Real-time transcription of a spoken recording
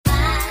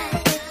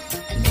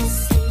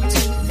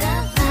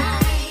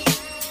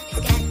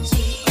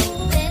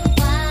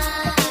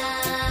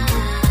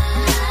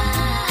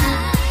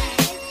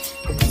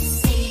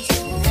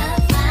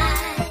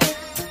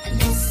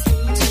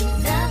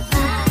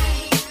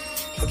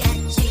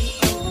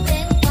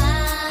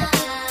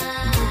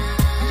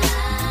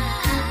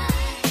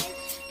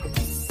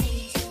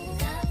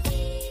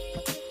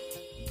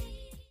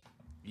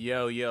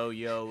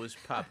Yo, what's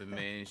poppin',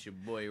 man? It's your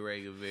boy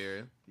Ray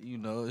Guevara. You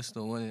know, it's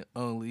the one and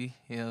only.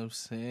 You know what I'm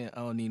saying? I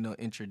don't need no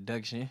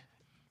introduction.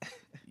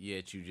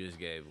 Yet you just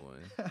gave one.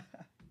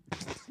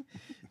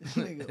 This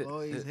nigga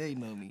always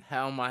hating on me.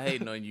 How am I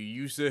hating on you?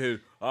 You said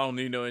I don't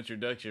need no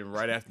introduction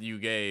right after you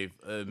gave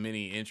a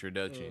mini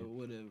introduction.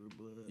 Whatever,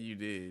 bud. You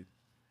did.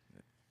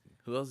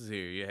 Who else is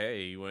here? Yeah,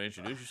 hey, you want to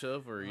introduce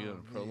yourself or you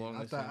want to prolong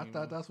this? I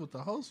thought that's what the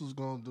host was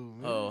gonna do,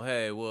 man. Oh,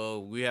 hey,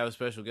 well, we have a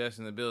special guest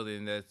in the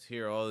building that's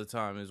here all the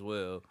time as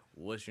well.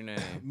 What's your name?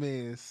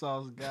 Man,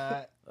 Sauce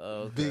God,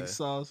 Okay. Big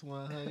Sauce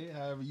 100,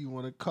 however you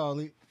want to call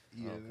it.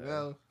 You Okay.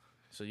 know.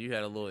 So you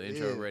had a little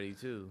intro Yeah. ready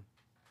too.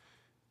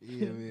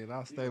 Yeah, man,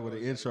 I'll stay with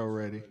the intro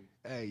ready.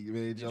 Hey,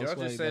 man, Did Joe y'all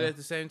Slade just say now. that at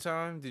the same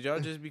time? Did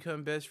y'all just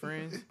become best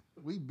friends?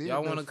 We been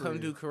Y'all want to best come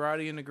do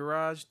friends. karate in the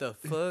garage? The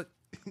fuck?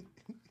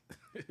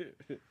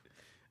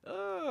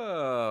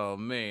 Oh,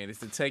 man. It's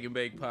the Take and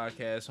Bake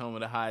podcast, home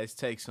of the highest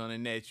takes on the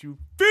net. You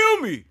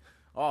feel me?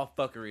 All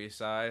fuckery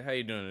aside. How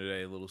you doing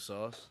today, little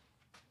sauce?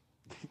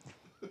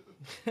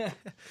 Hey,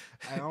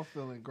 I'm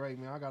feeling great,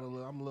 man.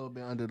 I'm a little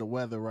bit under the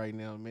weather right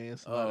now, man.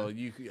 It's a lot of,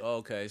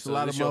 Okay. it's So a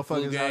lot of this your flu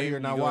motherfuckers out game? here You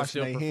not gonna washing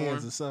still their perform?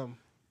 hands or something.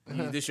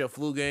 This your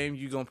flu game?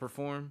 You gonna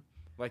perform?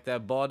 Like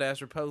that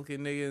bald-ass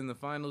Republican nigga in the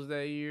finals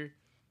that year?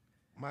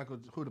 Michael,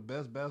 who the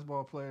best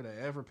basketball player to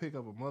ever pick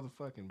up a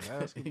motherfucking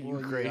basketball?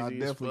 You crazy I as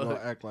definitely fuck. gonna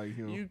act like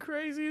him. You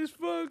crazy as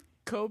fuck.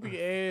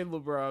 Kobe and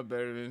LeBron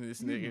better than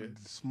this nigga.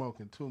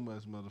 Smoking too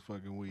much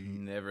motherfucking weed.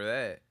 Never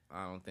that.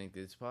 I don't think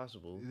it's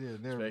possible. Yeah,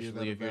 never be Especially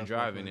another if you're basketball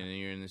driving player. and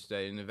you're in the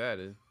state of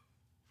Nevada.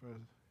 First.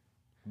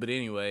 But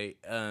anyway,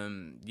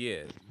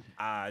 yeah,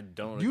 I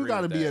don't. You agree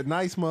got to with be a that.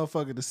 nice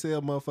motherfucker to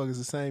sell motherfuckers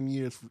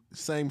the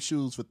same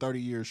shoes for 30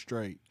 years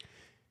straight.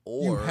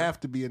 You have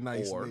to be a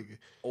nice nigga.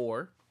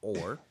 Or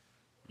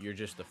you're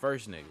just the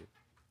first nigga.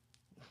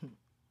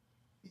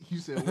 You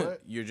said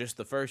what? You're just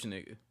the first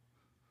nigga.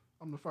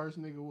 I'm the first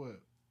nigga. What?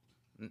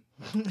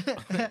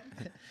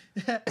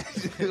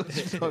 What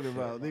you talking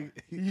about,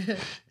 nigga?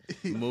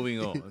 Moving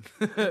on.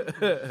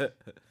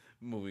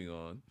 Moving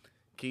on.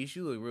 Keish,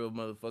 you look real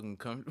motherfucking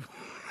comfortable.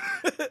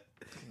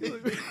 I'm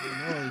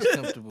always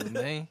comfortable,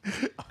 man.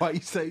 Why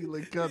you say you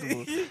look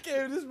comfortable? He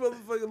came this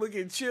motherfucker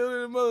looking chill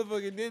in the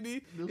motherfucker, didn't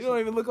he? You don't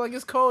even look like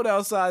it's cold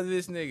outside of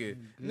this nigga.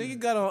 Nigga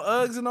got on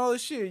Uggs and all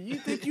this shit. You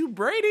think you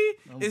Brady?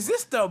 Is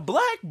this the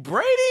black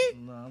Brady?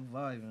 No, I'm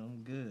vibing.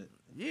 I'm good.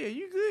 Yeah,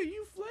 you good.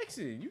 You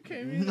flexing. You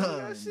came in.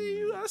 Nah. I see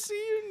you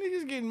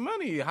niggas getting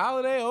money.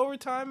 Holiday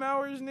overtime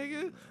hours,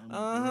 nigga.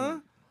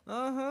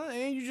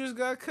 And you just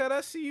got cut.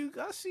 I see you,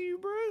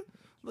 bro.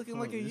 Looking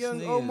like a this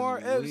young nigga Omar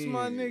is Epps,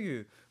 my weird.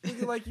 nigga.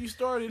 Looking like you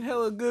started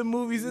hella good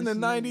movies in the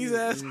 90s,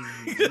 ass.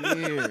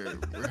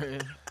 Weird, bro.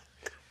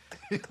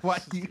 Why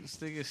you This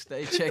nigga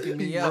stay checking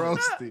me out.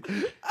 roasted?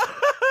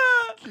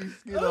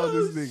 Get on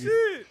this nigga.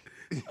 Shit.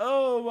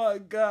 Oh my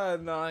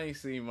god, no, I ain't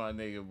seen my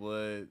nigga,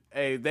 blood.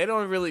 Hey, they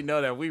don't really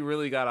know that we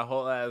really got a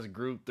whole ass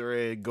group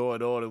thread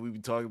going on and we be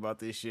talking about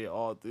this shit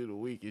all through the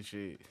week and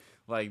shit.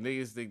 Like,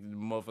 niggas think the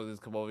motherfuckers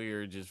come over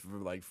here just for,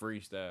 like,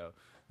 freestyle.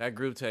 That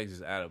group text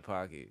is out of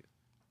pocket.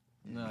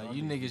 Nah,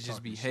 you niggas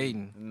just be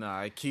hating.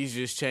 Nah, Keith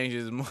just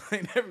changes his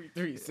mind every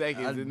 3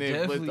 seconds I and then flip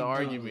definitely the do.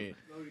 argument.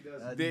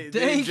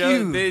 Thank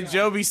you. Then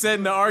Joe be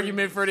setting the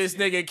argument for this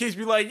nigga. Keith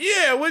be like,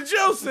 yeah, what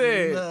Joe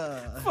said.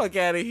 Nah. Fuck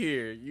out of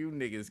here. You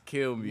niggas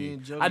kill Me me.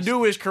 and Joe I be do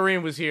wish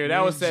Kareem was here. That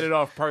Me would and set it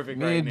off perfect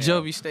Me right and now.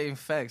 Joe be stating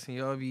facts and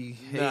y'all be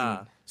hating.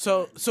 Nah.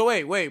 So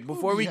wait.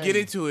 Before we get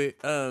into it,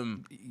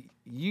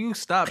 You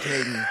stopped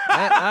hating.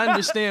 I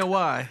understand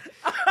why.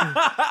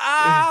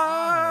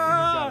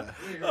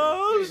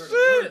 oh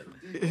shit.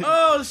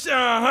 Oh shit,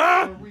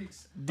 huh?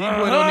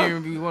 D-Boy don't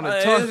even want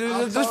to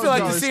talk. Just feel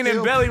like the scene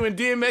in Belly when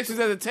DMX was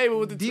at the table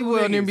with the two D-Boy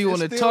don't even be niggas.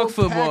 want to talk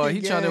football.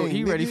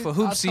 He ready for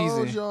hoop I told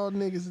season. y'all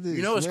niggas this.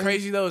 You know what's man.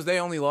 crazy though is they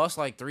only lost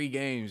like 3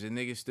 games and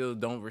niggas still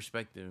don't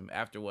respect him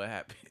after what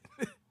happened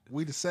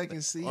We the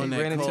second seed. On They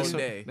that ran into cold some.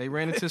 day. They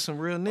ran into some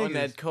real niggas. on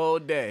that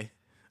cold day.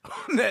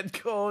 On that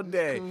cold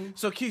day.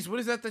 So Keith, what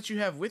is that you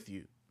have with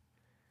you?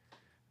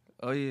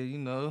 Oh yeah, you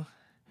know,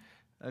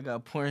 I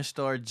got porn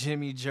star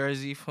Jimmy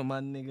jersey for my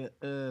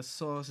nigga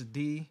Sauce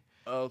D.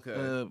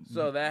 Okay.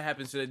 So that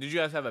happens today. Did you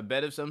guys have a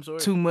bet of some sort?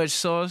 Too much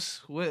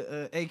sauce with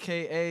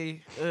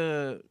AKA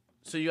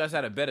So you guys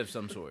had a bet of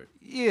some sort.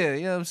 yeah,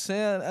 you know what I'm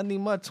saying? I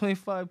need my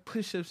 25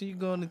 push-ups. You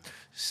going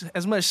to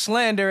as much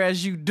slander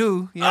as you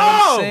do. You know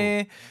what I'm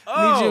saying?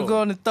 Need you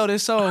going to throw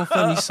this on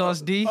for me,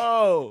 Sauce D.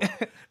 Oh.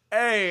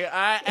 Hey,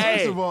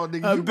 First of all,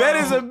 nigga, a you bet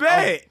brought is a over-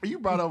 bet. You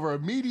brought over a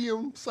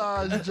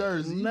medium-sized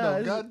jersey. You Nah, know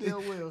it's-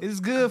 goddamn well. It's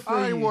good for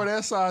I you. ain't wore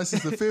that size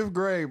since the 5th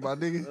grade, my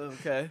nigga.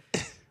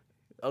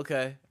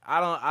 Okay. I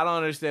don't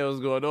understand what's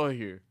going on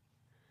here.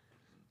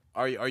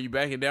 Are you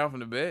backing down from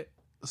the bet?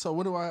 So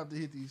when do I have to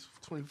hit these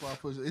 25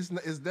 push-ups?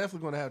 It's definitely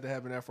going to have to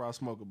happen after I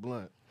smoke a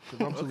blunt.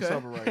 Because I'm too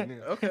sober right now.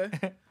 Okay.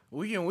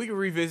 We can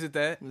revisit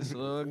that. It's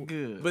all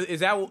good. But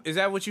is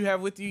that what you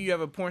have with you? You have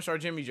a porn star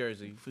Jimmy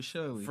jersey for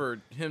sure. for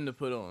him to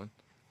put on.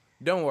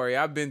 Don't worry,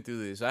 I've been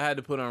through this. I had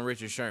to put on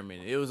Richard Sherman.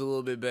 It was a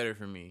little bit better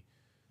for me.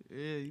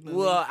 Yeah, you know,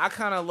 Well, I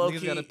kind of low niggas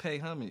key gotta pay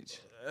homage.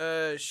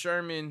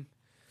 Sherman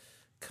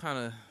kind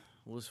of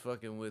was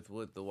fucking with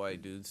what the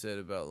white dude said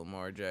about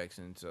Lamar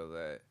Jackson, so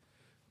that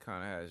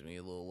kind of has me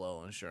a little low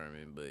on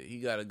Sherman. But he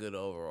got a good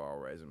overall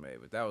resume.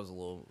 But that was a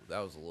little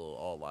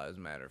all lives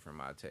matter for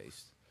my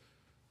taste.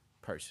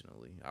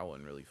 Personally, I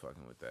wasn't really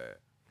fucking with that.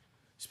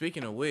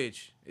 Speaking of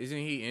which, isn't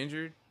he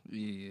injured?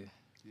 Yeah.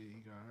 Yeah, he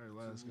got hurt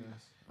last game.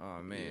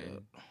 Oh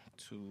man, Yeah.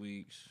 2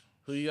 weeks.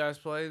 who you guys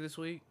play this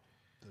week?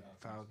 The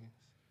Falcons.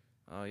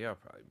 Oh, y'all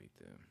probably beat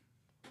them.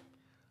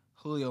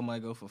 Julio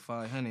might go for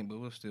 500, but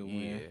we'll still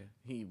win.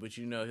 Yeah, but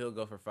you know he'll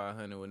go for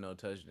 500 with no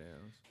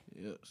touchdowns.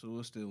 Yeah, so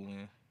we'll still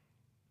win.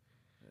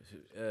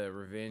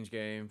 Revenge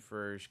game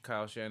for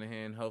Kyle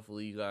Shanahan.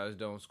 Hopefully you guys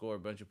don't score a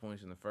bunch of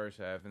points in the first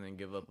half and then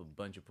give up a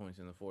bunch of points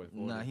in the fourth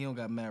quarter. Nah, he don't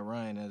got Matt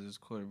Ryan as his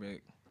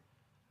quarterback.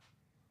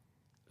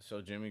 So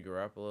Jimmy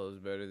Garoppolo is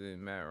better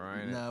than Matt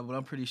Ryan. Nah, but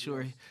I'm pretty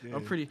sure. Yeah.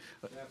 I'm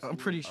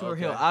pretty sure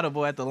Okay. he'll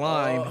audible at the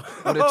line with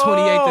a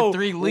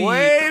 28-3 lead.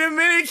 Wait a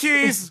minute,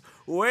 Keith.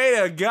 Wait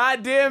a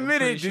goddamn I'm minute.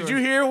 pretty Did sure.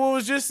 you hear what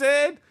was just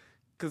said?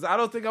 Because I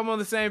don't think I'm on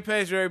the same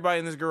page with everybody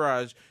in this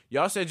garage.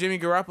 Y'all said Jimmy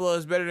Garoppolo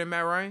is better than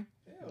Matt Ryan?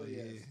 Hell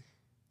yeah.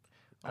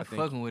 I'm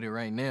fucking with it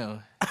right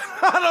now.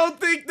 I don't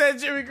think that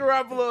Jimmy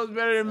Garoppolo is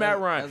better than Matt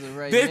Ryan. as of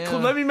right This- now.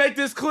 let me make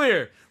this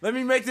clear. Let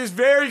me make this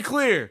very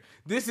clear.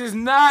 This is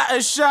not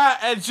a shot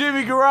at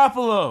Jimmy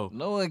Garoppolo.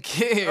 No one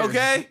cares.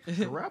 Okay?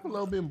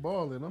 Garoppolo been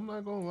balling. I'm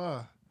not gonna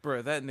lie.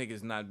 Bro, that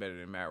nigga's not better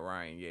than Matt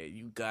Ryan yet.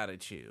 You gotta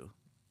chill.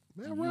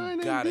 Man, Ryan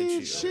ain't gotta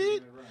did chill.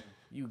 shit.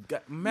 You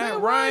got Matt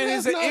Matt Ryan Ryan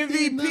has is an not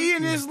did MVP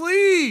in this nothing.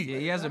 league. Yeah,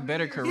 he has a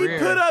better He career.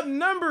 put up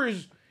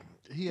numbers.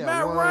 He had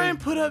Matt one Ryan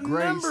put up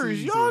great numbers.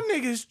 season Y'all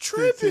niggas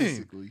tripping.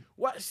 statistically.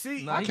 What?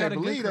 See, Nah, I he can't got a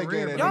good believe they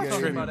career, gave but that I'm nigga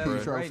tripping, an bro.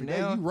 MVP trophy. Right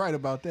Hey, now. you right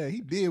about that.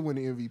 He did win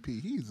the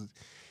MVP.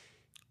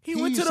 he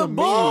went to he's the a mid.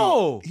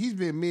 ball. He's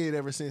been mid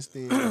ever since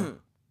then.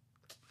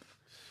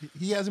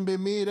 He hasn't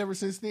been mid ever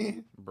since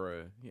then.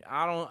 Bruh,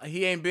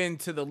 he ain't been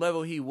to the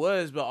level he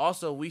was, but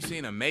also we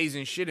seen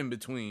amazing shit in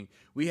between.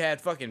 We had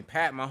fucking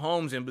Pat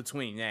Mahomes in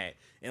between that,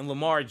 and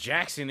Lamar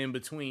Jackson in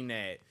between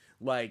that,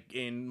 like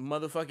in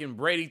motherfucking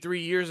Brady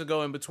 3 years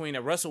ago in between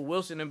that, Russell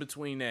Wilson in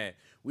between that.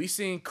 We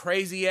seen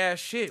crazy ass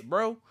shit,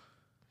 bro.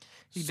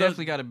 He So-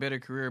 definitely got a better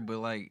career, but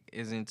like,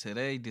 as in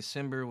today,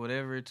 December,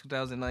 whatever,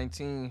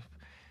 2019,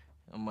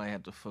 I might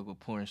have to fuck with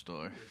porn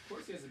star. Of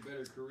course he has a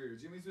better career.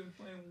 Jimmy's been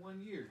playing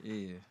 1 year.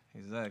 Yeah,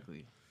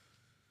 exactly.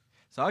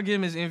 So I'll give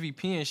him his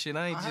MVP and shit.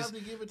 I ain't I just have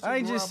to give it to I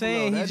ain't just Garoppolo.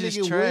 saying he That just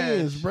nigga trash.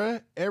 wins,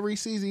 bruh. Every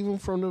season, even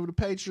from the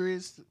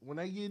Patriots, when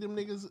they give them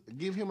niggas,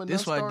 give him enough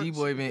This why starts.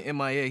 D-Boy been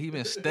MIA. He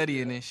been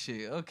studying this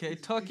shit. Okay,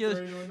 talk your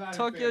shit, Nah,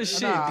 fuck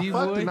the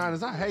D-Boy.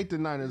 Niners. I hate the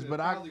Niners, but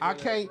I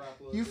can't.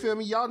 You feel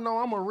me? Y'all know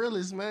I'm a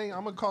realist, man.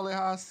 I'm gonna call it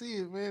how I see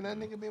it, man. That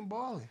nigga been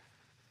balling.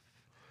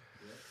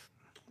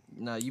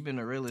 Nah, you been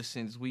a realist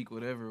since week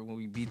whatever when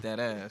we beat that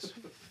ass.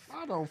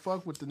 I don't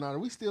fuck with the Niners.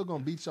 We still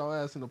gonna beat y'all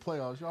ass in the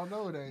playoffs. Y'all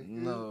know it ain't.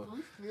 No. We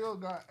still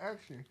got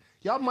action.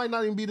 Y'all might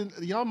not even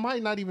y'all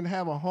might not even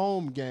have a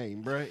home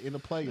game, bruh, in the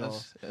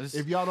playoffs. That's-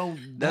 if y'all don't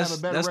have That's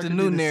a better that's the record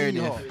new than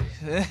narrative.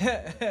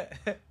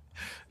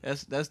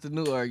 Seahawks. that's the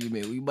new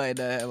argument. We might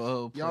not have a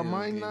whole Y'all playoff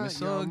might game. not. It's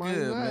Y'all all might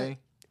good, not. man.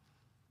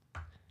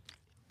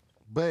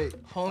 But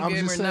Home I'm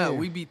game or just not, saying,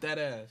 we beat that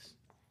ass.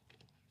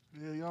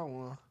 yeah, y'all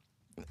won.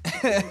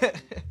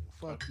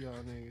 Fuck y'all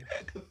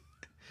niggas.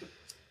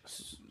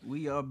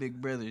 We all big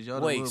brothers. Y'all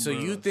the Wait, little so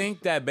you bros.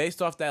 think that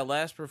based off that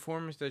last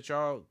performance that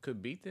y'all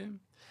could beat them?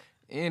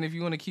 And if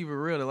you want to keep it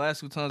real, the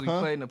last 2 times we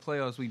Huh? played in the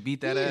playoffs, we beat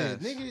that Yeah, ass.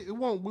 nigga,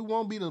 we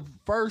won't be the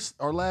first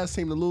or last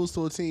team to lose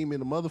to a team in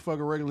the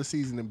motherfucking regular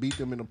season and beat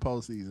them in the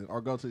postseason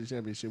or go to the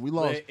championship. We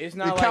lost. But it's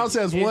not it like, counts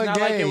as it's one not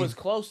game. like it was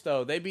close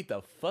though. They beat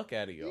the fuck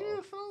out of y'all.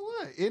 Yeah, so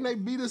what? And they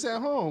beat us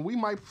at home. We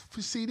might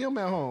see them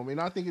at home,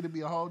 and I think it'd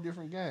be a whole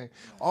different game.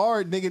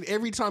 Or nigga,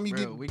 every time you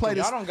Bro, we get play can-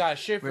 this, Y'all don't got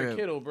shit for Bruh,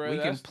 Kittle, bro. we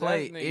can That's-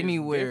 play that nigga's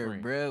anywhere,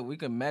 different. bro. We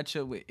can match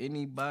up with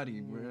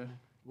anybody, bro.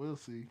 we'll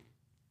see.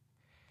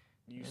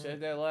 You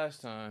said that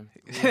last time.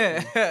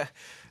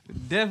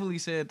 Definitely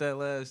said that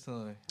last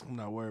time. I'm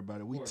not worried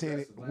about it. We Of course, 10.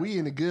 that's the We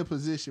in a good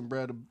position,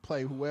 bro, to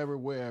play whoever,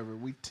 wherever.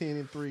 We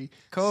 10-3.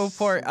 Cold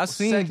part, I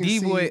seen Second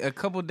D-Boy seed. a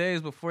couple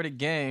days before the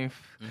game.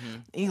 Mm-hmm.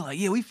 He like,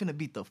 yeah, we finna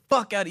beat the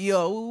fuck out of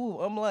y'all.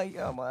 Ooh. I'm like,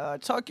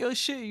 talk your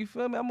shit, you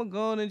feel me? I'm gonna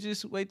go on and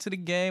just wait till the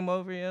game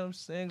over, you know what I'm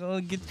saying?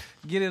 Gonna get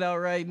it out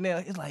right now.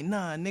 It's like,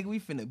 nah, nigga,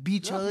 we finna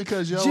beat y'all. Just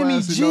because y'all Jimmy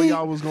ass didn't G, know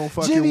y'all was gonna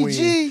fucking Jimmy win.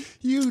 G.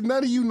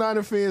 None of you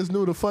Niner fans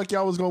knew the fuck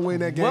y'all was gonna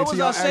win that game What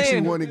until was y'all I actually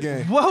saying? won the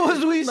game. What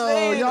was we No,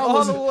 saying y'all all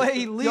was the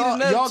way leading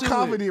y'all up to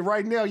confident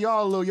right now.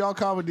 Y'all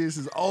confidence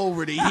is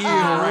over the hill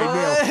right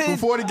now. What?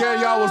 Before the game,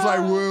 y'all was like,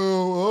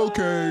 well,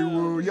 okay,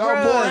 well, y'all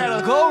Bruh, boy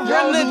had a go y'all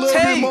run was the a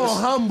little bit more tapes.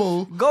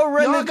 humble. Go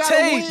run y'all the gotta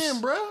tapes.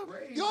 win, bro.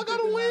 Y'all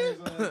gotta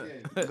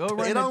win. Go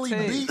run It the only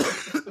tape.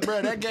 beat,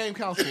 bro. That game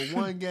counts for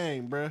one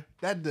game, bro.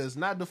 That does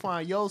not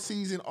define your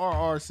season or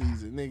our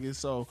season, nigga.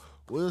 So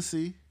we'll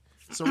see.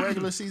 It's a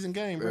regular season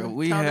game, bro. Bro,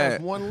 we Count had- as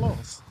one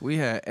loss, We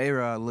had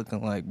A-Rod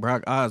looking like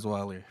Brock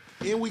Osweiler.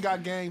 and we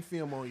got game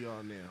film on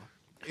y'all now.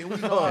 And we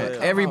know how to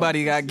come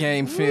Everybody got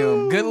game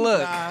film. Good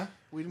luck. Nah,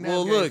 we didn't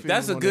Well, have game look, film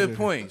that's a on good that.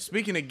 point.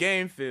 Speaking of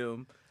game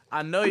film,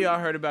 I know y'all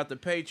heard about the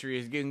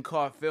Patriots getting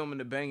caught filming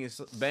the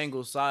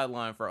Bengals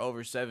sideline for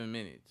over 7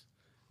 minutes.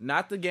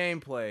 Not the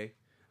gameplay,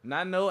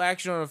 not no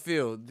action on the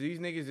field. These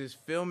niggas is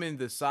filming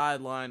the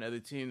sideline of the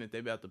team that they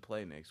about to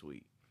play next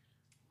week.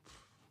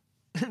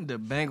 The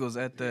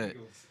Bengals at that.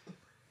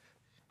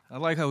 I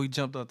like how we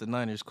jumped off the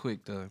Niners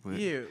quick though. But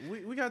Yeah,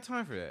 we got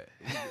time for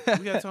that.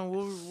 We got time.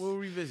 We'll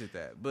revisit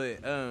that.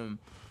 But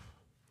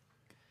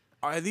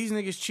are these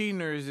niggas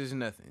cheating or is this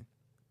nothing?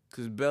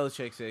 Because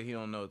Belichick said he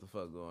don't know what the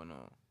fuck going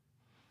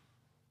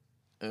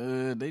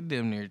on. They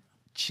damn near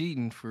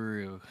cheating for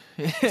real.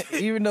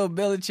 Even though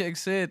Belichick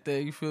said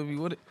that, you feel me?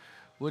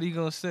 What are you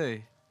gonna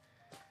say?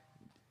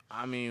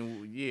 I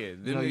mean, yeah.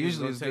 You know,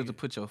 usually it's good to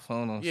put your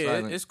phone on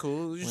silent. It's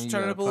cool. when Just you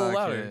turn got it up a a little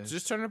louder. podcast.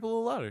 Just turn it up a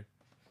little louder.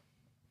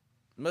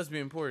 Must be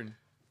important.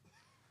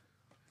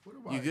 What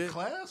about You good?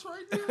 class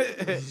right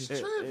there? This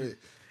is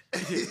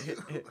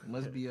tripping.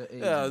 Must be a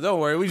Yeah, don't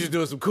worry. We just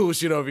doing some cool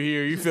shit over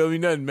here. You feel me?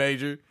 Nothing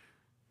major.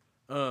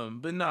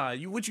 But nah,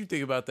 what you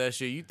think about that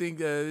shit? You think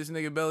this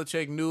nigga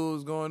Belichick knew what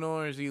was going on,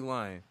 or is he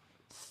lying?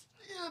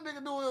 Yeah,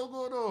 nigga knew what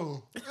was going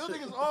on. Them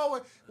niggas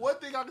always. One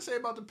thing I can say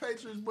about the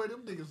Patriots, boy,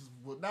 them niggas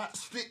will not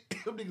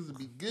stick. Them niggas will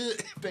be good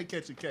if they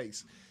catch a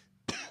case.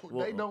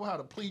 They know how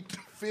to plead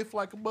fifth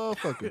like a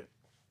motherfucker.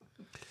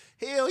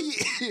 Hell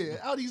yeah.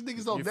 All these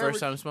niggas don't Your never. first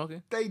time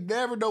smoking? They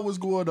never know what's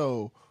going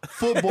on.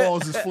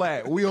 Footballs is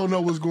flat. We don't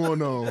know what's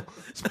going on.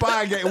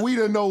 Spy game. We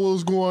don't know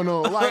what's going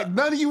on. Like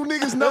none of you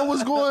niggas know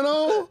what's going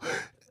on.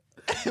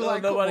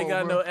 Like, nobody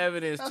got no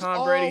evidence. That's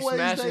Tom Brady always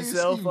smashing they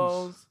cell excuse.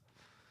 phones.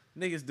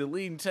 Niggas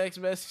deleting text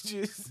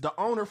messages. The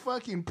owner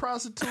fucking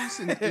prostitutes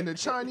in the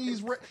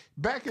Chinese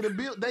back of the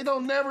bill. They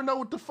don't never know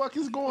what the fuck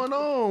is going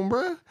on,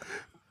 bruh.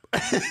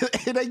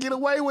 And they get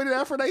away with it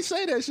after they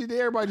say that shit.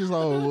 Everybody just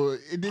well,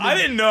 I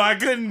didn't know I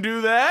couldn't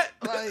do that.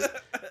 like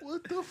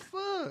what the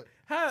fuck.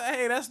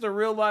 Hey, that's the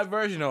real life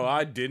version. Oh,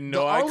 I didn't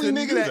know The I only couldn't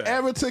nigga do that that.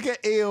 ever took an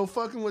L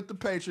fucking with the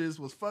Patriots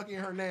was fucking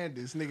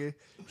Hernandez, nigga.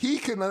 He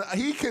could not.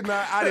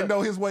 I didn't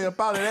know his way up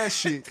out of that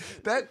shit.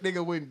 That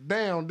nigga went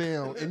down,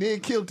 and then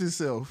killed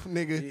himself,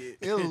 nigga.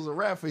 It was a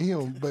wrap for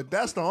him. But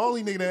that's the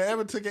only nigga that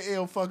ever took an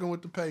L fucking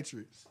with the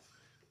Patriots.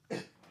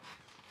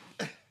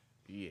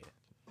 Yeah,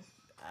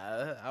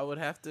 I would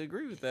have to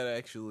agree with that.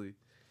 Actually,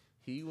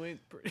 he went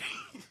pretty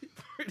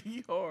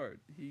hard.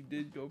 He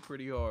did go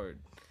pretty hard,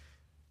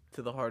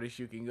 to the hardest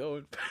you can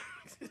go.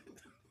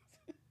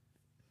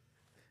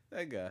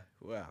 That guy,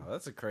 wow,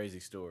 that's a crazy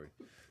story.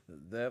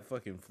 That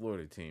fucking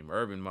Florida team,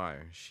 Urban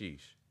Meyer,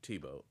 sheesh,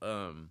 Tebow.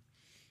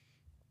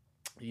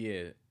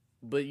 Yeah,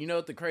 but you know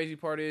what the crazy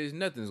part is?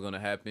 Nothing's gonna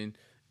happen.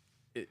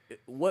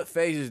 What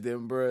phases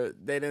them, bruh?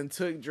 They done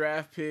took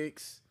draft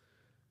picks.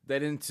 They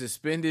done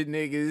suspended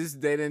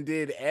niggas. They done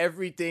did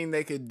everything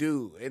they could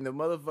do, and the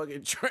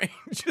motherfucking train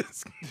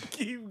just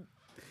keep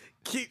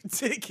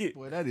ticking.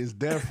 Boy, that is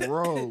death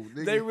row,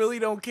 nigga. They really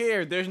don't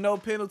care. There's no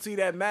penalty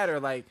that matter.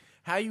 Like,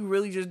 how you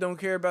really just don't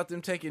care about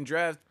them taking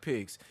draft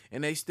picks,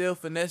 and they still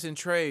finessing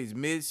trades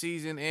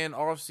mid-season and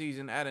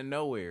off-season out of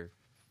nowhere.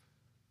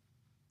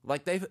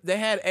 Like, they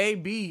had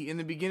AB in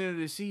the beginning of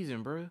the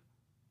season, bro.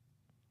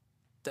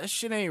 That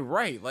shit ain't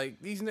right.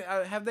 Like, these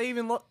have they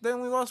even they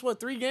only lost what,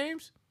 3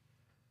 games?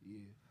 Yeah,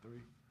 3.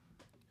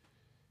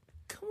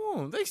 Come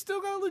on, they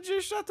still got a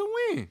legit shot to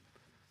win.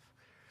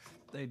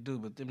 They do,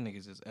 but them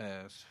niggas is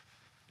ass.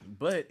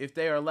 But if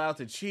they are allowed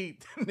to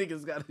cheat,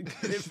 niggas got to get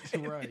it.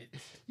 Right.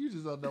 You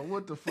just don't know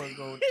what the fuck they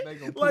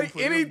gonna pull Like, for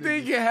them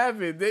anything niggas. can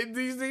happen.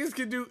 These niggas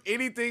can do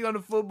anything on the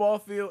football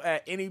field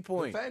at any The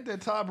point. fact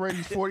that Tom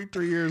Brady's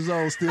 43 years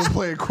old still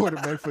playing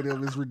quarterback for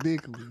them is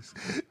ridiculous.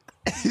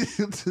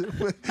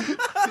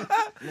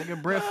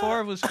 Nigga, Brett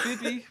Favre was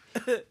 50.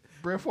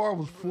 Brett Favre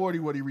was 40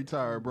 when he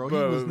retired, bro.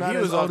 Bro, he was not he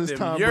as was old off as them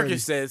Tom Brady.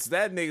 Yerkesets.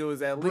 That nigga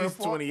was at Brett least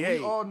Favre- 28.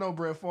 We all know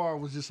Brett Favre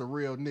was just a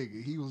real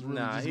nigga. He was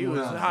really Nah, just he going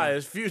was out high there.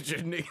 as future,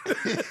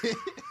 nigga.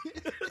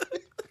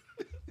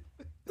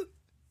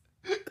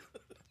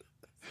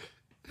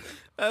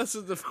 That's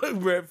what the fuck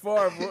Brett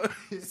Favre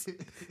was.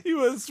 He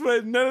wasn't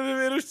sweating none of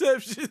them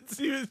interceptions.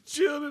 He was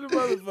chilling in the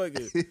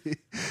motherfucker.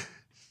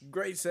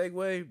 Great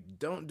segue.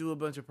 Don't do a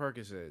bunch of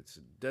Percocets.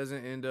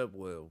 Doesn't end up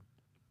well.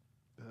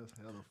 That's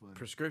hella funny.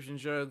 Prescription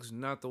drugs,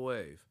 not the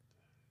wave.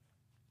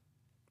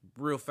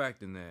 Real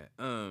fact in that.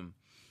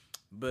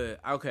 But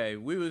okay,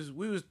 we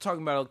was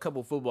talking about a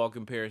couple football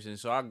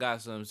comparisons, so I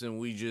got some since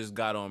we just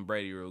got on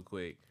Brady real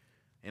quick.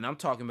 And I'm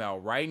talking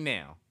about right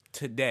now,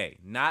 today.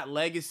 Not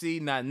legacy,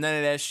 not none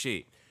of that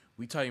shit.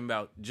 We talking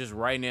about just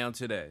right now,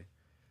 today.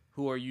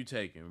 Who are you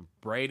taking?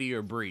 Brady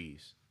or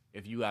Breeze?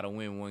 If you gotta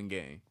win one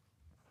game.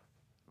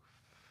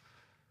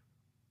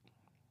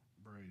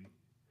 Brady.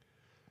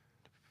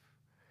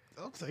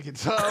 I'm taking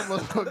Tom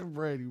motherfucking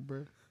Brady,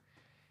 bro.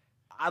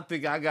 I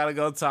think I gotta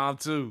go Tom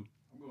too.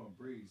 I'm going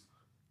Breeze.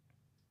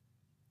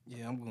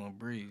 Yeah, I'm going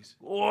Breeze.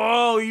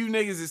 Whoa, you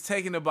niggas is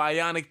taking the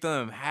bionic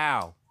thumb.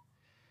 How?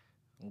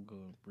 I'm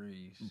going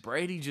Breeze.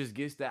 Brady just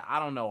gets that. I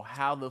don't know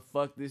how the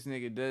fuck this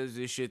nigga does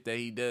this shit that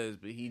he does,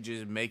 but he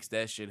just makes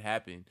that shit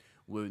happen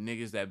with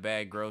niggas that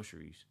bag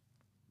groceries.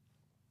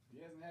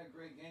 He hasn't had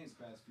great games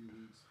past few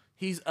weeks.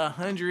 He's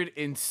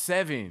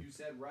 107. You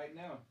said right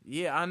now.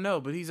 Yeah, I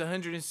know, but he's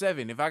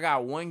 107. If I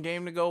got one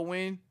game to go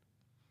win,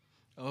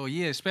 Oh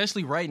yeah,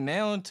 especially right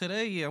now and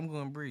today. Yeah, I'm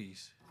going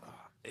Breeze.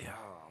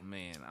 oh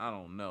man, I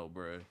don't know,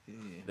 bro. Yeah.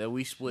 That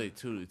we split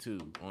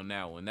 2-2 on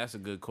that one. That's a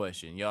good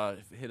question. Y'all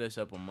hit us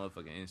up on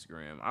motherfucking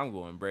Instagram. I'm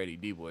going Brady.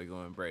 D-Boy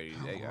going Brady.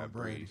 They I'm got going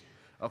Brady. Breeze.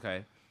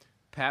 Okay.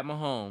 Pat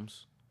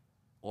Mahomes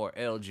or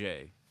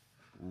LJ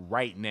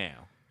right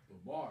now.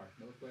 Lamar,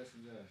 no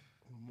questions asked.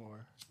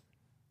 More.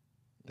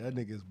 That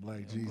nigga's Black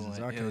I'm Jesus.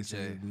 going I can't LJ. say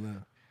it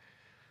enough.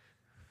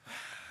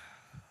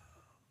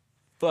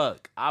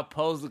 Fuck. I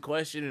posed the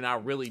question and I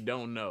really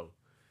don't know.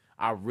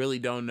 I really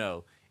don't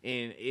know.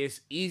 And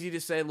it's easy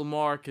to say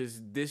Lamar because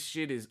this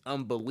shit is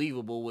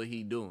unbelievable what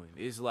he doing.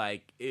 It's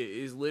like,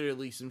 it's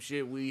literally some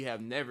shit we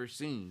have never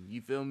seen.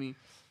 You feel me?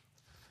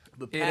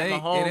 But It Pat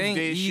ain't- Mahomes it ain't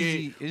did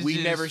easy. shit It's we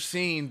just- never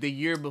seen the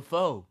year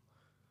before.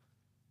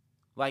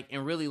 Like,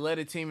 and really led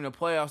a team in the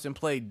playoffs and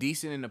played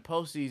decent in the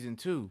postseason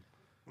too.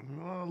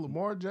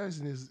 Lamar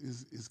Jackson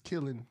is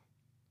killing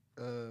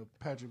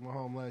Patrick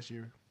Mahomes last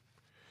year.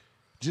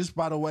 Just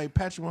by the way,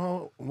 Patrick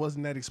Mahomes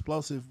wasn't that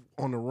explosive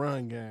on the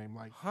run game.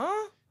 Like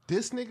Huh?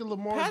 this nigga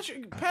Lamar,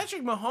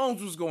 Patrick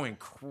Mahomes was going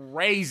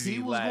crazy. he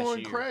was last going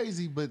year.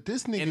 crazy, but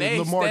this nigga And they,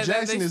 Lamar they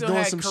Jackson is still doing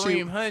had some Kareem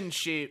shit. Hunt and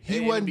shit. He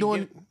in wasn't the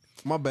doing begin-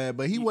 my bad,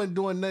 but he wasn't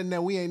doing nothing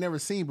that we ain't never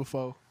seen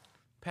before.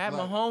 Pat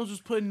like- Mahomes was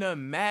putting up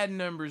mad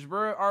numbers,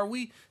 bro. Are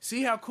we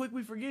see how quick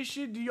we forget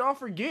shit? Do y'all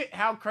forget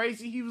how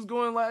crazy he was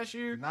going last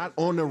year? Not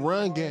on the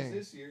run Lamar is game.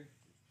 This year.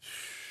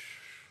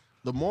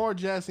 Lamar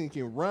Jackson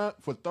can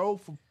throw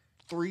for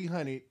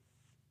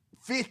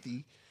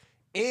 350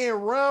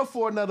 and run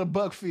for another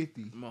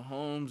 $150.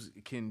 Mahomes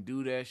can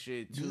do that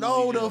shit too.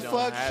 No, He the just don't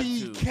fuck have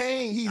he to.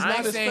 can't. He's I not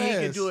ain't as saying fast.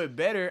 he could do it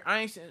better. I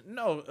ain't saying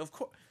no. Of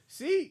course.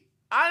 See,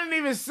 I didn't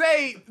even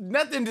say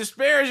nothing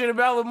disparaging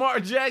about Lamar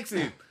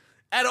Jackson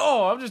at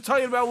all. I'm just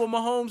talking about what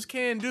Mahomes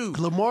can do.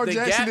 Lamar The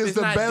Jackson gap is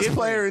the not best different.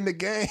 player in the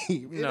game.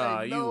 It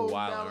Nah, ain't you no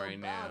wildin' doubt right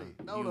now. about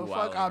it. No, You the wildin'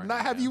 fuck I'm right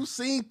not. Have now. you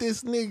seen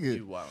this nigga?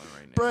 You wilding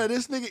right now. Bruh,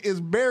 this nigga is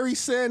Barry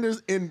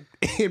Sanders in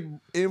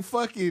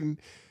fucking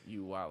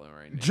You wilding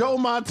right now. Joe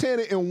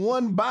Montana in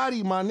one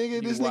body, my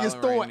nigga. This nigga's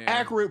wildin' throwing right now.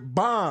 accurate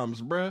bombs,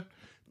 bruh.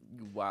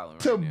 You wilding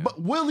To right now.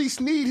 Willie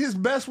Snead, his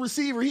best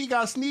receiver, he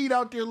got Snead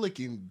out there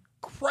looking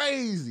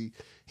crazy.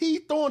 He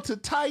throwing to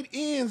tight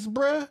ends,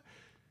 bruh.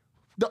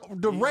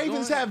 The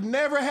Ravens doing- have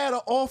never had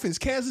an offense.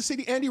 Kansas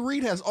City, Andy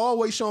Reid has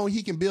always shown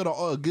he can build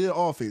a good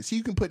offense.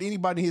 He can put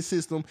anybody in his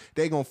system,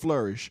 they gonna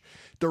flourish.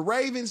 The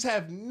Ravens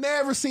have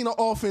never seen an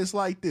offense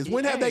like this.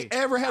 When have they Hey,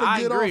 ever had a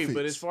I good agree, offense?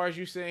 but as far as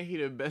you saying he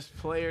the best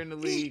player in the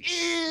he league,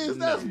 is.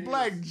 That's No.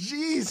 Black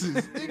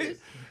Jesus, nigga.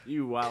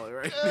 you wilding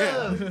right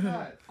Yeah. now.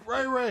 God.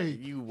 Ray.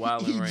 You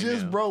wilding He right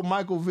just now. broke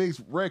Michael Vick's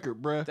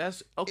record, bruh.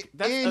 That's okay.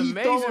 That's And he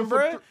amazing, throwing for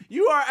bro.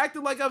 You are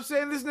acting like I'm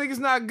saying this nigga's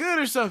not good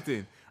or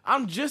something.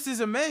 I'm just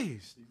as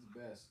amazed. He's the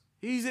best.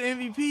 He's an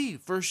MVP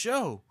for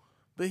sure,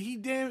 but he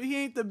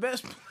ain't the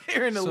best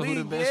player in the So league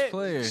who the best yet.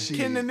 player?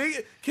 Can the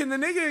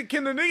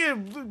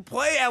nigga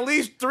play at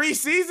least 3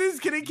 seasons?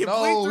 Can he complete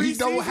No, 3 he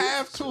seasons? don't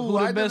have to. Who the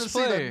I best never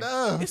seen player?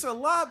 enough. It's a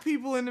lot of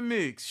people in the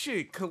mix.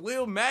 Shit,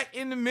 Khalil Mack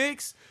in the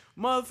mix.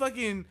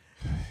 Motherfucking,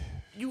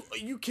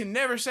 you can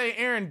never say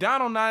Aaron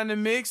Donald not in the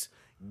mix.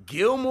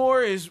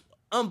 Gilmore is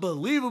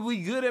unbelievably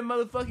good at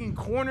motherfucking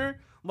corner.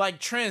 Like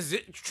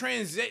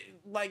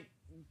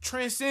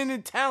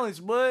transcendent talents,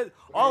 bud.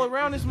 All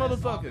around this He's the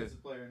best motherfucker.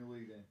 offensive player in the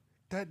league. Then.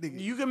 That nigga.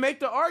 You can make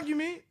the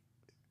argument.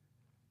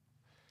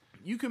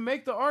 You can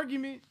make the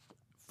argument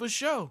for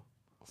sure.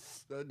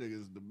 That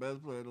nigga's the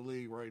best player in the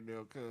league right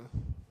now, cuz.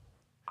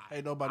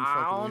 Ain't nobody I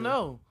fucking don't with him.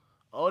 know.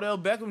 Odell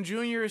Beckham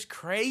Jr. is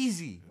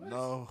crazy.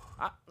 No.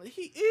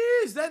 He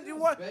is. That He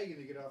was what? begging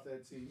to get off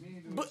that team. He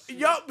ain't doing But shit.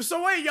 y'all.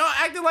 So wait, y'all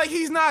acting like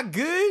he's not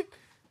good?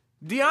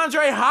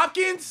 DeAndre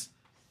Hopkins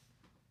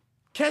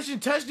catching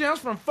touchdowns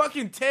from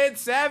fucking Ted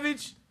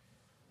Savage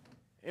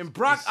and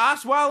Brock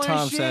Osweiler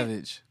Tom and shit.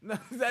 Savage. No,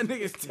 that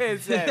nigga's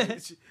Ted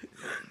Savage.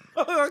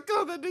 I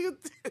call that nigga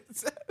Ted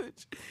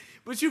Savage.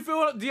 But you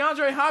feel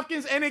DeAndre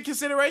Hopkins ain't in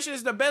consideration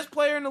as the best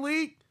player in the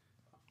league?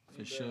 For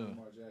Better sure. than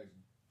Lamar Jackson.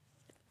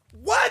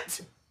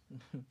 What?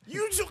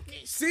 You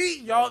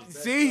see y'all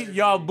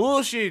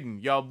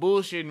bullshitting. Y'all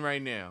bullshitting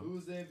right now.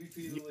 Who's the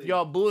MVP of the league?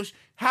 Y'all bullshit.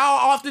 How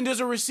often does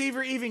a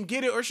receiver even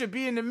get it or should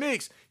be in the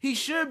mix? He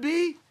should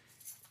be.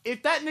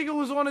 If that nigga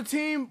was on a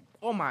team,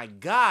 oh my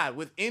God,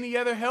 with any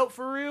other help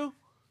for real,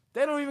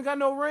 they don't even got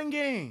no run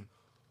game.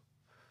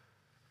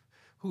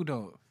 Who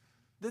don't?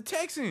 The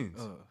Texans.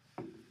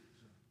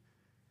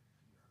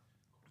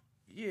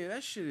 Yeah,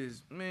 that shit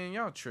is, man,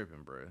 y'all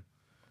tripping, bro.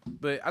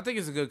 But I think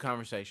it's a good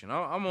conversation.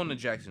 I'm on the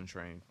Jackson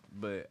train,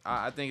 but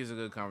I think it's a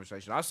good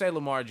conversation. I'll say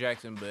Lamar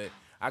Jackson, but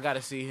I got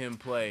to see him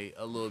play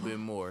a little bit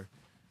more.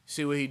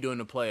 See what he do in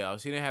the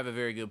playoffs. He didn't have a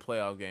very good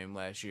playoff game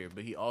last year,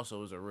 but he also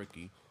was a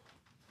rookie.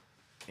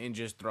 and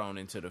just thrown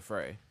into the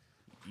fray.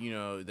 You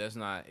know, that's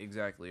not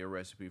exactly a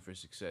recipe for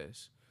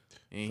success.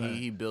 And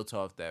he built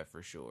off that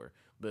for sure.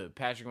 But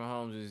Patrick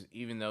Mahomes is,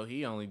 even though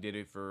he only did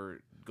it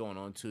for going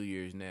on 2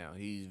 years now,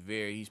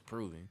 he's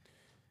proven.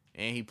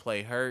 And he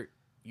played hurt.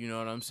 You know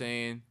what I'm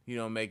saying? He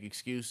don't make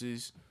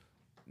excuses.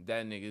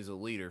 That nigga's a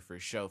leader for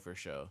sure.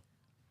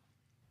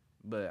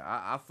 But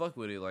I fuck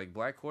with it. Like,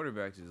 black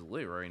quarterbacks is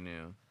lit right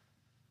now.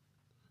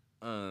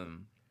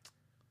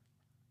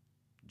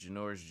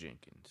 Janoris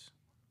Jenkins.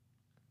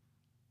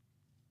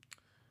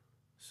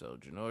 So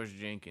Janoris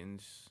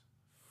Jenkins,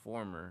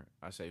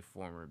 I say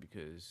former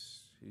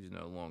because he's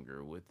no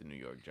longer with the New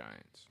York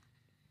Giants.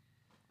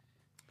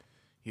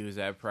 He was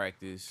at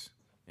practice,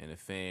 and a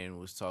fan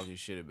was talking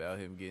shit about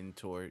him getting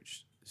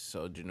torched.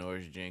 So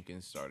Janoris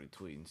Jenkins started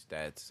tweeting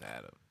stats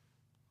at him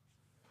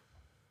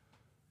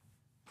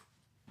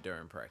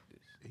during practice.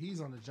 He's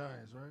on the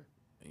Giants, right?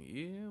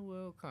 Yeah,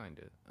 well,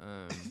 kinda.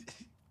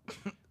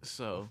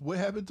 So What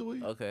happened to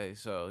him? okay,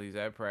 so he's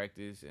at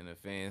practice, and a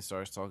fan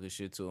starts talking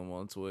shit to him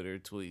on Twitter,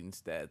 tweeting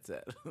stats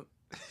at him.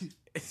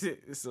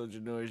 So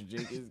Janoris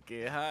Jenkins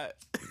get hot.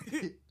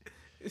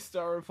 He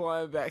start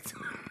replying back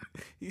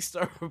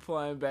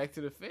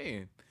to the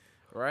fan,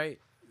 right?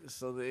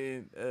 So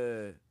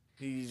then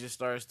he just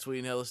starts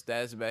tweeting hella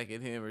stats back at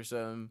him or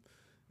something.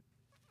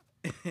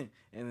 And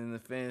then the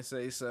fan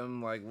say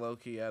something like low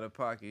key out of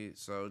pocket.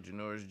 So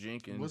Janoris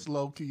Jenkins, What's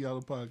low key out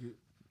of pocket?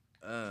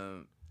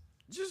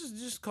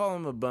 just call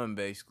him a bum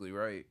basically,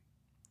 right?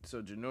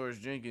 So Janoris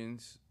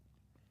Jenkins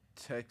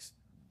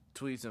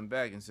tweets him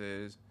back and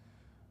says,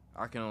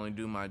 "I can only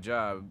do my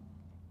job,"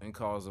 and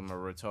calls him a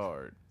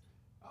retard.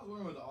 I was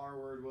wondering what the R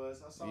word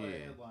was. I saw that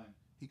Yeah. headline.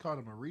 He called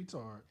him a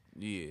retard.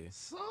 Yeah.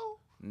 So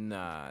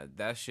Nah,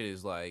 that shit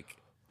is like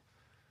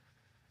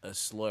a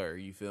slur,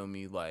 you feel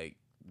me? Like,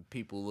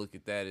 people look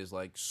at that as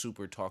like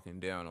super talking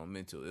down on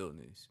mental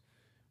illness.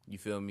 You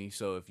feel me?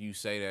 So if you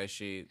say that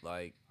shit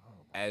like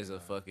as a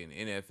fucking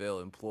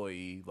NFL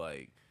employee,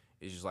 like,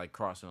 it's just like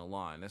crossing a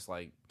line. That's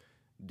like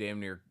damn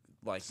near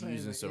like Saying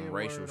using the some N-word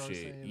racial or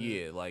shit. saying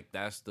Yeah, like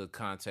that's the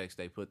context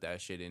they put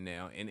that shit in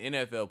now. And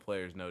NFL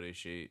players know this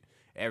shit.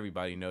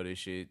 Everybody know this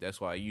shit. That's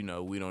why, you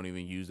know, we don't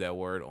even use that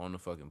word on the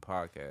fucking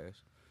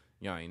podcast.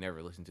 Y'all ain't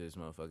never listened to this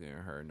motherfucker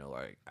and heard no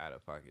like out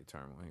of pocket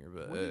term on here.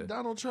 But what did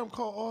Donald Trump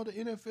call all the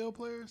NFL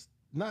players?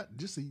 Not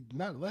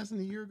less than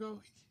a year ago.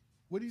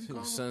 What did he call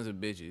them? sons of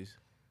bitches.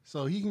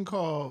 So he can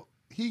come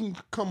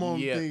on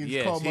things,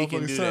 yes, call he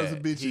can motherfuckers do sons that.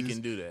 of bitches. He can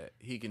do that.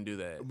 He can do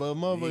that. But a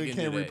He motherfucker can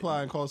can't do that.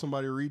 reply and call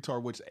somebody a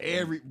retard, which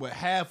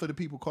half of the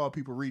people call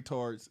people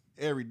retards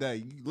every day.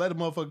 You let a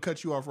motherfucker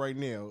cut you off right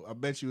now. I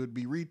bet you it'd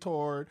be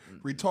retarded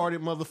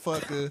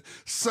motherfucker.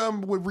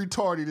 Some with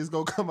retarded is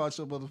gonna come out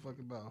your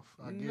motherfucking mouth.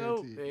 I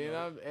Nope, guarantee it. and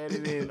I'm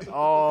editing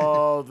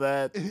all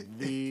that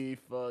the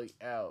fuck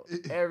out.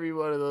 Every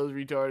one of those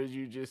retarded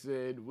you just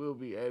said will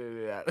be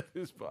edited out of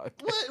this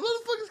podcast. What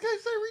motherfuckers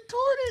can't say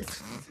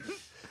retarded?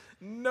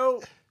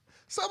 Nope.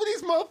 Some of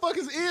these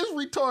motherfuckers is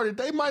retarded.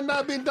 They might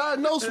not been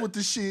diagnosed with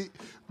the shit,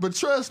 but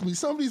trust me,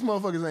 some of these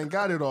motherfuckers ain't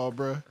got it all,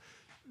 bruh.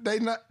 They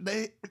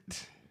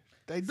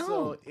don't.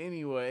 So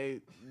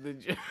anyway,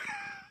 the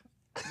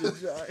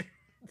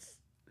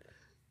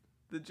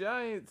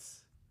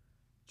Giants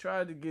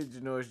tried to get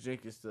Janoris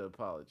Jenkins to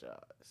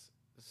apologize.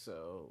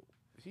 So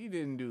he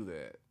didn't do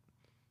that.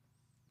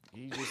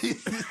 He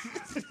just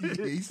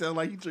He sound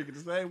like he drinking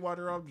the same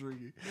water I'm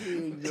drinking.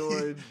 he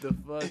ignored the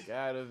fuck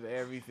out of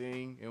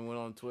everything and went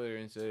on Twitter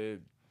and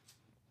said,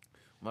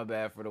 "My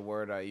bad for the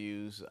word I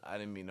used. I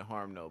didn't mean to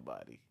harm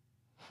nobody."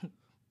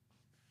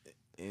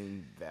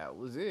 And that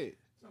was it.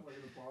 Sounds like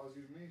an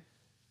apology to me.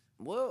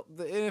 Well,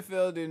 the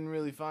NFL didn't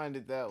really find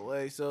it that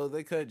way, so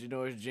they cut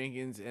Janoris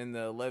Jenkins and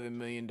the $11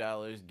 million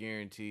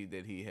guaranteed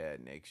that he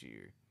had next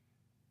year.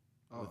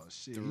 Oh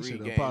shit, 3 he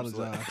should games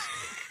apologize.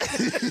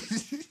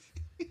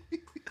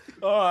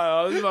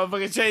 Oh, this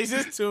motherfucker changed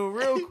his tune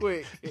real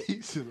quick.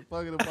 He should have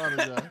fucking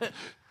apologized.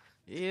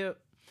 Yep.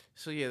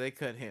 So yeah, they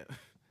cut him.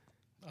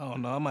 I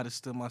don't know. I might have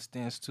stood my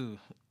stance too.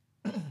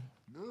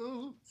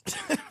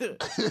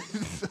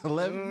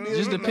 11 million.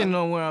 Just depending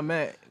on where I'm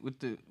at with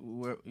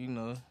we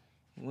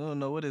don't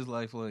know what his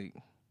life like.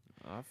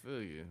 I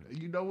feel you.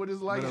 You know what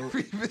it's like if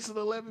we missing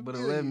 11 But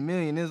billion. 11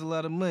 million is a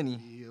lot of money.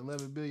 Yeah,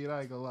 11 billion.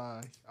 I ain't gonna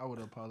lie. I would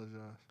apologize.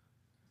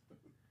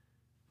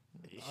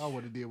 I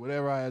would have did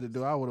whatever I had to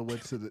do. I would have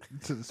went to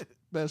the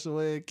special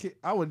ed kid.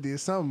 I would have did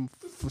something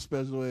for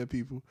special ed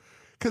people,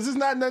 cause it's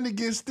not nothing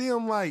against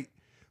them. Like,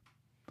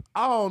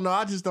 I don't know.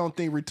 I just don't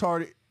think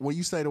retarded. When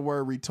you say the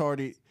word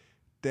retarded,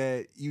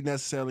 that you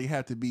necessarily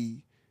have to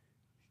be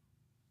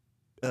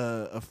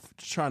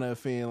trying to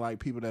offend like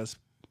people that's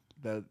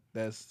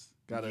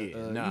got a.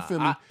 You feel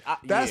me?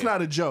 That's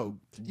not a joke.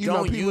 You know,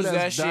 Don't people use that's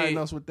that shit.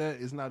 diagnosed with that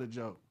is not a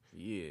joke.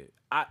 Yeah.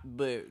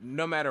 But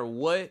no matter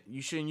what,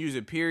 you shouldn't use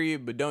it,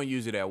 period, but don't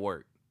use it at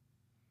work.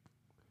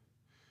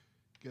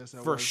 Guess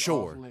that For word's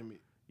sure. off limit.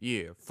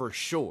 Yeah, for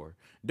sure.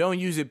 Don't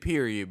use it,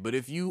 period. But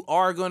if you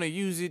are going to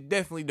use it,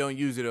 definitely don't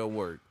use it at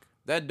work.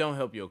 That don't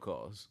help your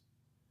cause.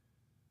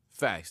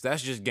 Facts.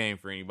 That's just game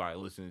for anybody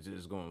listening to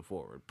this going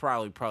forward.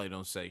 Probably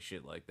don't say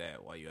shit like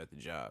that while you're at the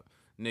job.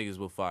 Niggas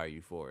will fire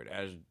you for it.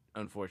 As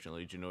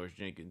unfortunately, Janoris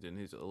Jenkins and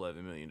his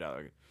 $11 million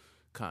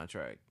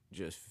contract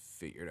just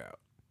figured out.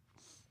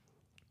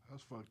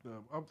 That's fucked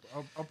up.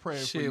 I'm praying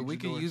for Shit, you. we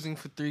could Janoris. use him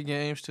for 3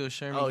 games till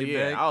Sherman Oh get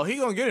yeah. back. Oh, he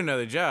gonna get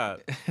another job.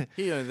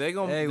 They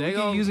gonna Hey, they we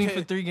gonna can use him ta-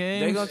 for 3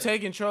 games. They gonna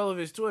take control of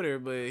his Twitter,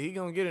 but he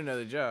gonna get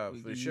another job We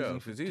for can use sure him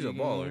because for he's a 3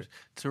 baller. games.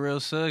 Terrell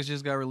Suggs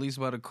just got released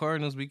by the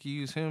Cardinals. We could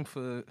use him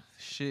for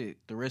shit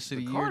the rest of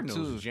the, The year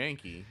Cardinals too.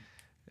 janky.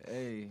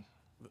 Hey,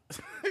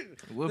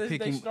 we'll They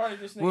pick him. started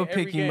this nigga We'll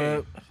every pick him game.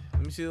 up.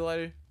 Let me see the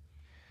lighter.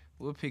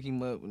 We'll pick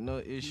him up with no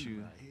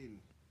issue.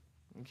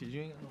 Cause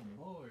you ain't got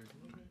no boards.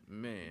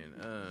 Man,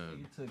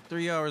 It took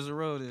 3 hours to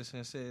roll this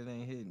and said it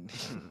ain't hitting.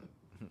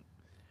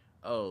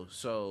 oh,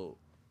 so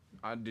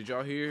did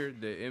y'all hear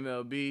the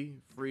MLB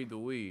freed the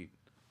weed?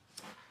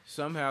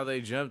 Somehow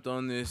they jumped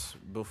on this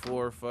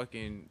before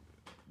fucking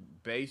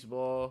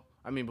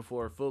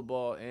before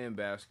football and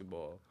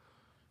basketball.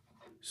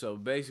 So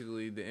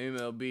basically, the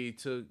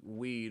MLB took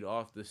weed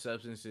off the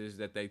substances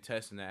that they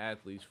testing the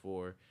athletes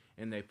for,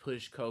 and they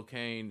pushed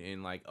cocaine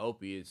and like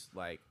opiates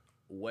like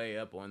way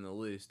up on the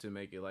list to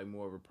make it like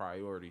more of a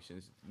priority,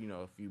 since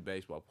a few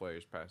baseball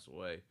players passed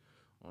away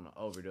on an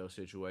overdose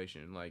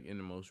situation like in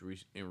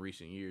the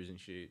recent years and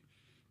shit.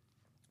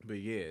 But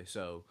yeah,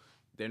 so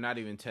they're not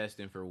even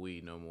testing for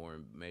weed no more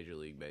in Major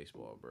League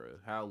Baseball, bro.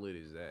 How lit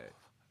is that?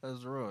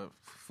 That's right.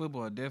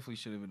 Football definitely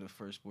should have been the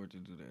first sport to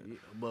do that. Yeah,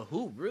 but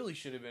who really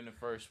should have been the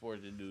first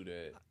sport to do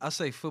that? I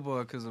say football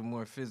because it's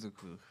more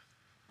physical.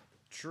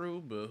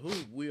 True, but who?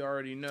 We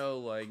already know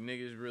like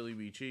niggas really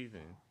be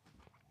chiefing.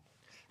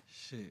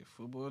 Shit,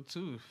 football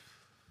too.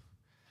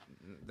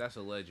 That's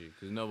alleged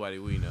because nobody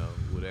we know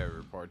would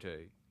ever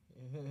partake,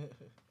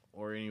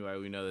 or anybody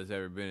we know that's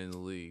ever been in the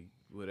league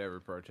would ever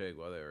partake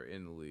while they were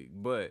in the league.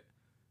 But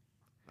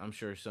I'm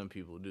sure some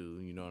people do.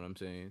 You know what I'm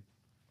saying?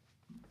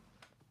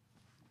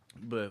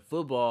 But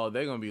football,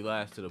 they're gonna be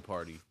last to the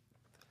party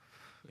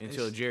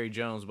until Jerry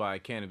Jones buy a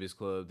cannabis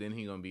club. Then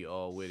he gonna be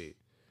all with it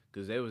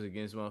because they was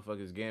against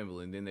motherfuckers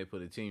gambling. Then they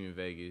put a team in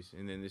Vegas,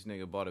 and then this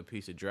nigga bought a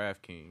piece of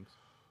DraftKings.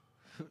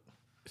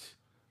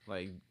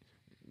 Like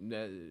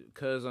that,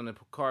 cuz on the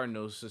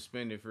Cardinals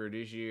suspended for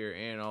this year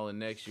and all of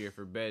next year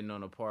for betting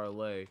on a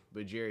parlay,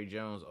 but Jerry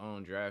Jones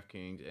owned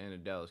DraftKings and the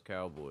Dallas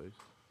Cowboys.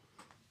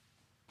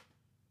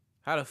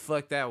 How the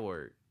fuck that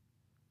work?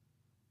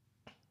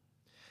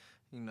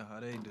 You know how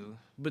they do.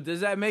 But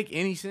does that make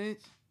any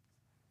sense?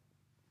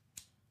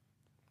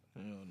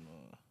 Hell no.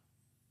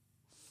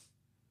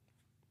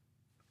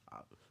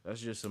 That's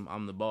just some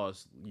I'm the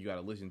boss, you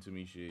gotta listen to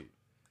me shit.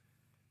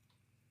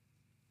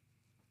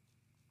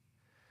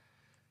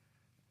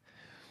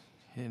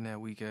 Hitting that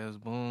weak ass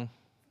boom.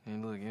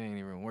 And look, it ain't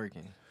even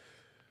working.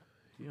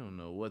 You don't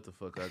know what the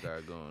fuck I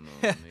got going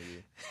on,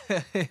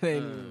 nigga. It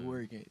ain't even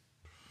working.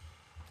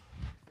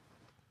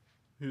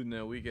 Hitting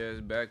that weak ass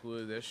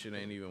backwood, that shit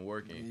ain't even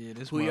working. Yeah,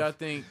 this Who y'all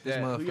think this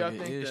that? Who y'all motherfucker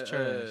think is the,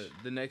 trash.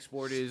 the next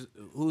sport is?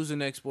 Who's the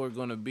next sport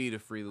gonna be to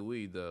free the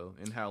weed though?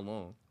 And how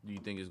long do you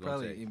think it's gonna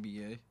Probably take?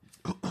 NBA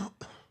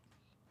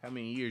How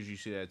many years you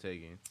see that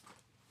taking?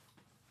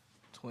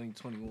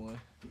 2021.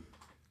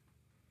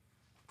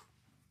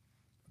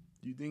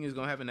 Do you think it's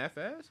gonna happen that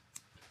fast?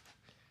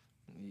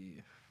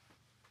 Yeah.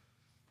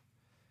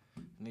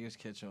 Niggas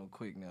catch on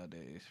quick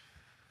nowadays.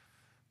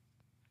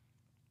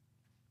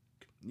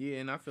 Yeah,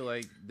 and I feel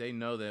like they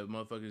know that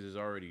motherfuckers is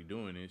already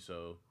doing it,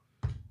 so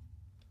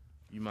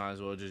you might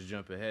as well just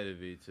jump ahead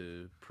of it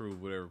to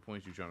prove whatever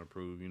points you're trying to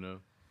prove, you know?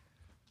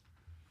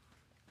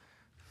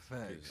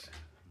 Facts.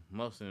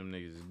 Most of them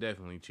niggas is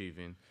definitely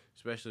chiefing,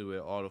 especially with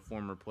all the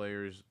former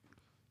players.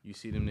 You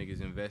see them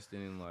niggas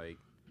investing in like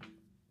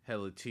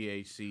hella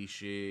THC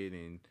shit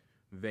and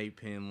vape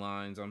pen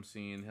lines. I'm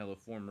seeing hella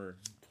former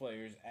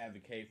players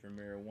advocate for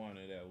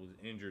marijuana that was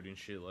injured and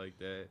shit like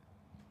that.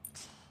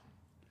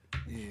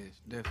 Yeah,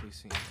 definitely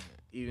seen that.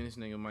 Even this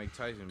nigga Mike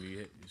Tyson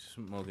be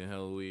smoking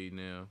hella weed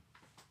now.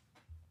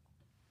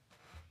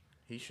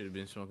 He should have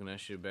been smoking that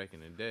shit back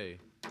in the day.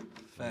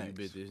 Facts. You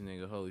bit this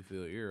nigga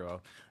Holyfield ear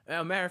off.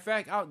 Matter of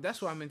fact,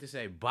 that's what I meant to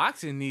say.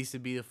 Boxing needs to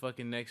be the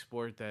fucking next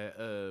sport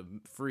that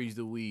frees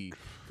the weed.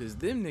 Because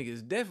them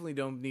niggas definitely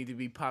don't need to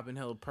be popping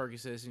hella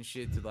Percocets and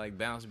shit to like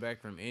bounce back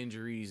from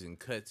injuries and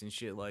cuts and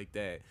shit like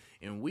that.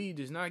 And weed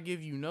does not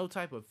give you no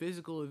type of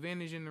physical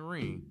advantage in the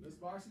ring. Does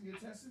boxing get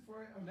tested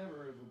for it? I've never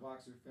heard of a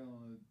boxer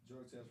failing a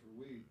drug test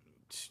for weed.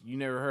 You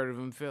never heard of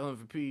him failing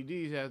for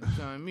PEDs half the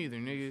time either,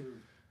 nigga.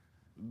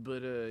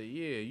 But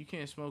yeah, you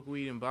can't smoke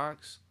weed and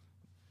box.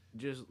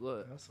 Just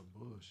look. That's some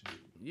bullshit.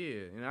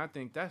 Yeah, and I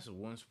think that's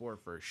one sport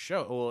for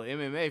sure. Well,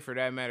 MMA for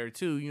that matter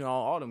too. You know,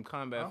 all them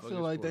combat. I fucking feel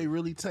like sports. they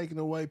really taking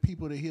away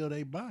people to heal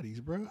their bodies,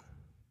 bro.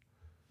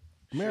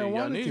 Shit, Marijuana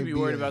y'all need to can be be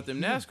worried a- about them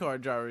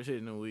NASCAR drivers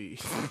hitting the weed.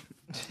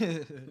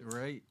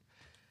 Right?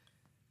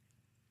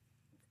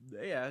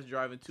 They ass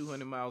driving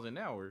 200 miles an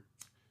hour.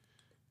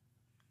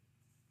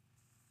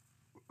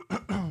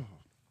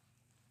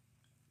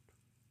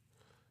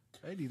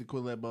 They need to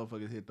quit letting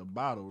motherfuckers hit the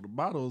bottle. The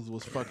bottles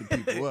was fucking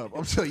people up.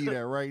 I'm telling you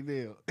that right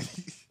now.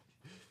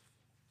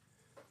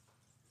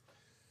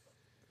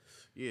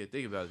 Yeah,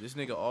 think about it. This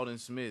nigga Alden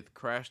Smith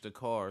crashed a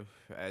car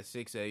at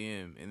 6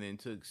 a.m. and then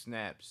took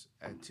snaps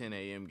at 10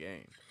 a.m.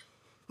 game.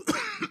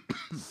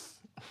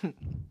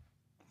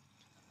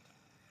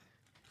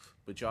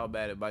 But y'all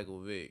bad at Michael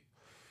Vick.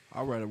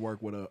 I'd rather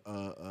work with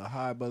a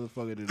high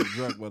motherfucker than a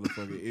drunk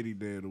motherfucker any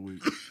day of the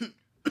week.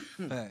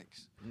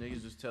 Facts.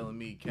 Niggas was telling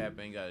me Cap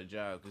ain't got a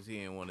job because he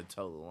didn't want to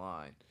toe the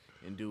line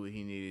and do what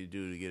he needed to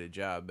do to get a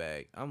job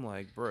back. I'm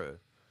like, bruh,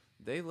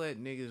 they let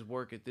niggas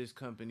work at this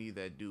company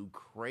that do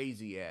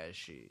crazy ass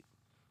shit.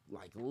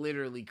 Like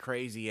literally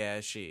crazy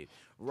ass shit.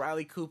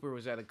 Riley Cooper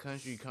was at a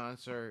country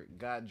concert,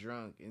 got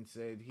drunk, and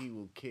said he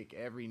will kick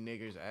every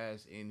nigger's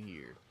ass in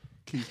here.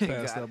 Keith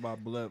passed up my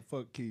blood.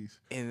 Fuck Keith.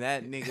 And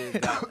that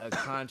nigga got a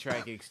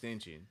contract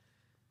extension.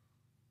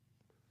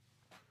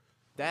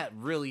 That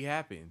really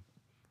happened.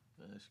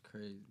 That's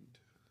crazy.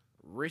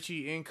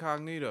 Richie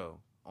Incognito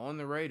on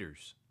the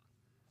Raiders.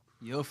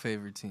 Your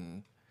favorite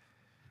team.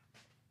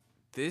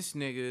 This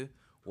nigga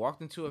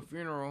walked into a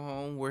funeral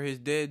home where his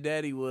dead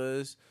daddy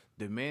was,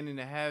 demanding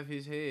to have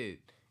his head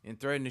and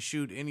threatened to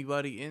shoot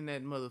anybody in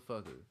that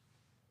motherfucker.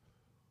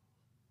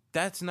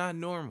 That's not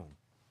normal.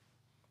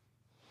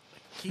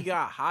 He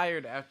got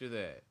hired after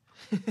that.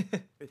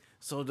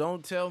 So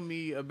don't tell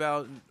me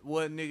about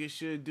what niggas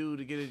should do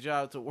to get a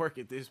job to work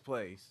at this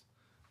place.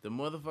 The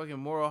motherfucking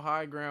moral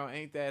high ground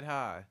ain't that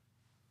high.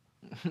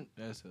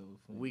 That's hella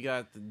funny. We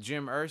got the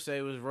Jim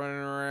Irsay was running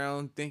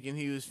around thinking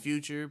he was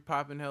Future,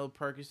 popping hella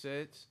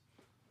Percocets.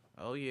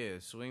 Oh yeah,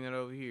 swing that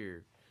over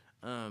here.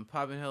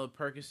 Popping hella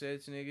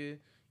Percocets, nigga.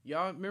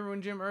 Y'all remember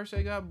when Jim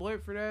Irsay got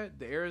blipped for that?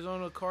 The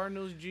Arizona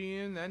Cardinals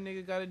GM, that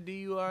nigga got a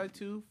DUI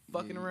too.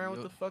 Fucking around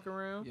with the fuck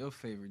around. Your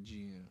favorite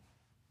GM.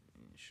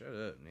 Shut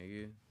up,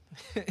 nigga.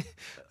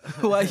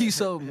 Why you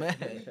so mad?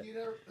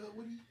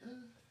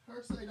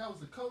 Her say that was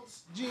the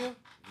Colts GM.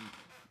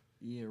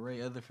 Yeah,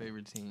 Ray, other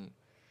favorite team.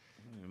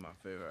 My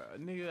favorite.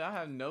 Nigga, I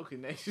have no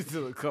connection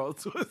to the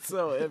Colts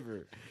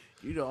whatsoever.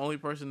 You the only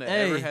person that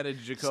ever had a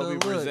Jacoby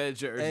Brissett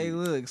jersey. Hey,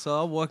 look,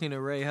 so I'm walking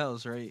to Ray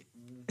house, right?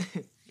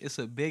 It's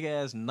a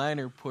big-ass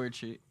Niner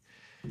portrait.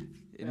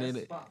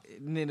 And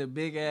then a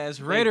big-ass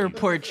Raider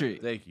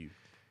portrait. Thank you.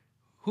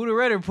 Who the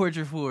Raider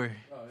portrait for?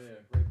 Oh,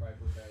 yeah. Ray probably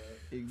put that up.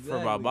 Exactly.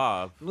 For my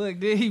Bob. Look,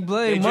 then he They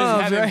blamed just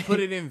moms, haven't right? put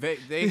it in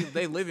Vegas.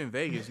 They live in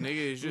Vegas,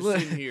 nigga. It's just Look,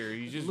 sitting here.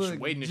 He's just look,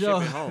 waiting to Joe.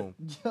 ship it home.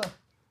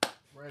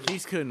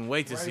 He's couldn't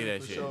wait to see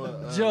that shit.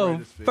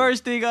 Joe,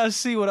 first thing I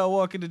see when I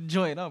walk in the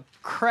joint, I'm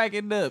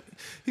cracking up.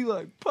 He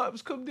like,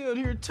 Pops, come down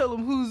here and tell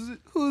him whose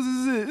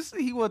is this.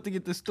 He want to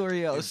get the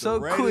story out If so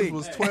the Raiders quick.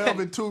 was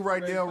 12-2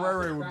 right now,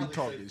 Ray would be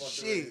talking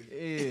shit.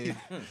 Yeah.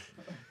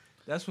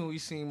 That's when we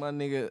seen my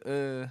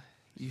nigga,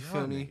 you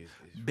feel me? niggas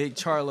is Big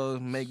Charlo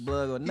make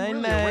blood go He nine really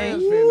a nine.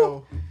 Rams fan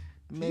though.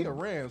 He Make- a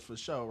Rams for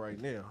sure right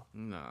now.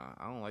 Nah,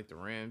 I don't like the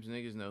Rams.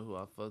 Niggas know who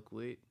I fuck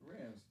with.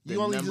 Rams. The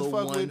You only number just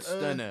fuck one with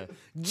stunner,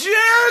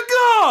 Jared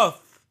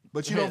Goff.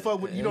 but you don't fuck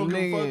with you don't give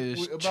a Nigga fuck is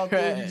with, about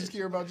them. You trash. just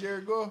care about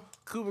Jared Goff.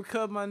 Cooper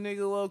Kupp, my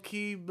nigga, low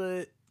key,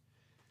 but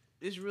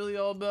it's really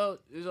all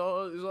about it's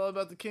all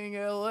about the king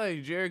of LA,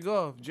 Jared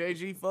Goff,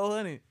 JG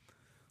 400.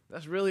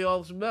 That's really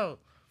all it's about.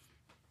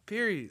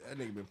 Period. That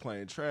nigga been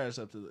playing trash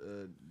up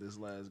to this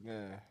last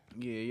game.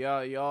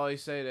 Yeah, y'all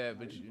always say that,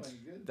 but He's playing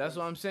good. that's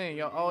what I'm saying.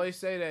 Y'all always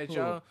say that,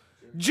 y'all.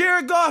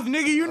 Jared Goff,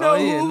 nigga, you know Oh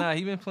yeah, who? nah,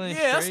 he been playing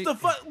Yeah, that's straight. the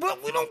fuck.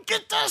 But we don't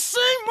get that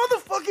same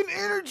motherfucking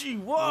energy.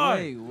 Why?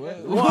 Wait, what?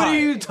 Why? What are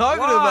you talking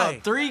Why?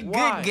 about? 3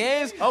 Why? good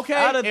games Okay,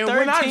 out of and 13?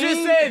 when I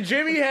just said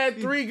Jimmy had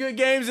 3 good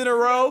games in a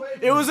row,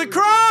 it was a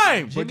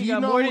crime. But Jimmy do you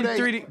got know more who than they-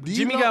 3. do you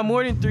Jimmy know- got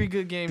more than 3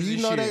 good games Do you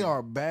this know year. they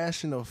are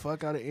bashing the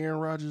fuck out of Aaron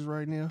Rodgers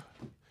right now?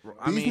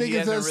 I mean, These he niggas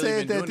hasn't have really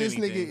said been that doing this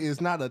anything. nigga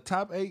is not a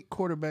top 8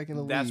 quarterback in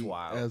the That's league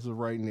wild. as of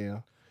right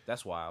now.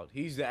 That's wild.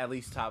 He's at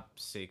least top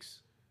 6.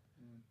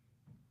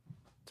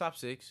 Top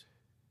 6.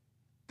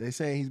 They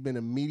saying he's been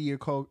a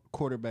mediocre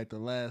quarterback the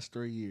last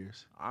 3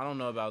 years. I don't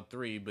know about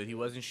 3, but he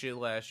wasn't shit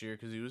last year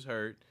because he was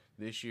hurt.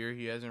 This year,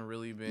 he hasn't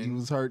really been. He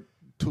was hurt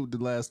the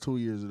last 2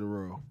 years in a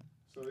row.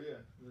 So, yeah,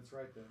 that's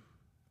right then.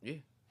 Yeah,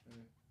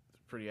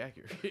 it's pretty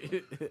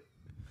accurate.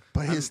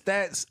 But his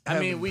stats. I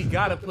mean, we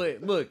gotta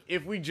put. Look,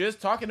 if we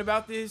just talking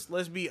about this,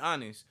 let's be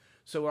honest.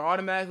 So we're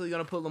automatically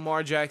gonna put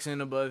Lamar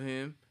Jackson above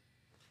him.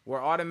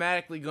 We're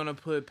automatically gonna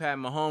put Pat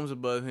Mahomes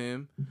above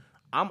him.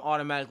 I'm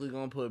automatically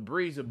gonna put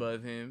Breeze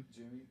above him.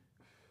 Jimmy.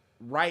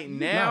 Right You're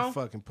now, not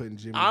fucking putting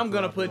Jimmy. I'm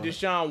gonna Garoppolo. put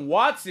Deshaun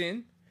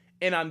Watson,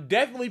 and I'm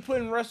definitely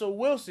putting Russell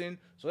Wilson.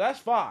 So that's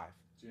 5.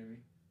 Jimmy.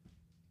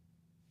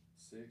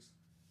 6.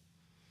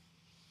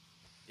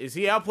 Is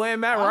he outplaying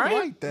Matt I Ryan?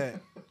 like that.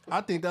 I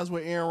think that's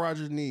what Aaron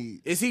Rodgers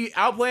needs. Is he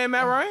outplaying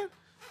Matt Ryan?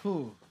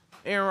 Who?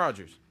 Aaron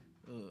Rodgers.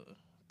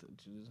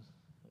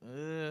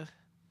 Aaron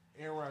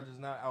Rodgers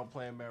not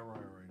outplaying Matt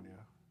Ryan right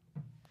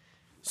now.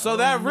 So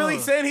that really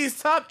know. saying he's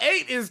top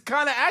 8 is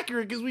kind of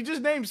accurate because we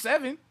just named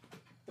 7.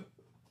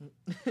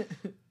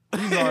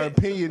 These are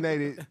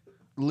opinionated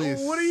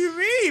lists. What do you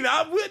mean?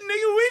 Nigga,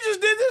 we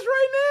just did this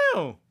right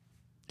now.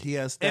 He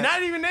has And stats.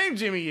 not even named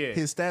Jimmy yet.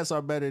 His stats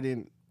are better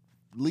than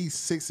at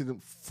least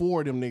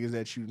 4 of them niggas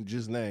that you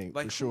just named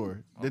Like for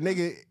sure. The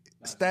nigga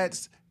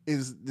stats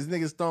is this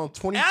nigga's thrown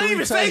 23 I didn't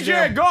even say touchdowns.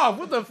 Jared Goff.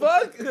 What the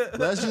fuck?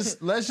 Let's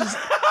just let me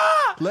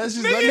Nigga, just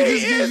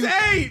he give is you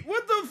 8.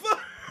 What the fuck?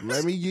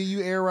 let me give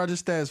you Aaron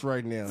Rodgers stats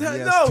right now. He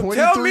has No,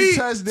 23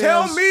 tell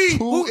touchdowns, me 2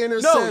 who,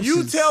 interceptions. No,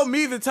 you tell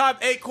me the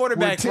top 8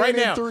 quarterbacks 10 right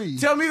and now. 3.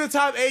 Tell me the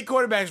top 8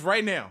 quarterbacks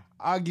right now.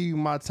 I'll give you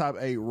my top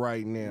 8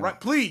 right now. Right,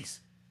 please.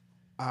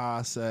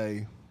 I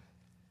say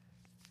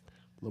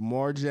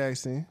Lamar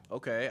Jackson,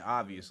 Okay,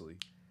 obviously.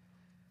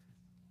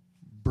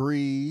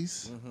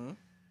 Breeze, Mm-hmm.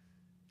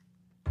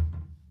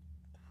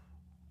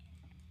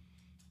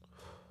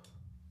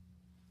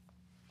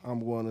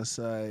 I'm gonna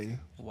say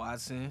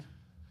Watson.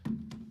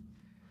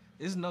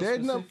 It's no Their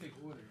specific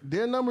order.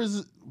 their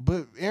numbers,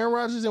 but Aaron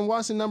Rodgers and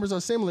Watson numbers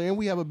are similar, and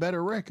we have a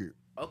better record.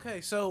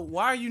 Okay, so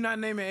why are you not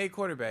naming 8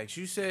 quarterbacks?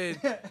 You said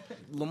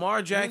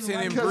Lamar Jackson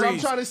and Because I'm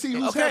Breeze. trying to see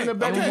who's Okay, having a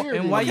better okay. year.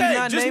 And than why you. you Okay,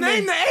 not just naming-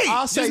 name the 8.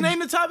 I'll Just say- name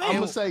the top 8. I'm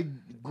gonna say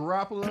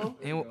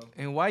Garoppolo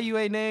And why you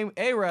ain't named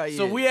A-Rod yet?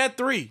 So we at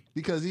 3.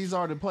 because these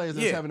are the players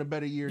that's Yeah. having a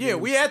better year. Yeah,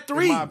 than, we at in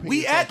 3. my opinion,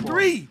 We so at far.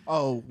 3.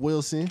 Oh,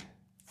 Wilson.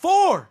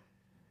 4.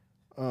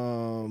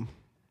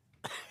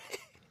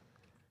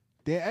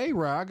 Then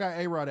A-Rod. I got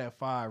A-Rod at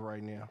 5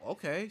 right now.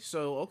 Okay,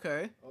 so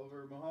okay.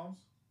 Over Mahomes?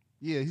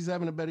 Yeah, he's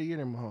having a better year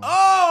than Mahomes. Oh,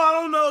 I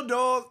don't know,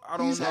 dog. I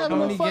don't He's know. having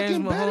How a many fucking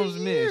games better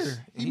Mahomes year. missed?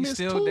 He They missed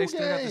still 2 got the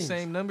games.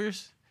 same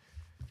numbers.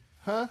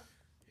 Huh?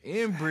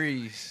 And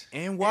Breeze.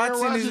 And Aaron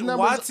Rodgers numbers-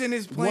 Watson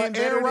is playing When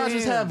better Aaron than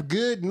Rodgers him. have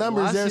good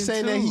numbers, they're Watson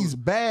saying that too. he's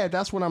bad.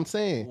 That's what I'm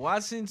saying.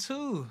 Watson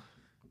too.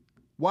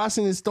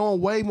 Watson is throwing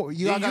way more. Did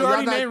you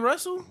already name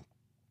Russell?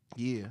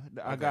 Yeah,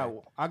 I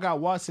Okay. got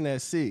Watson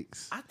at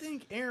 6. I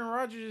think Aaron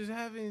Rodgers is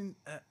having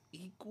an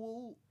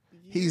equal.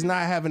 He's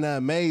not having an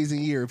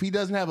amazing year. If he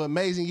doesn't have an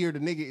amazing year, the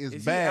nigga is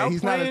Is bad. He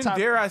He's not a outplaying, top.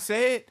 Dare I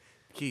say it?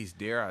 Keys,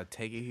 dare I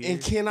take it here?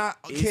 And can I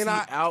is he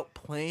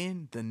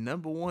outplaying the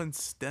number 1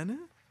 stunner?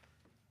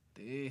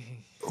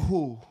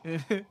 who?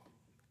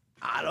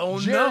 I don't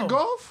Jared know.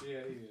 Goff? Yeah,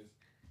 he is.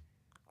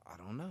 I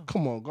don't know.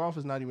 Come on, Goff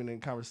is not even in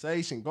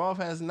conversation. Goff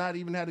has not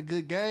even had a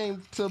good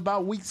game till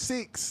about week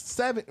 6,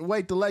 7.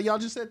 Wait, y'all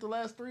just said the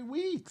last 3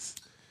 weeks.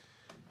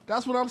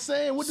 That's what I'm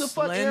saying. What the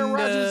fuck, Aaron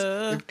Rodgers?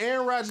 Slender. If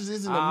Aaron Rodgers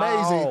isn't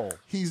amazing, Ow.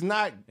 he's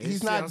not.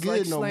 He's not sounds good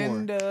like no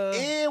slender. more.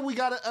 And we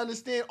gotta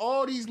understand,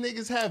 all these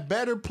niggas have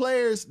better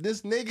players.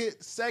 This nigga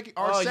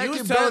our Oh, second you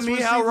was best telling me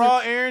receiver. how raw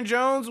Aaron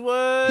Jones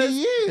was.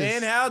 He is.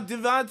 And how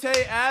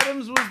Devontae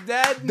Adams was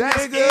that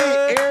That's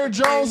nigga. it. Aaron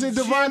Jones and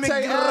Jimmy Devontae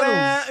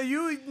Adams. Graham.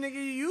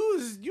 You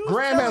was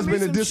Graham telling has me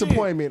been a some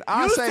disappointment. Shit. I'll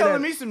You was say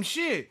telling that. me some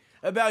shit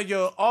about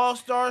your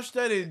all-star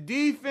studded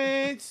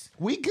defense.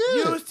 We You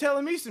good. was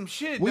telling me some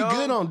shit, We dog.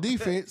 good on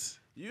defense.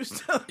 You was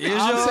telling me. Is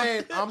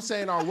I'm y'all-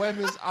 saying our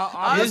weapons.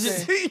 I'm Is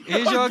saying,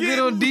 y'all good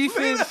on getting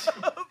defense?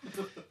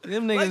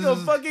 Them Like niggas, a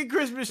fucking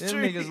Christmas them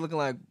tree. niggas looking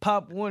like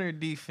Pop Warner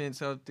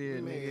defense out there,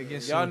 nigga.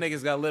 Against Y'all some-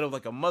 niggas got lit up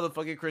like a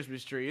motherfucking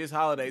Christmas tree. It's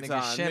holiday Nigga,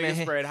 time. Niggas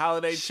Shanahan- spread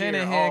holiday cheer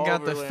Shanahan all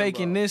got over the Lambeau.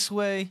 faking this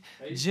way.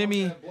 Hey, you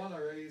Jimmy, smoked that blunt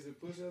already? Is it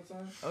push-up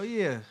time? oh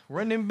yeah,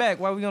 running back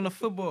while we on the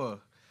football.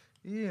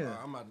 Yeah.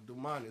 I'm about to do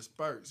mine in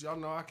spurts. Y'all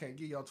know I can't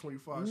give y'all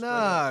 25.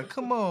 Nah,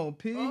 come on,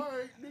 P. All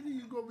right, nigga,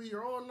 you gonna be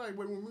here all night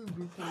waiting when we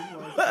do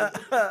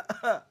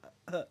 25.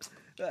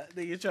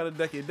 Nigga trying to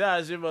duck and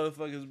dodge, you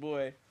motherfuckers,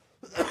 boy.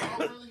 Oh,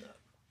 really?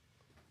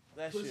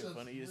 That shit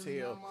funny as Really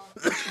hell.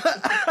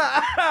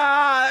 not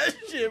my-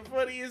 Shit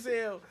funny as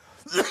hell.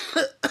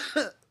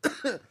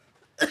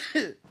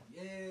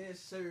 Yes,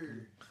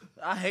 sir.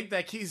 I hate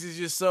that Keys is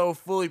just so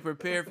fully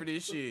prepared for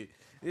this shit.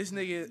 This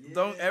nigga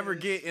don't ever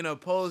get in a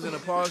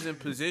opposing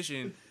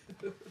position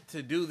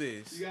to do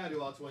this. You gotta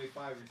do all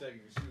 25 if you're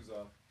taking your shoes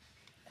off.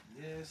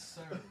 Yes,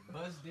 sir.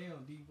 Buzz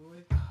down, D-boy.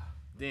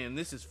 Damn,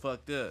 this is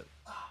fucked up.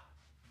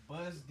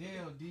 Buzz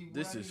down, D-boy.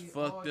 This I is need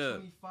fucked all up.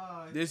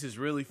 25. This is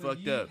really So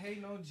fucked you up.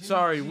 hating on Jimmy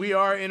Sorry, G. we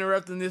are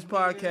interrupting this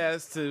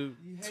podcast to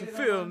You to hated on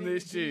film my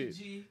this nigga Jimmy shit.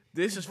 G.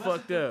 This You is busted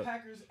fucked the up.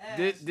 Packers'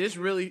 ass. This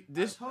really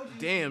this told you this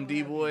damn was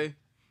D gonna boy.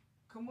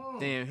 Come on.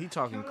 Damn, he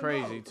talking Count 'em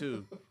crazy out.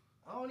 too.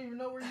 I don't even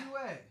know where you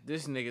at.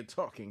 This nigga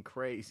talking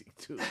crazy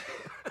too.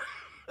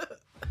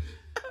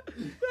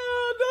 No,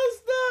 don't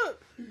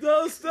stop.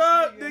 Don't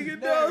stop, nigga.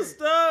 Don't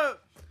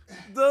stop.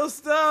 Don't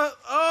stop.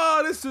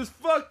 Oh, this is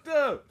fucked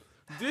up.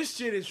 This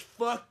shit is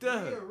fucked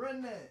up. Nigga,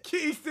 run that.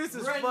 Keys, this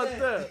is Run fucked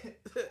that.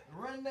 up.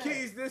 Run that.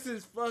 Keys, this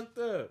is fucked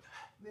up.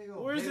 Nigga,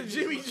 Where's bet the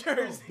Jimmy against-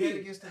 jersey? Bet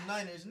against the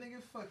Niners.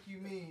 Nigga, fuck you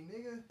mean,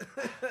 nigga.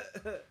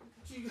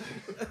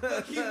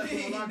 Fuck you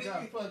mean, Well, I nigga.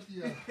 got fuck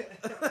you.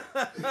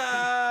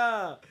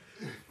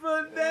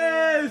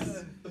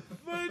 Finesse!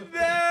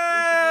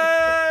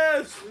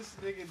 Finesse! This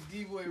nigga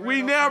D-boy ran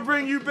We off now on-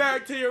 bring you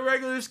back to your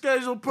regular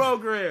scheduled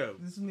program.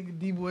 This nigga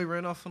D-boy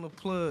ran off on the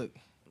plug.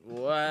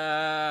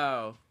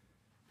 Wow.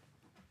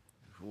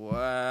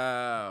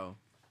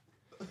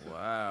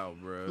 Wow,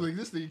 bro. Look,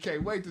 this nigga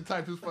can't wait to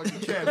type his fucking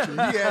capture. He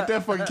had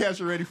that fucking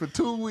capture ready for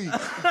 2 weeks.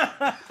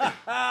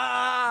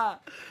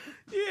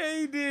 Yeah,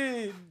 he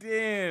did.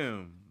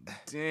 Damn.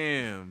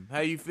 Damn. How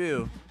you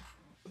feel?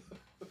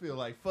 I feel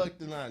like fuck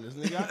the Niners,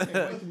 nigga. I can't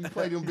wait till we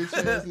play them bitch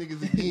ass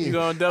niggas again. You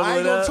gonna double I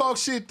ain't it gonna up? talk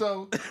shit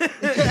though. but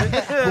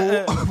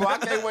I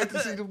can't wait to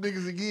see them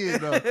niggas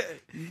again though.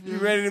 You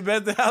ready to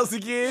bet the house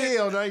again?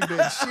 Hell, I ain't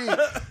bet shit.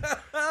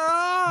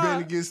 Bet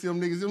against them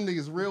niggas. Them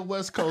niggas real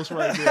West Coast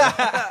right there.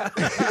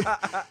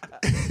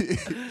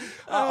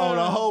 I own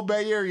the whole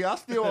Bay Area. I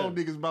still own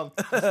niggas about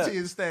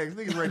 10 stacks.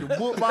 Niggas ready to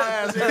whoop my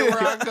ass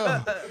everywhere I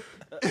go.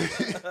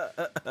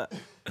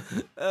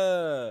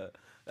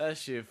 That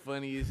shit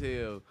funny as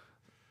hell.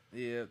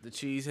 Yeah, the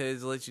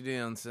cheeseheads let you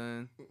down,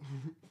 son.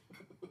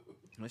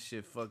 That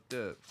shit fucked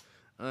up.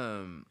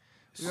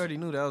 We already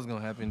knew that was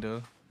gonna happen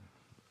though.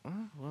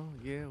 Well,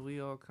 yeah,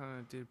 we all kind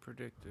of did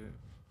predict it.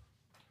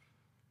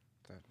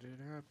 That did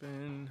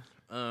happen.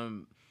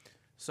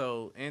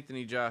 So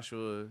Anthony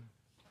Joshua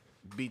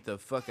beat the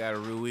fuck out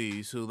of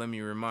Ruiz, who, let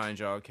me remind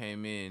y'all,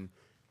 came in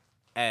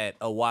at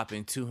a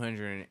whopping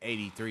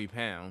 283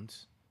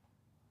 pounds.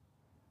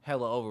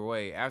 Hella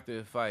overweight. After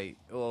the fight,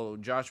 well,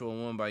 Joshua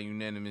won by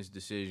unanimous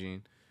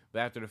decision. But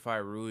after the fight,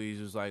 Ruiz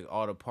was like,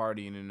 all the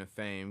partying and the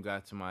fame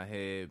got to my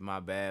head.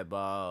 My bad,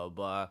 blah,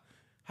 blah.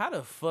 How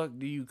the fuck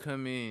do you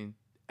come in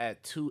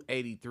at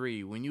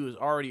 283 when you was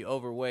already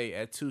overweight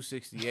at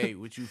 268,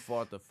 which you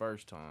fought the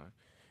first time?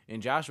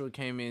 And Joshua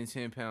came in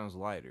 10 pounds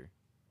lighter.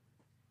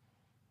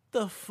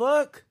 The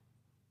fuck?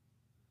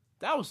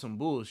 That was some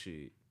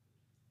bullshit.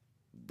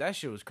 That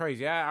shit was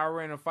crazy. I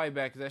ran a fight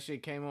back because that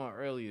shit came on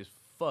early as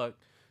fuck.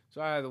 So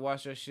I had to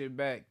watch that shit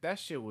back. That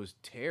shit was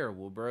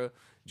terrible, bro.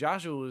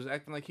 Joshua was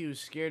acting like he was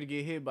scared to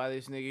get hit by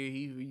this nigga.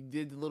 He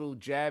did the little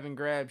jab and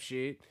grab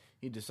shit.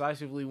 He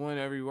decisively won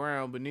every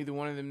round, but neither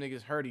one of them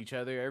niggas hurt each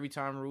other. Every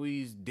time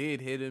Ruiz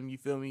did hit him, you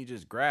feel me, he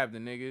just grabbed the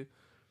nigga.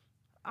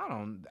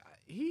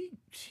 He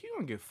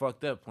don't get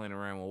fucked up playing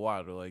around with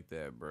Wilder like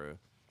that, bro.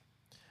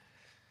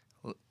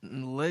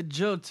 Let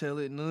Joe tell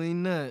it. No, he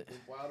not.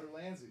 If Wilder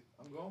lands it,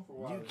 I'm going for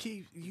Wilder.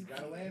 You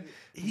gotta land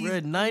it. We're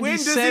at When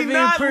does he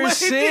not land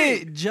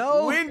 97%, it?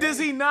 Joe. When does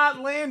he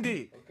not land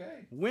it?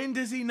 Okay. When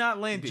does he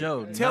not land it?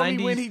 Joe, Tell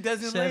me when he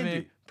doesn't land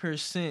it.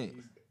 97%.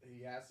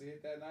 He has to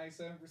hit that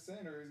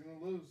 97% or he's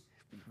gonna lose.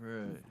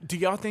 Bruh. Do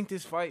y'all think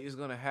this fight is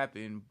gonna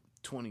happen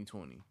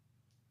 2020?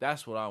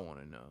 That's what I want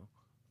to know.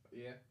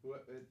 Yeah.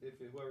 If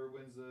whoever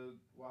wins the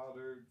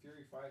Wilder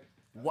Fury fight.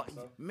 I What think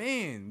so.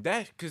 man?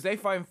 That because they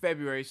fight in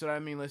February, so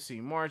that means let's see,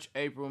 March,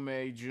 April,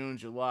 May, June,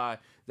 July.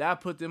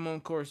 That put them on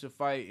course to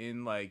fight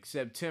in like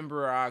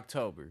September or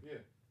October. Yeah.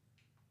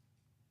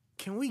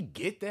 Can we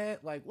get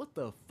that? Like, what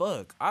the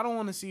fuck? I don't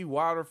want to see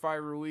Wilder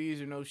fight Ruiz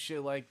or no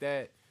shit like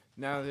that.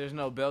 Now there's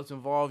no belts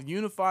involved.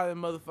 Unify the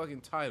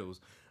motherfucking titles.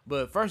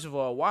 But first of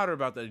all, Wilder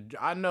about to.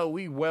 I know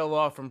we well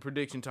off from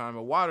prediction time,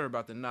 but Wilder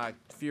about to knock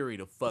Fury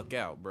the fuck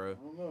out, bro. I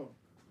don't know.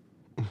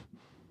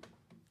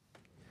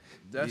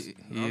 That's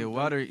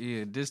Wilder.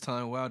 Yeah, this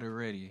time Wilder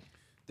ready.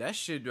 That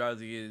shit about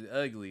to get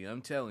ugly.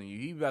 I'm telling you,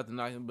 he about to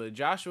knock him. But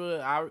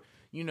Joshua,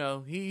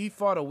 he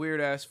fought a weird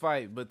ass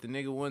fight, but the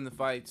nigga won the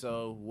fight.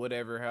 So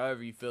whatever,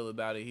 however you feel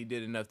about it, he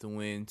did enough to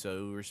win.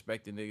 So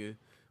respect the nigga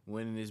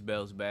winning his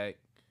belts back.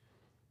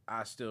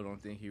 I still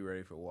don't think he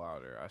ready for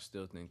Wilder. I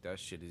still think that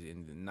shit is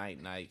in the night,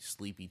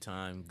 sleepy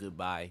time,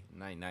 goodbye,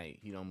 night.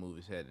 He don't move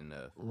his head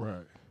enough.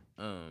 Right.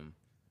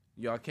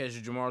 Y'all catch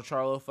the Jamal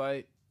Charlo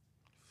fight?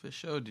 For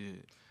sure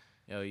did.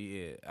 Hell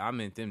yeah. I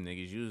meant them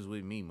niggas. You was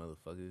with me,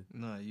 motherfucker.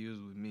 Nah, you was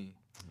with me.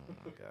 Oh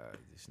my god,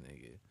 this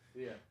nigga.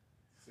 Yeah.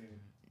 Seen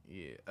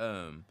it.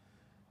 Yeah.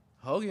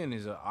 Hogan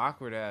is an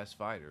awkward ass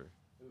fighder.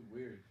 It was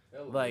weird.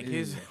 Hella Like weird.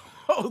 his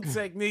whole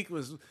technique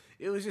was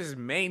just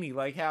manny.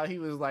 Like how he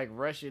was like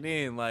rushing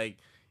in. Like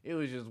it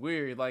was just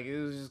weird. Like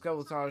it was just a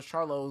couple times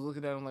Charlo was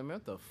looking at him like, man,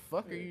 what the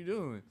fuck are you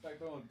doing? It's like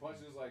throwing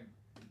punches like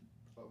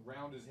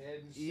around his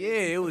head and shit. Yeah,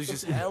 it was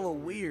just hella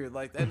weird.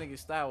 Like that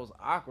nigga's style was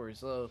awkward.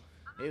 So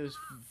it was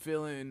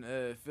feeling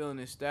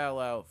his style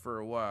out for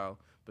a while.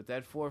 But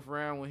that fourth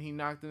round when he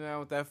knocked him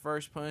out with that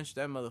first punch,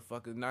 that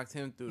motherfucker knocked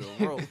him through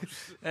the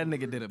ropes. That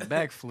nigga did a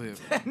backflip.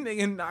 That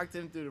nigga knocked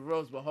him through the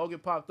ropes. But Hogan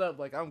popped up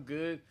like, I'm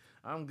good.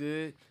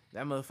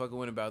 That motherfucker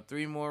went about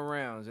 3 more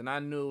rounds, and I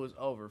knew it was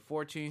over.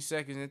 14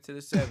 seconds into the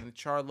 7th,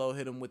 Charlo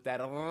hit him with that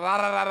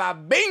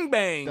bing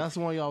bang. That's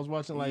the one y'all was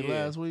watching like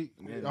Yeah. last week.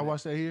 Yeah. I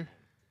watched that here.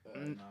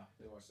 Nah,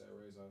 they watched that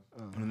Ray's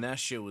house. And that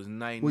shit was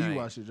night. Where you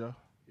watch it, Joe?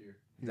 Here.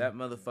 That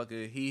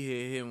motherfucker, he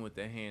hit him with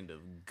the hand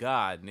of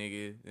God,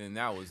 nigga. And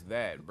that was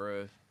that,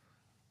 bruh.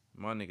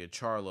 My nigga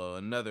Charlo,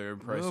 another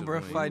impressive Well, bro,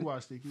 win. Where you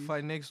watched it, Keith?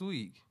 Fight next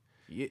week.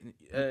 Yeah.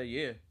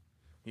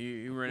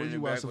 He ran Where'd in the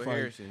you watch back the with fight?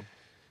 Harrison.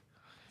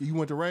 You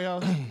went to Ray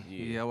House?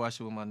 Yeah, I watched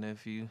it with my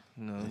nephew.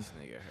 You know, This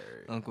nigga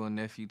hurt. uncle and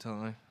nephew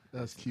time.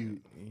 That's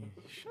cute.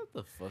 Shut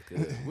the fuck up.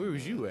 Where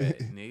was you at,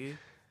 nigga?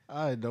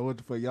 I didn't know what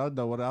the fuck. Y'all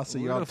know what I see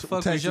Where y'all the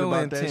fuck was texting your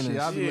about that shit.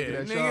 antennas? I be Yeah, looking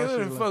at nigga, y'all who shit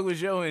the like, fuck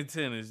was your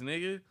antennas,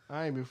 nigga?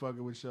 I ain't been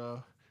fucking with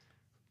y'all.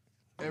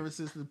 Ever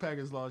since the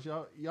Packers lost,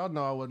 y'all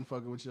know I wasn't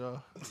fucking with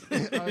y'all. I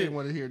didn't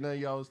want to hear nothing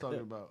y'all was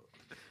talking about.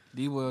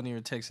 D-Will didn't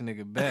even text a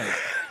nigga back.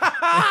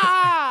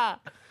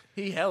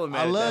 He hella mad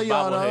I at love that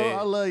y'all though. bobblehead.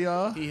 I love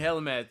y'all. He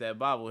hella mad at that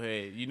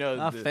bobblehead. You know,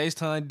 I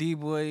FaceTime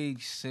D-Boy,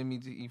 send me,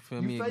 you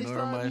feel You me, ignore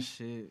FaceTime my me?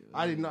 shit.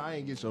 I didn't know. I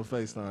ain't get your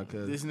FaceTime,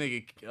 cuz. this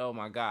nigga, oh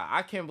my God.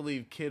 I can't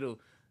believe Kittle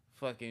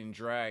fucking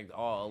dragged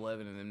all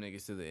 11 of them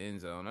niggas to the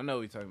end zone. I know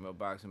we talking about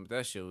boxing, but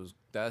that shit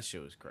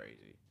was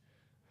crazy.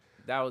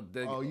 That was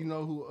Oh, you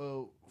know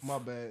who? My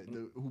bad.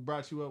 Who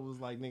brought you up was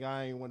like, nigga,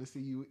 I ain't want to see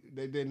you.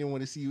 They didn't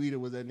want to see you either.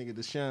 Was that nigga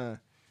Deshaun?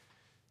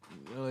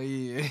 Oh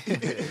yeah,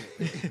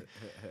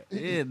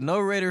 yeah. No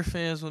Raider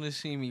fans want to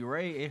see me.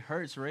 Ray, it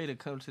hurts Ray to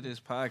come to this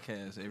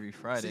podcast every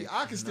Friday. See,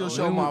 I can still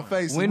show my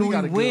face. When We we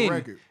got a good win,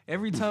 record.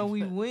 every time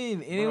we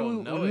win, and Bro,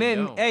 then no, and it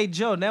then don't. hey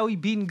Joe, now we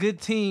beating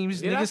good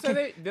teams. Did I Niggas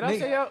say can, Did I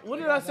say y'all? What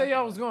did I say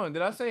y'all was going?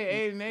 Did I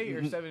say 8-8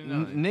 or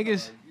 7-9?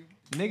 niggas.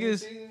 You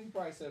Niggas-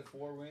 probably said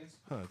 4 wins.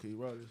 Huh? Can you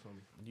roll this for me?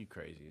 You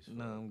crazy as fuck.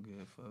 No, I'm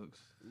good, folks.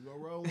 You gonna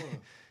roll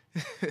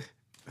one?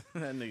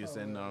 That nigga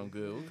said no, I'm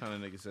good. What kind of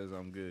nigga says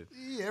I'm good?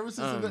 Yeah, ever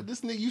since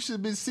this nigga, you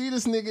should been see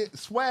this nigga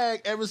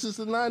swag ever since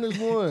the Niners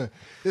won.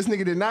 This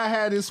nigga did not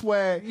have this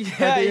swag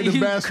at the end of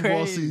you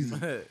basketball crazy.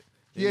 season.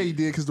 Yeah, he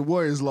did because the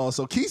Warriors lost.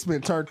 So Keith's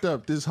been turned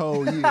up this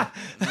whole year. Now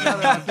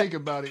that I think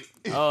about it,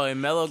 Oh,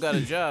 and Melo got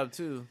a job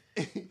too.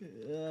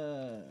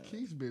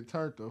 Keith's been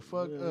turned the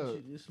fuck up.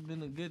 It's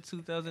been a good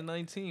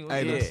 2019. What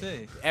Hey, can I Yeah.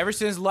 say? Ever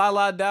since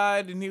Lala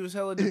died and he was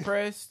hella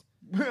depressed,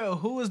 Bro,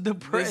 who was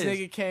depressed? this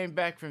nigga came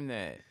back from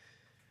that.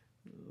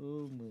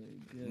 Oh my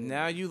god.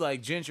 Now you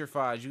like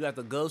gentrified. You got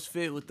the ghost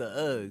fit with the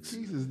Uggs.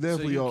 Keith is So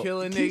definitely you on.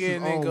 kill a Keith nigga is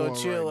and then on go one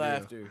chill right now.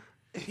 after.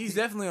 He's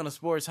definitely on a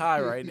sports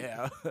high right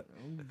now.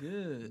 I'm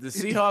good. The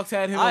Seahawks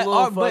had him a I-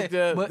 little but- fucked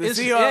up. but The it's-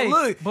 Seahawks, hey,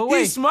 look, but wait,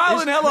 he's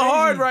smiling it's hella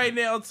hard crazy. right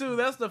now too.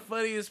 That's the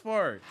funniest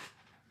part.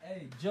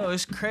 Hey, Joe,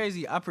 it's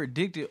crazy. I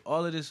predicted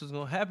all of this was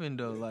gonna happen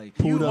though. Like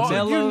Pulled You, up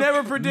you to-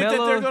 never predict that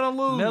they're gonna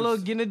lose. Melo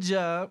getting a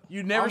job.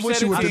 You never I'm with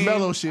said you a with the team.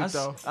 Melo shit I,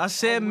 though. I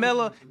said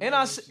Melo, and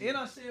I said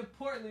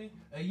Portland.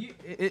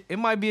 It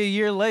might be a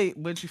year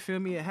late, but you feel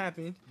me? It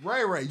happened.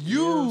 Ray, You know what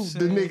you I'm the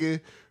saying?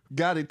 nigga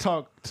got to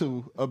talk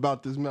to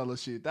about this Melo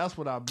shit. That's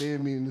what I've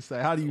been meaning to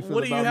say. How do you feel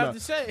What do you about have Melo? to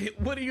say?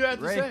 What do you have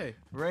to say?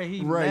 Ray,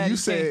 he Ray, mad. you He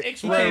said- can't- he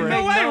Explain. can't Ray,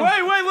 make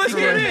Wait. Let's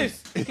hear Ray.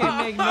 this. He can't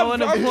make no I'm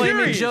unemployment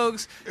curious.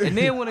 jokes. And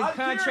then when the I'm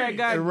contract curious.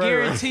 got Right, right.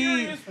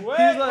 guaranteed, Wait, he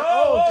was like,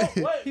 "Oh,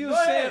 wait, he was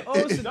go saying, ahead. oh,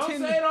 it's a Don't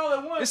 10 say it all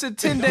at once. it's a Don't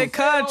 10-day say it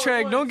all at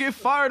contract. once. Don't get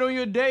fired on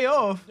your day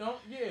off.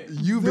 Yeah.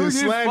 You've been Don't get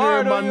slandering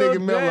fired my on your nigga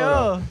day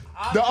Melo. off.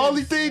 I've The been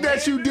only thing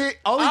that you did,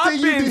 only I've thing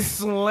you been did,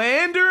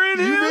 slandering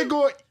him. you've been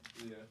going.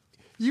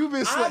 You've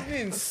been I've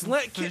slandering. been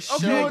slandering. For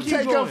Okay, You sure. will keep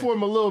take going. up for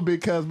him a little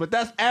bit, cuz, but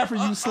that's after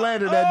you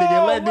slander that nigga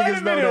and let wait a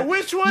niggas know minute. that.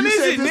 Which one You is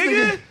said it, this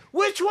nigga?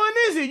 Which one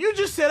is it? You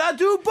just said I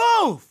do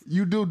both.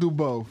 You do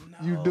both.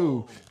 You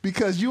do.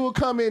 Because you will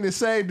come in and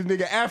save the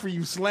nigga after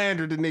you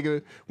slander the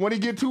nigga. When he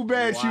get too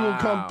bad, you will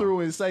come Wow. through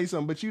and say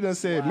something. But you done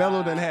said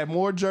Melo done had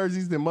more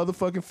jerseys than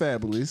motherfucking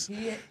Fabulous.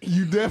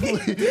 You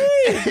definitely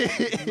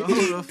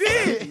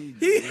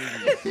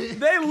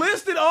They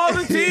listed all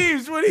the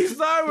teams when he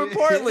signed with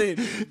Portland.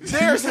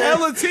 There's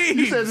hella You said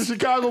the teams.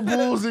 Chicago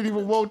Bulls didn't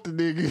even want the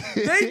nigga.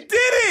 They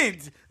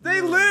didn't. They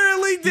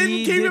literally didn't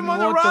He keep him on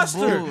the want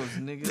roster. Bulls,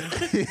 nigga.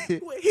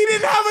 He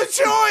didn't have a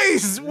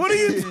choice. What are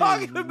you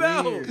talking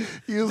about? Weird.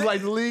 He was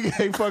like, the league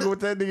ain't fucking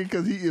with that nigga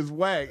because he is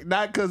whack.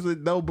 Not because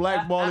of no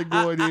blackballing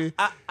going in.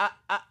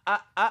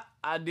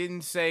 I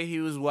didn't say he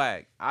was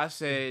whack. I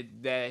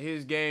said that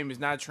his game is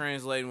not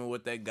translating with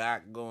what they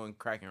got going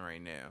cracking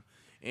right now.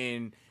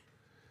 And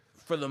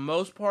for the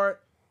most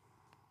part,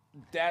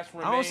 that's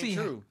I don't remained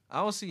true. I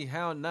don't see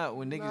how not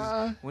when niggas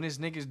Nah. when his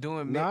niggas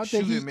doing No, I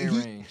think shooting mid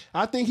range.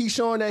 I think he's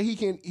showing that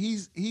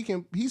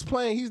he's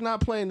playing. He's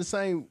not playing the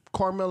same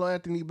Carmelo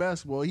Anthony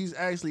basketball. He's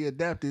actually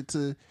adapted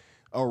to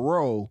a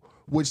role,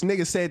 which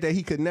niggas said that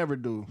he could never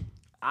do.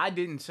 I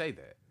didn't say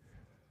that.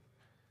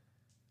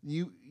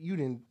 You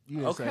didn't say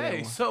that Okay,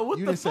 one. so what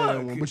you the didn't say that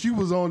fuck? one, but you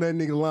was on that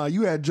nigga line.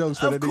 You had jokes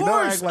for Of that nigga. Don't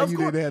course, act like of you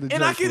course. didn't have a joke.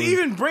 And I can for him.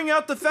 even bring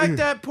out the fact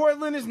that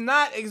Portland is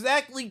not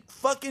exactly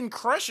fucking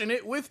crushing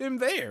it with him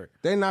there.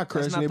 They're not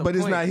crushing not it, the but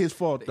it's point. not his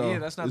fault though. Yeah,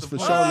 that's not it's the for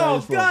point. sure not Oh,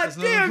 his fault. god That's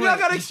not damn, the y'all point.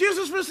 got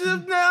excuses for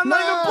I'm not Nah,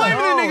 even blaming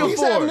the nigga he's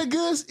for having it. a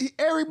good.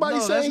 Everybody's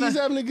No, saying that's he's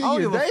not- having a good I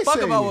don't year. give a They fuck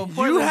say about it. what You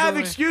Portland have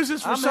doing.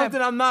 excuses for I'm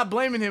something I'm not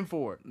blaming him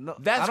for. No,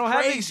 That's I don't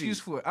crazy. have an excuse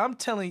for it. I'm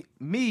telling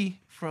me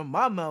from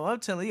my mouth. I'm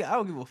telling you, I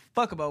don't give a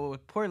fuck about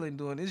what Portland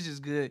doing. It's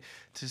just good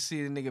to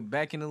see the nigga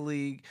back in the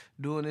league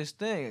doing this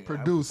thing.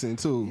 producing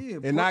too, Yeah,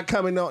 and not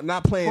coming up,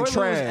 not playing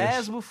Portland was trash.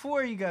 ass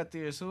before he got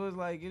there, so it's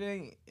like it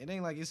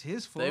ain't like it's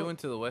his fault. They went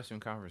to the Western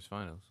Conference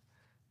Finals.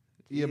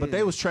 Yeah, but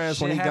they was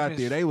trash when Shit he got happens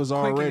there. They was quick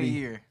in a already.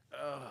 year.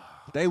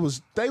 They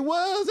was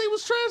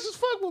trash as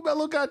fuck when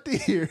Melo got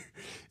there,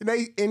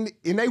 and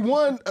they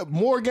won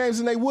more games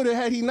than they would have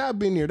had he not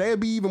been there. They'd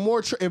be even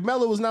more. If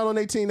Melo was not on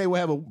their team, they would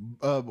have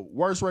a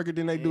worse record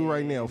than they do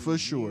right now for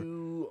sure.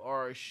 You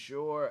are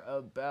sure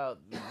about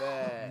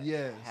that?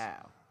 Yes.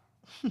 How?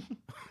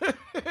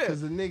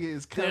 Because the nigga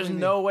is coming. There's in.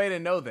 no way to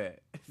know that.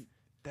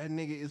 That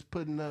nigga is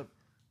putting up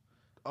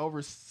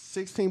over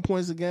 16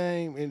 points a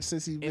game, and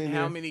since he's been In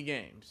there, how many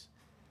games?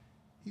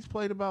 he's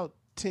played about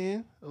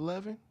 10,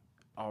 11.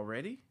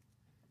 Already?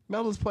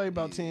 Melo's played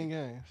about 10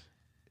 games.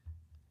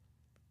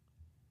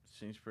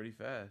 Seems pretty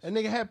fast. That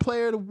nigga had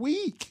player of the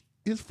week.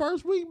 His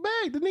first week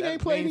back. The nigga That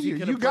ain't played a means he year.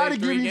 could've You got to played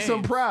give 3 him some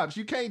games. props.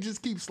 You can't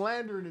just keep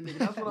slandering the nigga.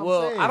 That's what I'm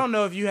Well, saying. I don't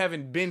know if you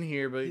haven't been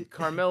here, but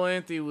Carmelo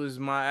Anthony was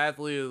my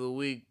athlete of the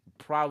week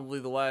probably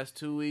the last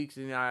 2 weeks,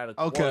 and I had a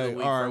quote of Okay, the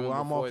week all right. from him Well,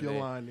 I'm before off your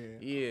then. line then.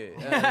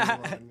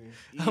 Yeah.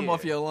 I'm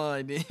off your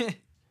line, then.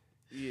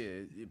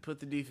 Yeah, put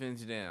the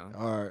defense down.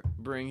 All right.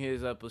 Bring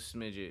his up a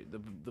smidget.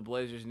 The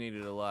Blazers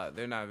needed a lot.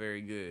 They're not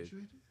very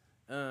good.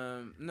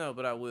 No,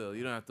 but I will.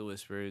 You don't have to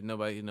whisper.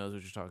 Nobody knows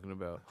what you're talking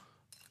about.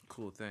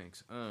 Cool,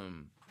 thanks.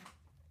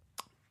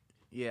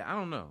 Yeah, I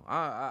don't know.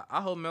 I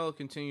hope Melo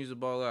continues to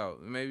ball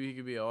out. Maybe he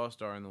could be an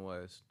all-star in the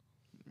West.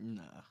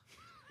 Nah.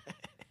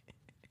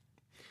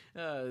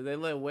 They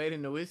let Wade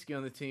and Nowitzki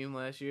on the team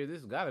last year.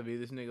 This has got to be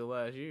this nigga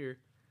last year.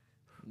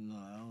 No,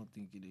 I don't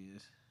think it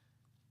is.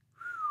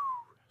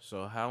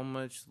 So how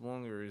much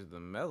longer is the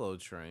Melo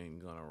train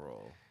gonna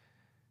roll?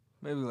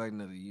 Maybe like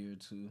another year or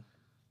 2.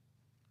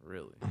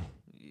 Really?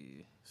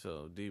 Yeah.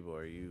 So, Debo,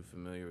 are you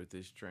familiar with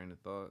this train of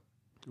thought?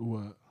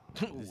 What?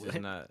 This is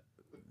not.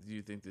 Do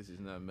you think this is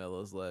not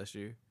Melo's last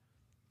year?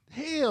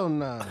 Hell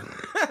nah.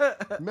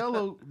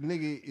 Melo,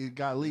 nigga, it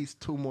got at least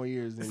 2 more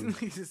years This in him.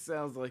 nigga just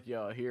sounds like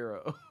y'all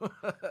hero.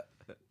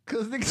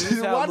 Because This niggas,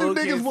 is how why do little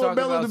niggas kids want talk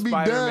Melo about to be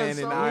Spider-Man done?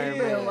 So and Iron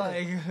yeah, Man.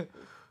 like,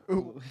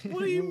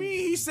 What do you mean?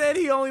 He said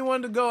he only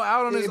wanted to go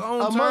out on his If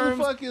own a terms.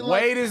 motherfucker,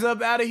 like- Wade is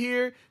up out of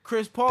here.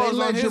 Chris they Paul's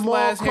let on his Jamal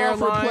last Crawford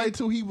hairline. play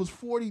till he was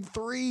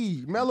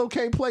 43. Melo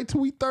can't play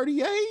till he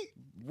 38.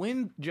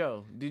 When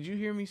Joe, did you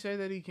hear me say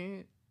that he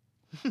can't?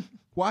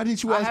 Why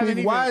did you I ask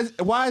me?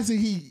 haven't Why is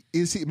he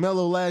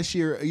Melo last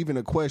year even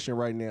a question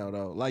right now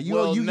though? Like you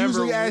Well, you never-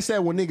 usually ask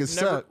that when niggas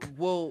suck.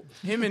 Well,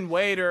 him and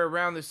Wade are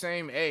around the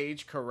same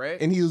age,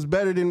 correct? And he was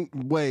better than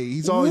Wade.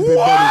 He's always been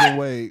better than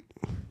Wade.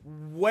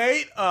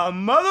 Wait a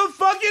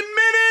motherfucking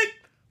minute.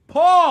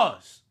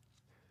 Pause.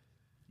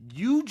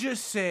 You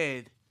just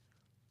said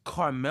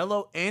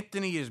Carmelo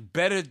Anthony is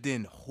better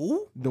than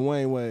who?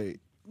 Dwayne Wade.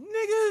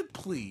 Nigga,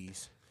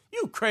 please.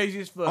 You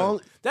crazy as fuck.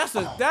 Only-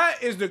 that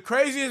is the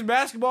craziest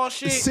basketball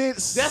shit.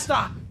 Since-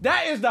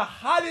 that is the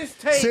hottest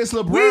take. Since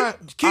LeBron,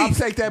 I'll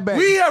take that back.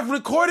 We have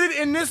recorded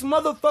in this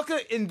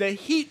motherfucker in the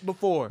heat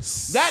before.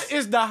 That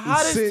is the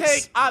hottest Since-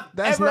 take I've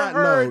that's ever not-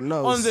 heard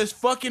no. on this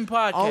fucking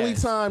podcast. Only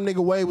time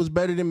nigga Wade was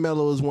better than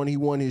Melo is when he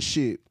won his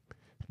shit.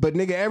 But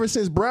nigga, ever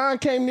since Brian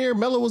came near,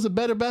 Melo was a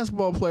better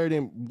basketball player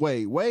than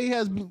Wade. Wade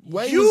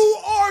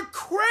You are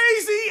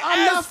crazy.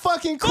 I'm not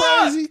fucking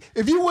crazy.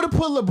 If you would have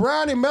put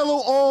LeBron and Melo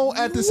on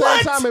at the same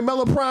What? time in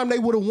Melo prime, they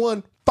would have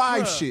won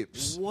 5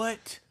 ships.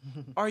 What?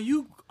 Are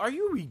you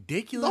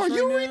ridiculous? Are right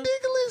you now?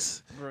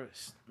 ridiculous?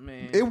 Bruh,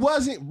 man. It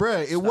wasn't,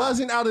 bruh. It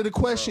wasn't out of the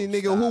question,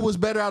 nigga. Who was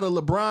better out of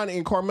LeBron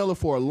and Carmelo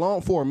for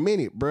a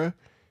minute, bruh.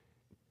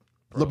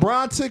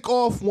 LeBron took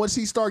off once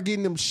he started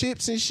getting them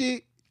ships and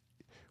shit.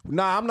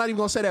 Nah, I'm not even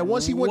gonna say that.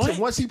 Once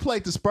he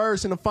played the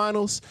Spurs in the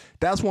finals,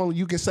 that's when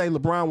you can say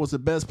LeBron was the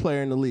best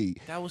player in the league.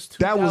 That was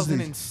That was the-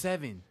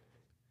 2007.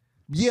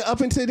 Yeah,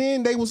 up until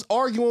then, they was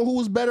arguing who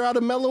was better out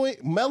of Melo.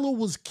 Melo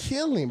was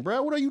killing,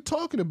 bruh. What are you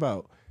talking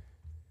about?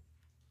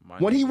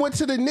 When he went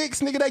to the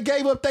Knicks, nigga, they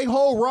gave up their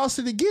whole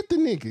roster to get the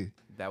nigga.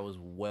 That was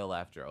well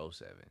after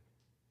 07.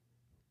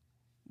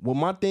 Well,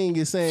 my thing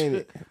is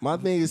saying,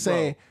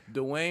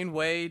 Dwayne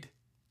Wade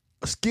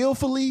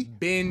skillfully,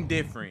 been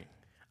different.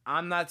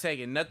 I'm not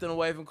taking nothing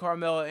away from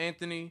Carmelo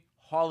Anthony,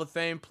 Hall of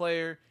Fame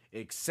player,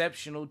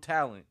 exceptional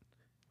talent,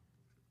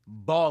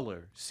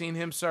 baller. Seen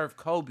him serve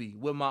Kobe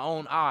with my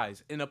own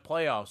eyes in the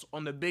playoffs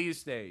on the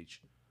biggest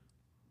stage.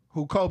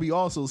 who Kobe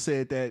also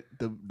said that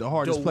the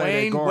hardest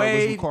player Dwayne at guard was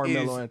Wade with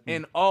Carmelo is Anthony.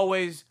 and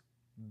always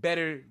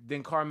better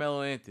than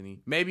Carmelo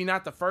Anthony. Maybe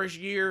not the first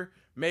year,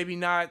 maybe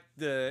not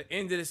the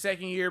end of the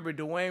second year, but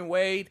Dwayne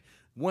Wade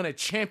won a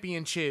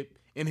championship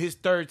in his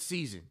 3rd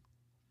season.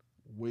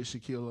 With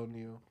Shaquille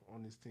O'Neal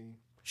on his team.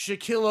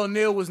 Shaquille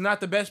O'Neal was not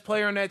the best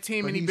player on that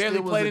team, But and he he barely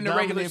still was played a in the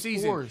regular dominant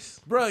season.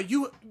 force. Bro,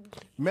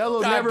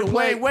 Melo God, never Dwayne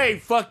played.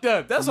 Wade fucked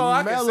up. That's all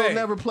I can Melo say.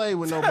 never played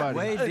with nobody.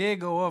 Wade did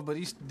go off, but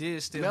he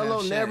did still Melo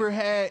have Shaq. never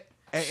had.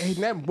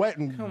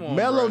 on,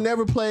 Melo bro.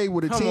 never played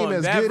with a Come team on,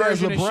 as that good as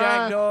version of Shaq,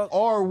 LeBron dog.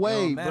 or Don't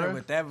Wade, matter bro.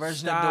 with that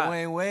version Stop. of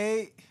Dwayne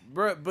Wade.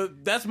 Bro,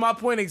 but that's my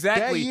point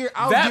exactly. That year,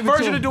 I'll that give it to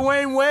version of him.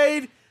 Dwayne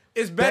Wade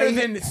is better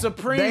They- than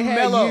Supreme They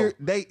had Melo.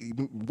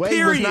 Wade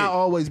Period. was not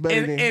always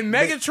better than. And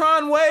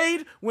Megatron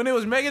Wade, when it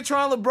was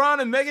Megatron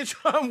LeBron and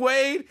Megatron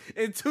Wade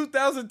in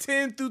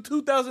 2010 through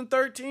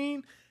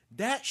 2013,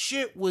 that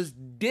shit was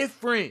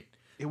different.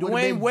 It would've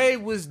Dwayne been-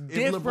 Wade was LeBron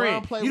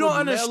different. played You don't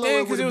with Melo, understand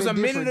it because it was would've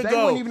a been minute different. They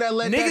ago. wouldn't even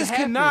let that Niggas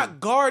happen. could not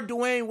guard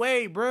Dwayne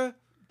Wade, bruh.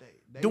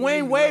 They Dwayne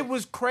wouldn't Wade even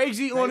was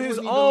crazy They on his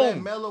wouldn't even let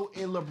own. Melo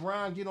and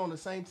LeBron get on the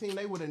same team.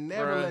 They would have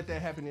never Bruh. let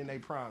that happen in their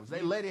primes.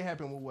 They let it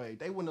happen with Wade.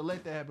 They wouldn't have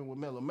let that happen with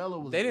Melo. Melo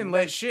was. They didn't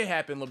let shit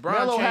happen. LeBron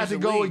Melo changed had to the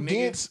go league, nigga.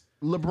 against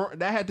LeBron,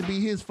 that had to be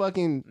his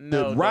fucking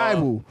No,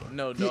 rival. Dog.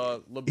 No,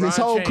 dog. LeBron His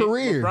whole changed,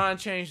 career. LeBron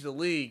changed the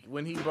league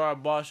when he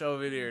brought Bosh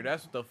over there.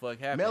 That's what the fuck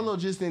happened. Melo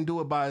just didn't do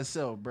it by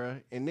himself,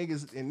 bruh. And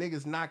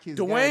niggas knock his.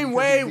 guy Dwayne because he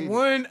Wade did it.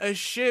 won a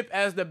ship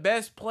as the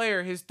best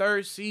player his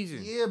third season.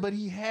 Yeah, but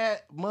he had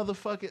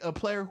motherfucking a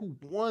player who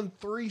won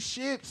 3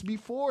 ships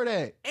before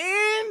that.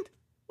 And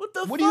what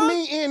the fuck? What do you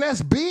mean? And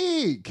that's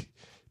big.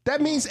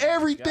 That means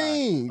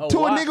everything God. Oh, to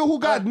a why- nigga who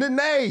got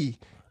Nene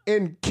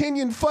and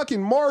Kenyon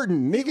fucking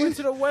Martin, He went nigga.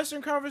 to the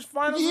Western Conference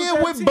Finals. Yeah,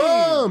 with, with that team.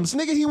 bums,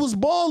 nigga. He was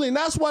balling.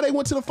 That's why they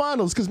went to the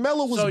finals because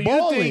Melo was So you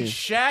balling. think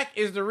Shaq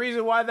is the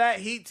reason why that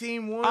Heat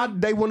team won?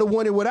 They wouldn't have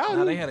won it without Nah,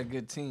 him. they had a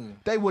good team.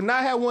 They would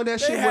not have won that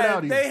shit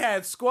without him. They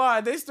had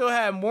squad. They still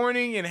had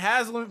Morning and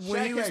Haslam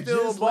when Shaq he was had still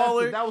a just left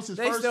baller. it. That was his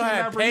they first still team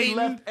had after he Peyton.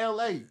 left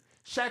LA.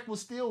 Shaq was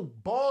still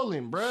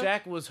balling, bruh.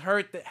 Shaq was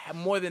hurt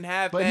more than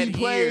half But that he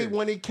played year.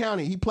 when it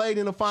counted. He played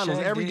in the finals,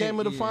 Shaq every did, game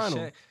of the yeah,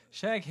 final.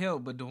 Shaq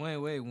helped, but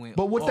Dwayne Wade went.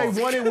 But what they off.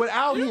 wanted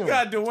without You him.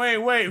 got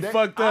Dwayne Wade That-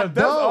 fucked I up.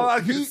 That's all I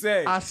don't. can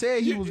say. I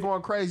said he was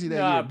going crazy that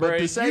Nah, year, but bro,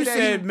 to say you that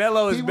said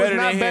Melo is he better was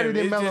not than better him.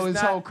 than It's Melo just his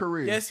not- whole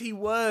career. Yes, he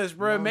was,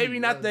 bro. No, Maybe he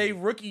not their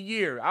wasn't. rookie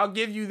year. I'll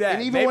give you that.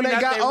 And even Maybe when they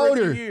not got their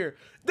older. rookie year.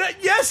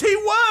 Yes, he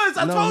was.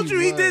 I No, told he you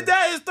he was. did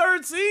that his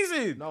third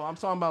season. No, I'm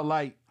talking about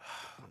like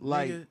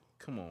Nigga,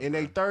 come on, in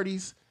bro. their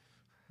 30s.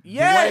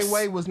 Yes, Dwayne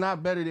Wade was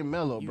not better than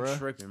Melo, you bro.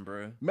 tripping,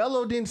 bro.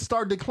 Melo didn't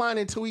start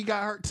declining until he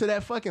got hurt to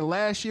that fucking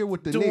last year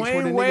with the Knicks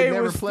where the Dwayne nigga Wade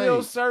never was played.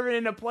 still serving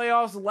in the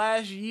playoffs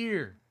last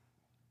year.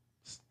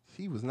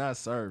 He was not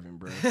serving,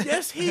 bro.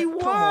 Yes, he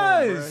was. Come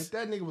on, bro.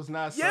 That nigga was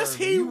not Yes,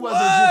 serving. he you was.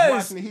 wasn't just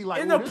watching it. He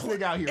like, in oh, the, this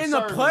nigga out here in the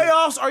serving.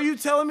 playoffs, are you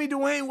telling me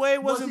Dwayne Wade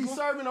Was wasn't? he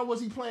serving or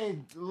was he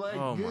playing like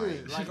Oh my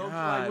good? Like, okay,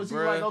 God, like, was he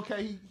bruh. like,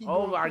 okay, he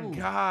Oh doing my cool.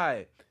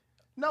 God.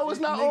 No, it's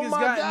not. Niggas Oh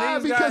my got- God,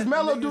 niggas because got-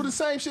 Melo niggas- do the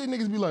same shit.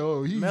 Niggas be like,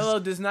 oh, Melo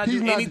does not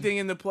he's do anything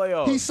in the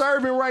playoffs. He's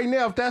serving right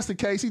now. If that's the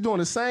case, he's doing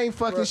the same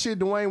fucking shit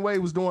Dwayne Wade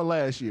was doing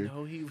last year.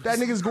 No, he was that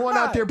nigga's going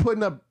out there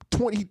putting up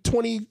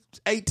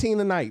 18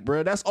 a night,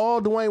 bro. That's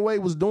all Dwayne Wade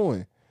was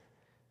doing.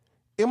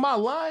 Am I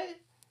lying?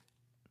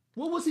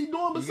 What was he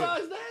doing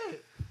besides that?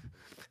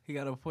 He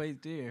got a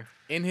point there.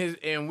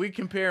 and we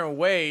comparing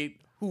Wade,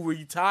 who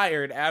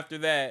retired after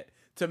that,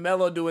 to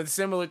Melo doing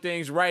similar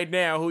things right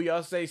now, who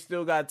y'all say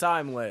still got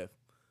time left.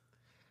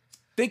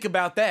 Think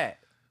about that.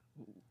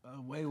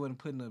 Wade wasn't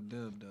putting up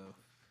dub though.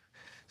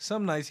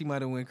 Some nights he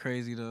might have went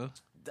crazy though.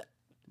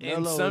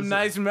 And Melo some is-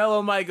 nights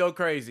Melo might go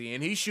crazy,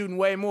 and he's shooting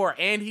way more,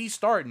 and he's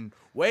starting.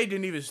 Wade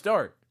didn't even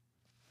start.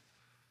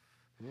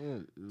 Yeah,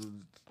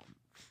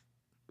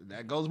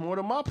 that goes more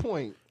to my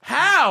point.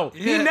 How?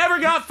 Yeah. He never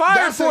got fired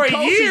That's for a a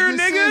coach's year,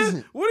 nigga.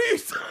 decision. What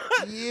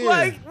are you Yeah.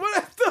 like?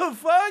 What the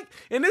fuck?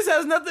 And this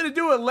has nothing to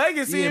do with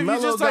legacy. if you're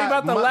just talking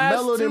about the last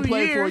Melo 2 didn't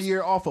play years. for a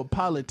year off of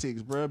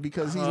politics, bro,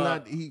 because he's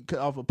not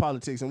off of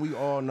politics, and we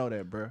all know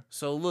that, bro.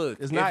 So look,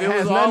 It's if not- it it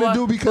has was nothing all to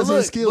do because of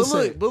his skill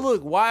set. But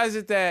look, why is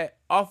it that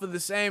off of the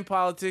same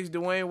politics,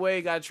 Dwayne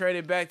Wade got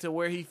traded back to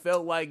where he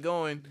felt like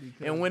going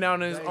and went out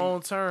on his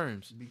own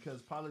terms?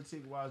 Because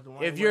politics wise,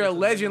 If you're a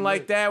legend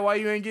like that, why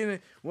you ain't getting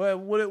it? What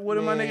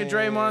did my nigga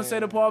Draymond say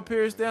to Paul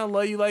Pierce? They don't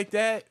love you like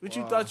that. What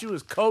you thought you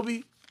was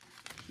Kobe?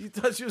 You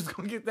thought you was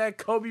gonna get that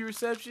Kobe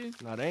reception?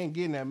 No, they ain't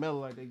getting that Melo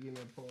like they getting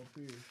that Paul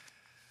Pierce.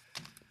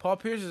 Paul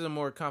Pierce is a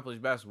more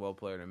accomplished basketball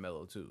player than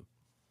Melo too.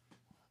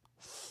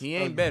 He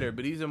ain't better,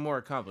 but he's a more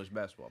accomplished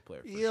basketball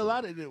player. for Yeah, sure. a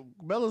lot of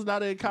Melo's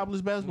not an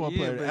accomplished basketball Yeah,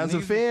 player. but As a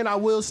niggas- fan, I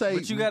will say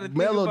but you gotta think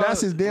Melo, about-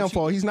 that's his but you-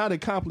 downfall. He's not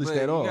accomplished But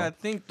at all. you gotta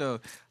think though.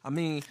 I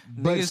mean,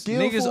 But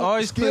niggas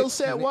always skill put,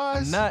 set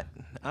wise? Not,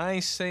 I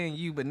ain't saying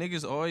you, but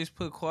niggas always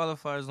put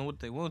qualifiers on what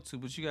they want to.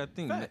 But you gotta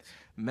think, Facts.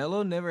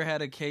 Melo never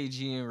had a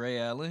KG and Ray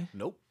Allen.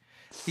 Nope.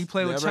 He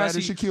played with Never had a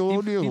Chauncey. Shaquille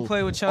O'Neal. He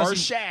played with Or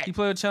Chauncey. Shaq. He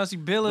played with Chauncey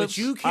Billups. But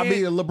you can't. I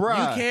mean, LeBron.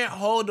 You can't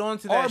hold on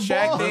to that Or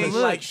Shaq Ball. thing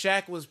Look. like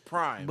Shaq was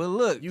prime. But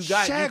look, you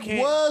got Shaq you can't,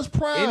 was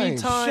prime.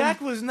 anytime- Shaq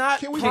was not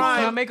Can we prime.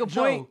 Can I make a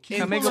Joe, point? can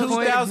Can I in make a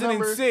point?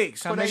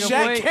 2006. Can I make a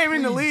Shaq point? came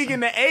in the Please. league in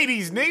the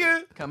 80s,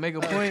 nigga. Can I make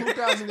a point?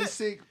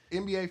 2006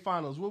 NBA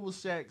Finals. What was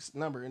Shaq's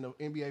number in the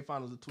NBA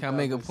Finals of 2006? Can I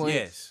make a point?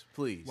 Yes,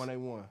 please. When they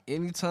won.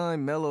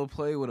 Anytime Melo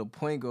played with a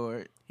point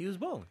guard He was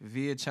balling.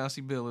 via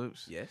Chauncey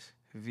Billups, Yes.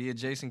 via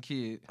Jason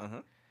Kidd,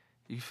 Uh-huh.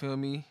 you feel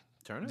me?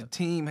 Turn The up.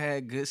 team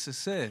had good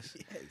success.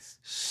 Yes.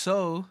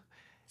 So,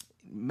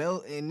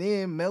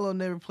 then Melo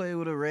never played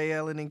with a Ray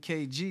Allen and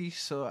KG.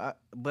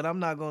 But I'm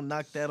not gonna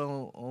knock that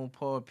on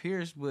Paul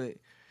Pierce. But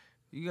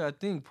you gotta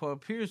think Paul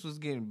Pierce was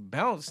getting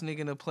bounced, nigga,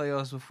 in the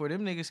playoffs before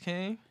them niggas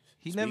came.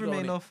 He Speak never on made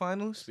it. no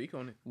finals Speak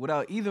on it.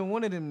 without either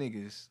one of them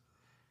niggas.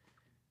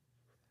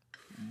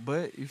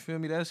 But you feel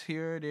me? That's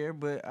here or there.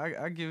 But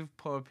I give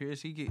Paul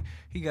Pierce. He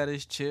got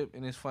his chip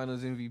and his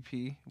Finals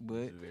MVP. But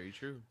It's very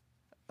true.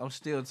 I'm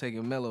still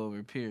taking Melo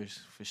over Pierce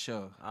for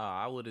sure.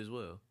 I would as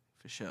well.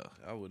 For sure.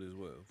 I would as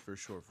well. For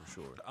sure.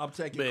 I'm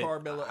taking But,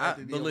 Carmelo I,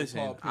 after the but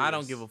listen, I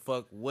don't give a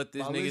fuck what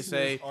this My nigga listeners,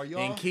 say. are y'all-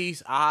 And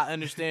Keith, I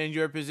understand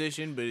your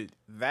position, but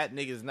that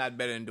nigga's not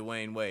better than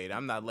Dwayne Wade.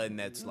 I'm not letting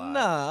that slide.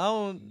 Nah, I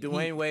don't.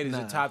 Dwayne Wade is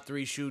nah. a top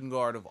 3 shooting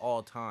guard of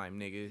all time,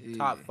 nigga. Yeah.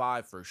 Top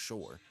 5 for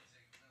sure.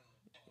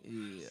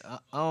 Yeah,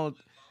 I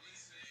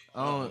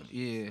don't.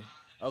 Yeah.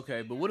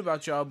 Okay, but what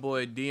about y'all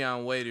boy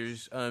Deion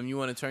Waiters? You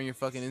want to turn your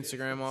fucking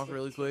Instagram off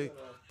really quick,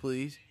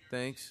 please?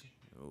 Thanks.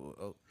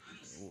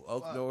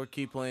 Or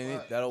keep playing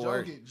it. That'll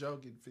work. Joe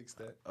can fix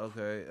that.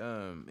 Okay.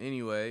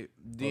 Anyway,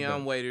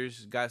 Deion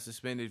Waiters got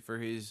suspended for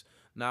his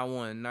not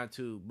one, not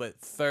two, but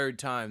third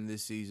time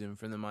this season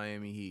from the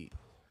Miami Heat.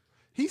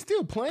 He's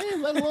still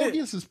playing, let alone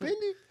get suspended.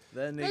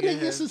 That That nigga nigga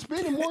gets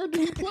suspended more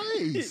than he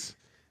plays.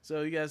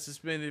 So he got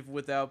suspended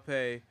without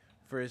pay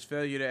for his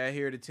failure to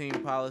adhere to team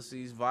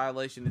policies,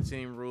 violation of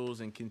team rules,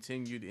 and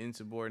continued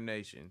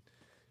insubordination.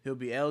 He'll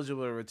be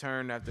eligible to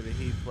return after the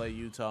Heat play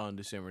Utah on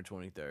December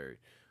 23rd.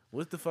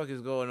 What the fuck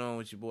is going on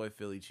with your boy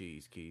Philly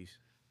Cheese, Keys?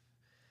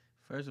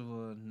 First of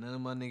all, none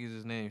of my niggas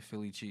is named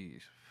Philly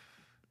Cheese.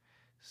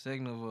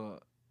 Second of all,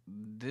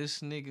 this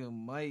nigga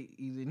might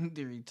either need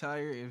to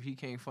retire if he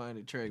can't find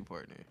a trade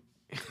partner.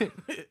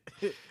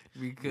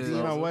 Because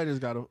Deion Waiters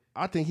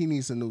I think he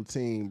needs a new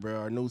team,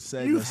 bro. A new You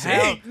segment.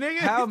 hate, nigga.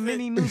 how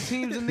many new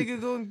teams a nigga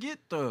gonna get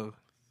though?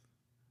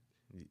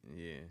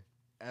 Yeah.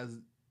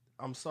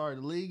 I'm sorry,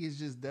 the league is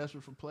just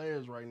desperate for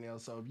players right now.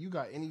 So if you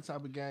got any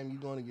type of game,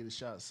 you're going to get a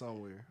shot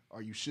somewhere,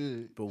 or you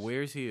should. But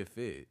where's he a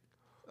fit?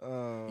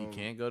 He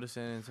can't go to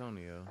San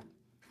Antonio.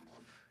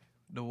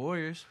 The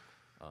Warriors.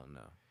 Oh, no.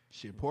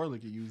 Shit,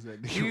 Portland could use that.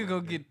 You could go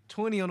get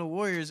 20 on the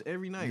Warriors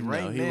every night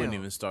right No, now. he wouldn't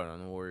even start on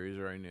the Warriors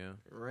right now.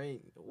 Right?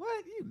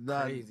 What? You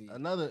crazy?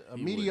 A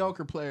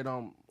mediocre player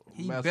don't.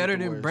 He mess better with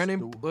the than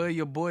Warriors. Brennan,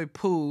 your boy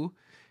Poole.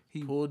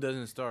 Poole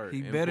doesn't start,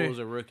 he and better- Poole's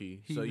a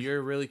rookie. So he- you're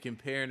really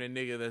comparing a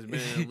nigga that's been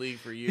in the league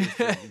for years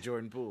to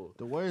Jordan Poole.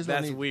 The Warriors don't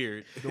That's need-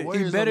 weird. The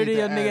Warriors better don't need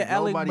than to your nigga add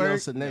Alec nobody Burks?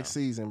 else the next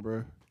season,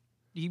 bro.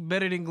 He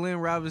better than Glenn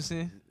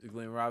Robinson.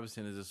 Glenn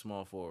Robinson is a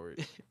small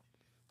forward.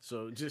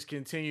 So just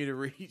continue to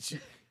reach.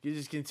 You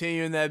just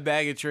continue in that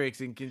bag of tricks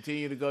and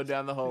continue to go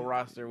down the whole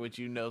roster, which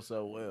you know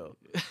so well.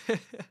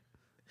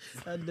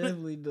 I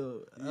definitely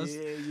do. I need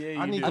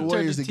do. the turned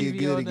Warriors the to get TV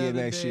good on the again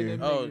other next day, year.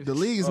 them Oh, niggas- The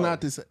league is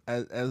not this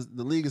as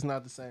the league is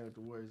not the same with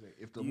the Warriors.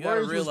 If the You gotta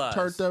Warriors was realize,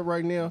 turned up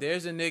right now,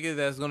 There's a nigga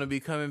that's gonna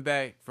be coming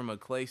back from a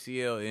Clay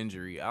CL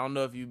injury. I don't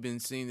know if you've been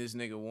seeing this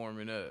nigga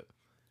warming up.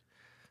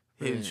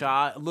 Hitting Man.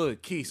 shot.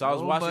 Look, Keith, I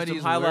was watching some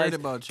Nobody's highlights. worried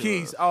about your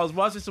Keith, ass. I was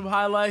watching some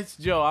highlights.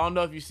 Joe, I don't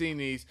know if you've seen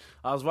these.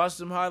 I was watching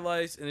some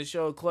highlights and it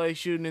showed Clay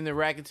shooting in the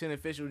Rakuten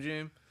official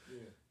gym.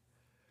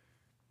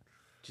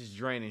 Just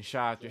draining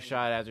shot after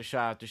shot after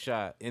shot after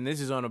shot, and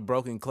this is on a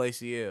broken Clay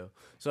CL.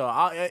 So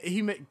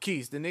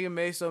Keith, the nigga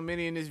made so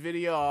many in this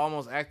video, I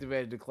almost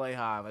activated the Clay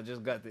Hive. I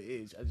just got the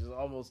itch.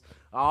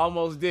 I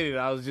almost did it.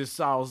 I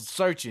was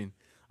searching.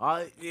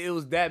 It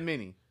was that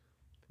many.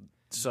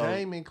 So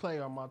Dame and Clay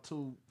are my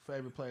two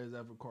favorite players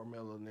ever.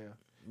 Carmelo now.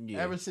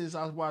 yeah. Ever since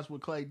I watched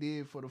what Clay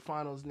did for the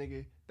finals,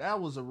 nigga,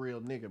 that was a real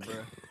nigga, bro.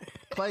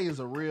 Clay is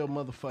a real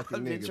motherfucking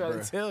I've been nigga, trying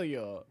bro. to tell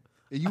y'all.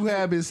 You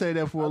have been saying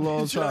that for a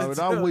long trying time, to and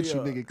I'm tell with you,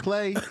 y'all. nigga.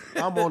 Clay,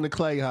 I'm on the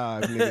Clay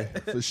Hive,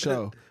 nigga, for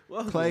sure.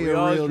 Clay we a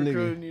always real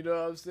recruiting, nigga. you know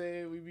what I'm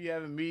saying? We be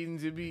having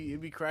meetings. It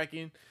be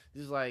cracking.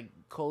 Just like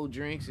cold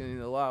drinks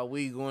and a lot of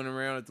weed going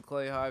around at the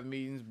Clay Hive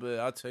meetings. But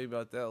I'll tell you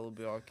about that a little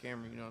bit off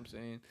camera, you know what I'm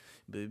saying?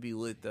 But it be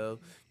lit, though.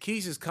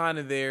 Keys is kind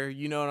of there,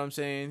 you know what I'm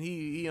saying?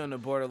 He on the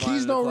borderline.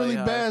 Keys of the don't Clay really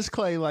Hive. bash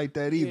Clay like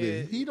that either.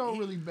 Yeah, he don't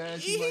really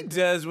bash He you like that.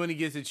 does when he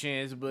gets a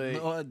chance, but...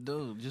 No, I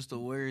don't. Just the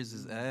Warriors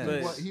is ass.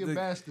 But- He'll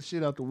bash the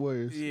shit out the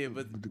Warriors. Yeah,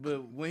 but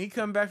when he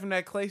come back from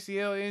that Clay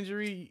CL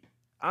injury,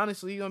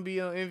 honestly, he gonna be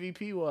on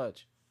MVP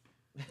watch.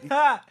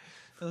 That's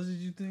what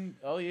you think?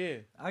 Oh yeah,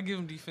 I give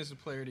him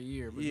Defensive Player of the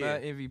Year, but Yeah.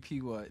 not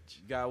MVP watch.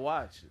 you gotta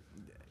watch.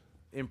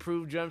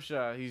 Improved jump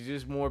shot. He's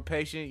just more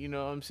patient. You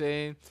know what I'm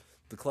saying?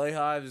 The Clay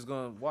Hive is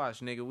gonna watch,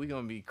 nigga. We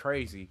gonna be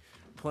crazy.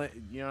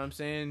 You know what I'm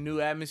saying? New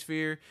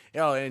atmosphere.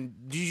 Oh, and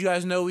did you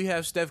guys know we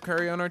have Steph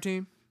Curry on our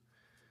team?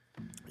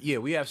 Yeah,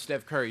 we have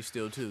Steph Curry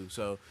still too.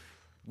 So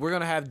we're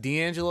gonna have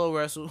D'Angelo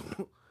Russell,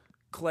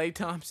 Klay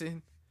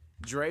Thompson,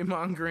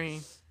 Draymond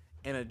Green,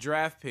 and a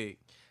draft pick,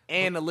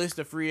 and a list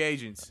of free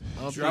agents.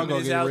 Y'all Drummond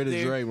gonna is get out rid of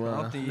there. I don't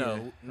Draymond. think- No, I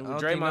don't think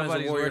Draymond is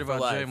nobody's a warrior worried for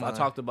about life. Draymond. I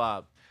talked to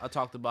Bob.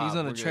 He's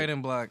on We're the good.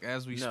 trading block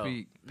as we No,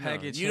 speak. no.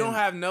 Package You him. don't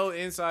have no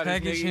insiders,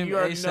 Package nigga. him You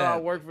already know I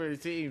ASAP. work for the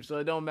team, so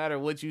it don't matter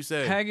what you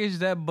say. Package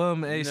that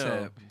bum No,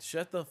 ASAP.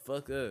 shut the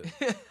fuck up.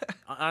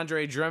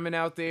 Andre Drummond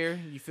out there,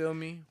 you feel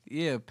me?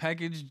 Yeah,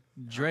 package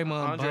Draymond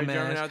Andre bum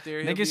Drummond ass. out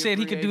there. he'll be Nigga a said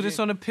he free could do this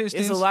agent. on the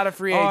Pistons. It's a lot of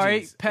free All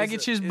agents. right,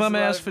 package his It's a bum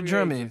lot ass of for free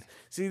Drummond. agents.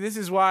 See, this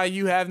is why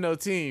you have no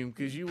team,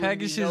 because you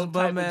Package wouldn't be his no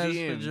bum type ass of for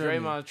GM.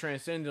 Drummond. Draymond's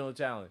transcendental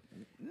talent.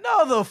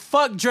 No, the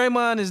fuck,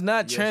 Draymond is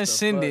not Yes, the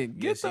transcendent. fuck.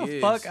 Get Yes, the he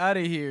fuck is. out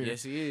of here.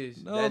 Yes, he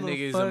is. No, that the nigga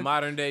is a fuck.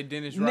 modern day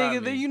Dennis Nigga,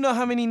 Rodman. then you know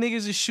how many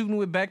niggas is shooting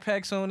with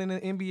backpacks on in the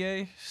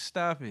NBA?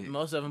 Stop it.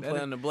 Most of them That play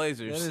is- on the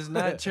Blazers. That is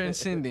not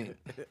transcendent.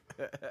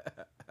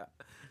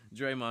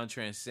 Draymond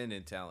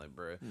transcendent talent,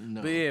 bro.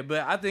 No.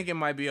 But I think it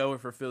might be over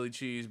for Philly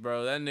Cheese,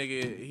 bro. That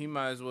nigga, he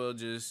might as well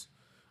just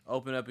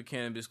open up a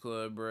cannabis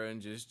club, bro,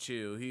 and just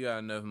chill. He got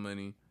enough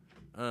money.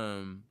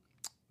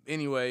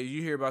 Anyway,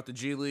 you hear about the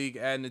G League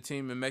adding a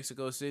team in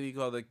Mexico City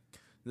called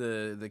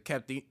the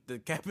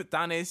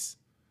Capitanes.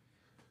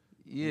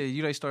 Yeah,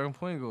 you like starting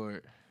point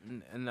guard.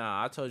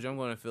 Nah, I told you I'm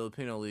going to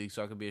Filipino League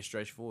so I could be a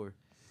stretch 4.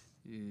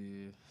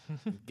 Yeah.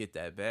 Get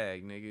that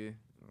bag, nigga.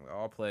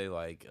 I'll play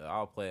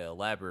an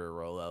elaborate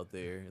role out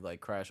there,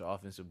 like crash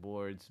offensive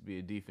boards, be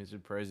a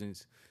defensive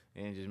presence,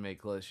 and just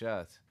make clutch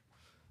shots.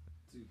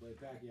 So you play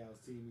Pacquiao's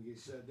team and get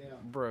shut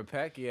down. Bro,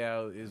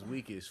 Pacquiao is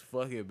weak as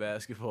fuck at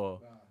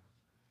basketball.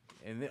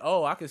 And then,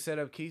 I could set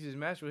up Keith's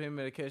match with him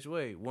at a catch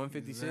weight,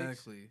 156.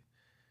 Exactly.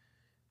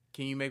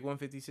 Can you make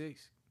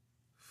 156?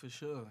 For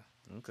sure.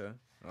 Okay.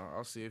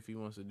 I'll see if he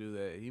wants to do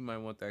that. He might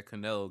want that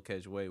Canelo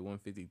catch weight,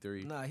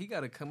 153. Nah, he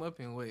got to come up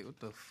and wait. What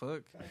the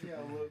fuck?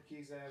 Pacquiao whoop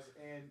Keith's ass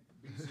and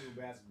beat you in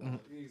basketball.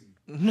 Easy.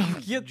 No,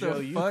 get Joe,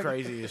 the you fuck.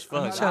 crazy as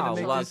I'm fuck. trying to I'll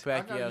make lock this-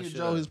 I gotta Pacquiao give shit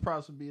Joe up. his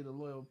props for being a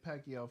loyal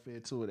Pacquiao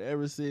fan to it.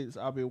 Ever since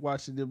I've been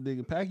watching them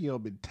nigga,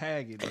 Pacquiao been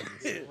tagging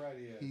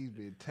niggas. He's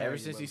been tagging. Ever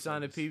since he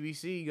signed to motherfuckers.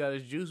 PBC, he got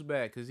his juice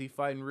back because he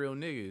fighting real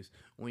niggas.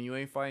 When you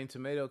ain't fighting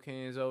tomato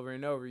cans over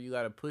and over, you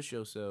got to push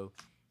yourself.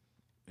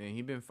 And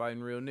he been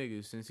fighting real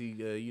niggas since he,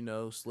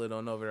 slid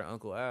on over to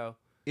Uncle Al.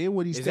 And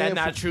what he Is that stand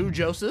not for, true,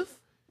 Joseph?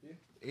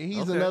 and he's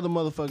Okay. another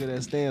motherfucker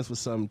that stands for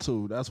something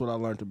too. That's what I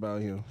learned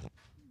about him.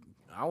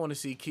 I want to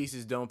see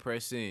Keese's Don't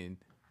Press In.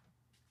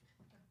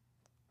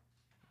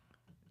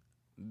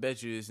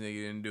 Bet you this nigga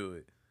didn't do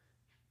it.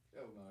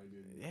 Hell no, he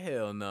didn't.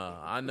 Hell no.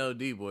 I know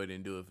D-Boy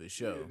didn't do it for He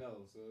sure. didn't know,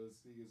 so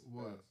he gets a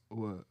pass.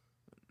 What?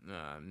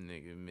 Nah,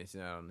 nigga,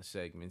 missing out on the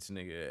segments,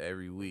 nigga.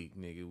 Every week,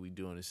 nigga, we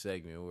doing a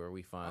segment where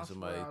we find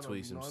somebody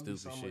tweet some stupid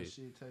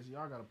shit.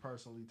 Y'all gotta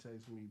personally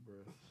text me, bro.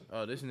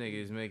 Oh, this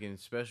nigga is making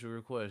special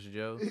requests,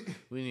 Joe.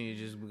 We need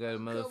to we got a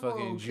Come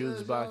motherfucking on, juice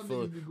cuz, box y'all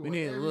full. niggas be We going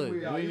need to look.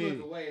 everywhere. We You need.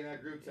 look away in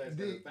that group text,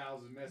 got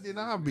 1,000 messages. Then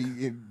I'll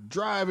be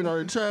driving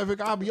or in traffic.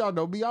 Y'all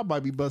know me. I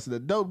might be busting a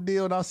dope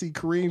deal, and I see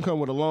Kareem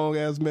come with a long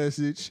ass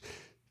message.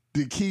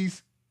 The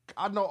Keith,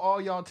 I know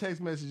all y'all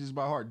text messages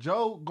by heart.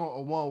 Joe go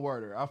a one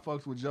worder. I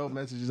fucks with Joe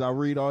messages. I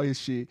read all his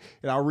shit,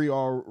 and I read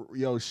all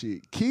yo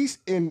shit. Keith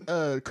and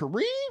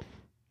Kareem,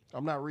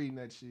 I'm not reading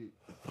that shit.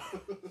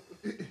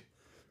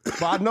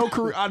 But I know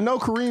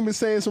Kareem is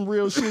saying some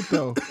real shit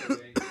though.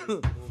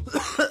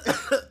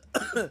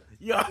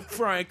 Y'all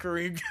frying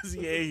Kareem because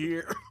he ain't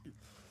here.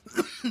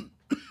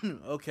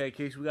 Okay,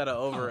 Keith, we got an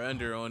over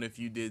under on if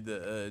you did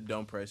the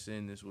Don't Press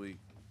In this week.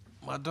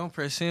 My don't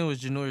press in was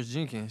Janoris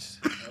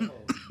Jenkins.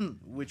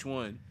 Which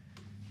one?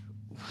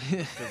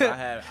 Because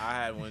I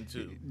had one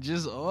too.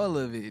 Just all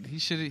of it. He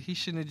shouldn't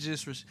have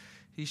just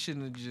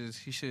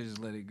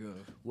let it go.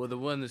 Well,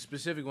 the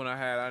specific one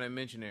I didn't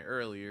mention it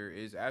earlier,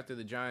 is after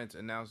the Giants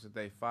announced that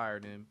they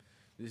fired him,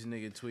 this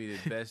nigga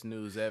tweeted best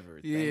news ever.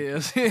 Thank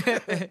Yeah.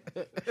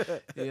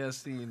 Yeah, I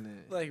seen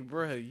that. Like,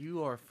 bruh,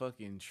 you are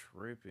fucking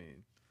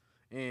tripping.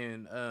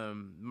 And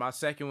my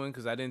second one,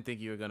 because I didn't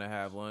think you were going to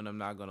have one, I'm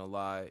not going to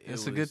lie.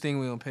 It's a good thing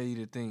we don't pay you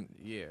to think.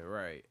 Yeah,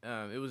 right.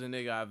 It was a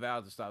nigga I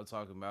vowed to stop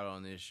talking about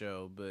on this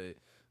show, but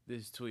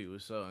this tweet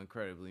was so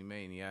incredibly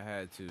many, I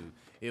had to.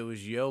 It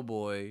was yo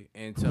boy,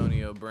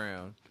 Antonio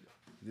Brown.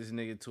 This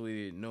nigga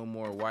tweeted, "No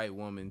more white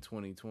woman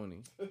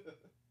 2020."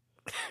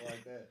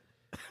 Like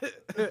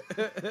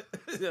that.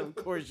 Of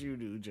course you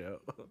do, Joe.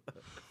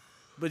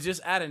 But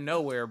just out of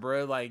nowhere,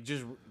 bro, like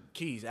just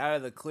Keys out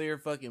of the clear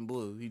fucking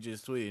blue, he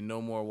just tweeted,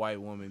 "No more white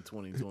woman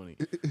 2020."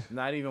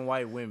 Not even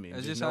white women.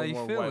 That's just no how you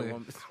more feeling. white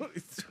woman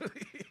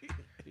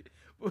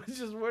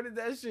 2020. Where did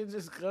that shit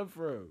just come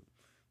from?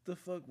 The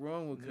fuck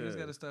wrong with You just Cuz?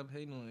 gotta stop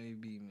hating on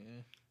AB,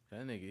 man.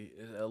 That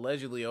nigga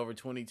allegedly over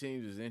 20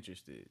 teams is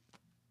interested.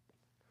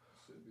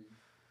 Should be.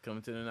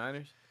 Coming to the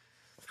Niners?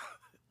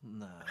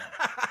 Nah.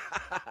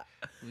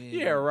 We ain't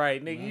Yeah, gonna-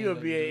 right, we nigga. ain't You'll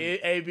gonna be do it.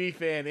 an AB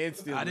fan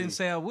instantly. I didn't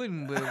say I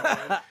wouldn't,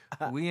 but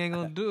we ain't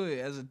gonna do it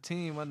as a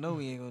team. I know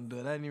we ain't gonna do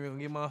it. I didn't even gonna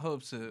get my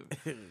hopes up.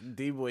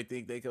 D-Boy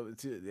think he coming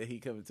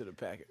to the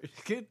Packers.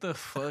 Get the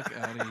fuck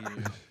out of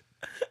here.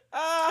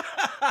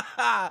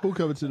 Who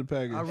coming to the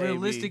Packers? I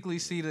realistically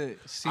see the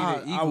Eagles.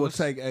 I would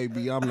take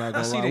AB. I'm not I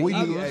gonna see lie. the We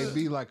need Eagles.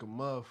 AB like a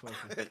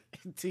motherfucker.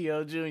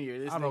 T.O. Jr.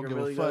 This I don't nigga give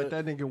really a fuck.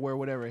 gonna- That nigga wear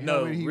whatever No,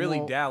 helmet he really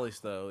want. Dallas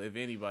though. If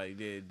anybody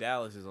did,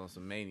 Dallas is on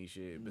some mania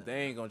shit. But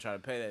they ain't gonna try to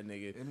pay that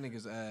nigga Them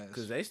niggas ass.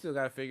 because they still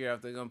gotta figure out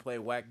if they're gonna play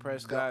Whack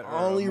Prescott. The or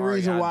only Amari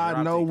reason why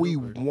I know Adropty we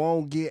Cooper.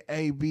 won't get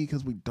AB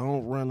because we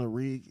don't run a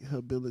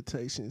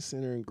rehabilitation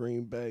center in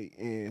Green Bay,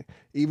 and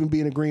even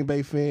being a Green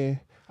Bay fan,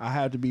 I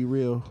have to be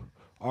real.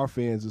 Our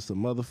fans are some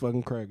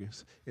motherfucking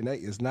crackers, and they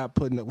is not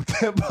putting up with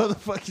that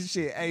motherfucking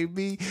shit.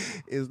 AB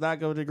is not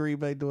going to Green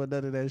Bay doing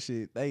none of that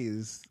shit. They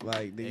is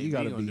like, nigga, AB you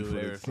gotta gonna be do for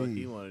whatever the the fuck he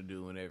team. want to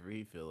do whenever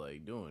he feel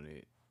like doing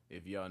it.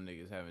 If y'all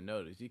niggas haven't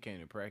noticed, he came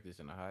to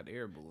practice in a hot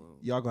air balloon.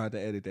 Y'all gonna have to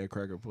edit that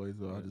cracker play,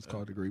 so I just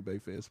called the Green Bay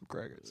fans some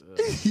crackers.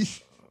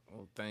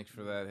 Well, thanks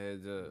for that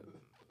heads up.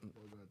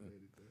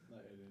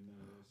 Not editing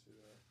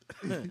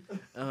none of that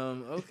shit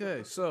out.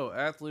 Okay, so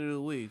athlete of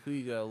the week, who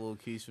you got? Little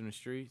Keys from the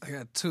streets. I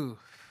got two.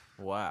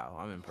 Wow,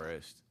 I'm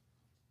impressed.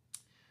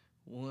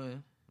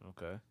 One,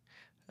 Okay.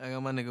 I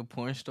got my nigga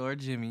porn star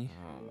Jimmy.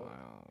 Oh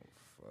wow,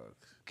 fuck.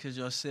 Cause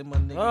y'all said my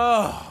nigga,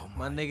 Oh,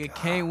 my nigga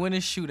can't win a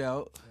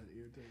shootout.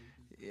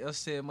 Y'all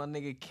said my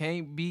nigga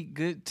can't beat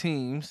good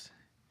teams.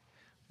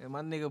 And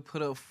my nigga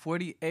put up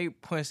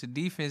 48 points. The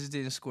defense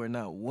didn't score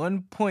not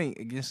 1 point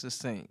against the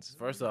Saints.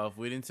 First off,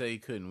 we didn't say he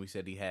couldn't. We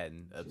said he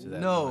hadn't up to that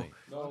No. point.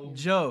 No.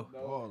 Joe.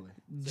 Balling.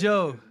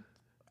 Joe.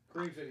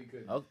 Kareem said he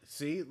couldn't. Oh,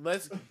 see,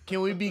 can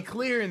we be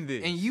clear in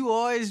this? And you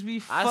always be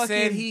fucking. I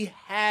said he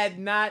had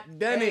not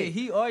done Hey, it.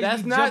 he always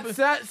That's be not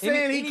jumping-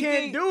 saying he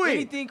can't do it.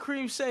 Anything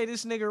Kareem say,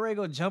 this nigga Ray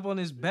go jump on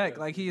his back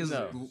like he is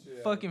No.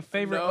 fucking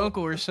favorite No.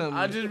 uncle or something.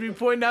 I just be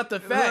pointing out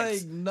the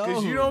facts. Like, no.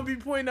 Because you don't be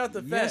pointing out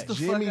the Yes, facts.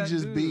 the Jimmy fuck I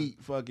just do. beat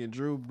fucking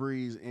Drew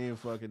Brees in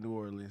fucking New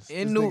Orleans.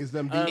 In This New- niggas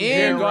done beat and Jared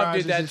Aaron Goff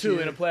Rodgers did that and too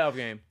shit. in a playoff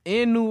game.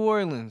 in New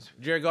Orleans.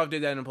 Jared Goff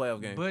did that in a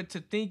playoff game. But to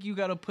think you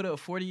got to put up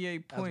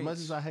 48 points. As much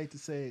as I hate to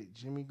say it,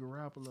 Jimmy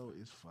Garoppolo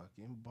is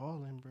fucking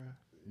balling, bro.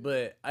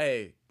 But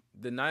hey,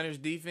 the Niners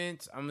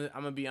defense, I'm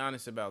gonna be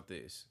honest about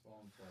this.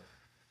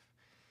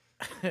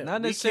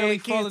 Not necessarily we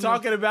can't keep falling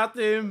talking about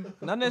them.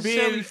 Not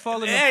necessarily being,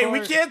 falling Hey, we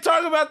apart. can't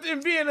talk about them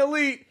being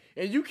elite,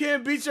 and you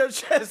can't beat your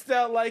chest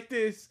out like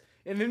this,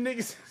 and them niggas.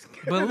 is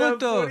But giving look up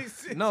though,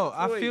 46 no,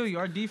 I feel points. you.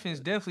 Our defense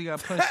definitely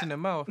got punched in the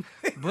mouth.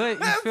 But you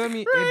That's feel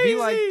me? It crazy. be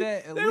like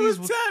that at They least. was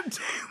with- top 10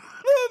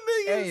 little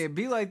niggas. Hey, it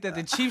be like that.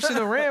 The Chiefs and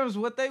the Rams,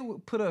 what they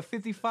would put up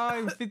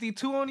 55,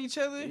 52 on each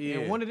other, Yeah.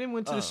 and one of them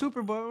went to the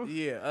Super Bowl.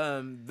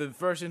 Yeah, the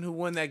person who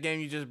won that game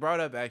you just brought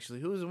up,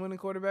 actually, who was the winning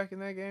quarterback in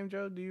that game,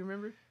 Joe? Do you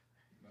remember?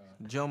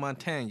 Joe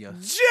Montana.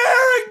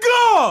 Jared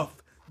Goff,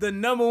 the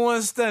number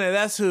one stunner.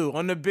 That's who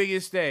on the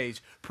biggest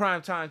stage,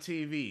 primetime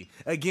TV,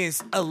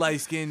 against a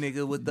light skinned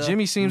nigga with the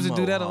Jimmy seems to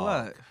do that a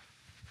mohawk. lot.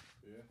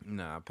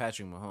 Nah,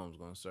 Patrick Mahomes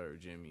gonna serve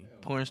Jimmy.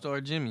 Porn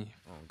star Jimmy.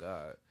 Oh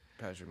God,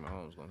 Patrick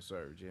Mahomes gonna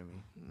serve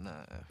Jimmy. Nah.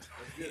 That's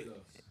good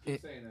though.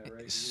 Keep saying that,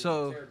 right? You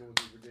so- were terrible with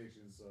your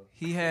predictions, so.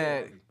 He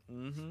had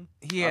Mm-hmm.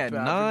 he had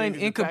 9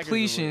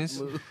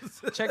 incompletions.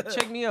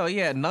 check me out. He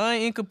had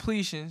 9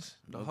 incompletions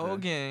the Okay. whole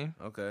game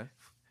Okay.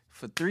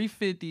 for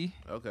 350.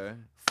 Okay.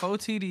 4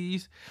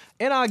 TDs,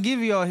 and I'll give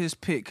y'all his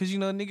pick because you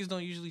know niggas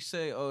don't usually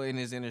say in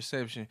his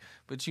interception,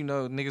 but you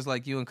know niggas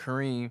like you and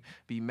Kareem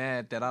be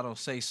mad that I don't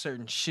say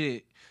certain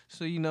shit.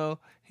 So you know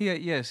he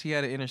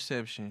had an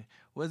interception.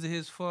 Was it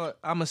his fault?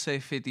 I'ma say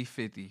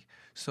 50-50.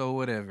 So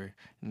whatever,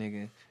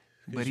 nigga.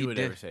 But you would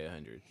never say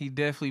 100. he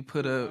definitely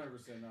put up.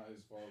 100% not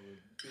his fault,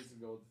 but he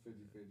should go with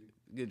the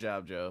 50-50. Good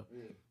job, Joe.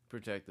 Yeah.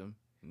 Protect him.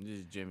 This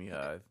is Jimmy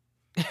Hive.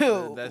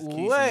 What? That's Keith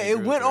It Sneaker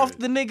went Thread. off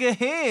the nigga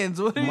hands.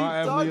 What are you My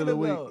athlete talking of the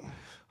about? week.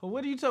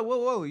 What are you talking?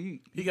 Whoa! You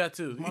He got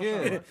 2.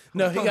 Yeah.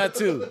 No, he got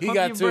 2. He Pump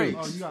got your 2. brakes.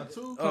 Oh, you got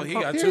 2? Oh, he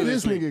got Here 2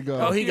 this this week. nigga go.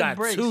 Oh, he Pump got your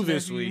brakes, 2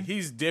 this nephew. week.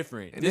 He's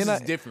different. And This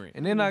then is different.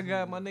 And then I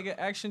got my nigga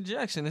Action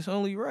Jackson. It's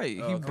only right.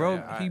 He Okay,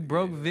 broke I- he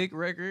broke yeah. Vic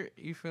record.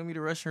 You feel me?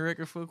 The rushing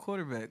record for a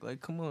quarterback. Like,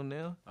 come on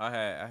now. I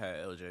had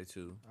LJ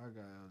too. I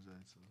got LJ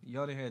too.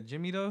 Y'all done had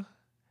Jimmy though?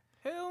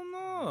 Hell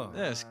no.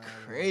 That's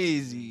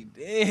crazy.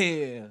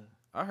 Damn.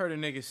 I heard a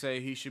nigga say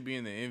he should be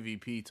in the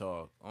MVP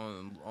talk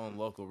on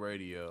local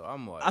radio.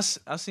 I'm like,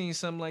 I seen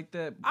something like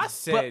that. I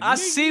said, but I nigga,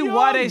 see y'all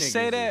why they niggas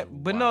say is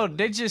that. But no, wildin'.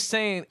 they just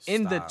saying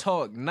in the Stop.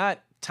 talk, not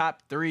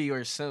top 3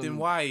 or something. then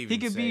why even He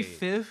could say be it?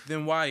 5th.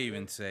 Then why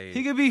even say it?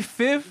 He could be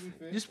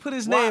 5th. Just put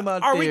his Why- name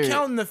out Are there. we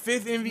counting the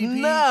 5th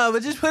MVP? Nah,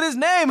 but just put his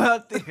name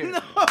out there.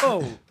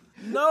 No.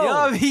 No.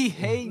 Y'all be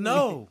hating.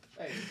 No.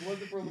 Hey, if it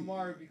wasn't for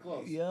Lamar, it'd be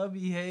close. Y'all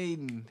be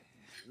hating.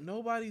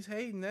 Nobody's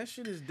hating. That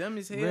shit is dumb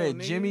as hell, Bruh,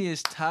 nigga. Jimmy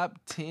is top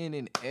 10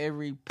 in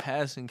every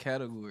passing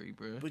category,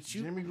 bro. But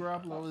you Jimmy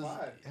Garoppolo Top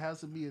 5. has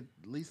to be at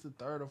least the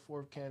 3rd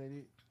or 4th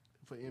candidate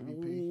for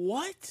MVP.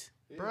 what?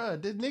 Bruh,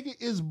 this nigga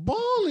is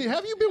balling.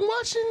 Have you been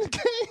watching the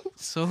game?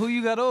 So who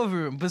you got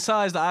over him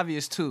besides the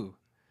obvious 2?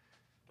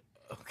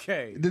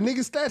 Okay. The nigga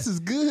stats is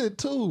good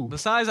too.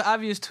 Besides the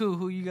obvious 2,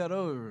 who you got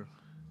over him?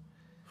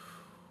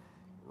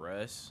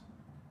 Russ.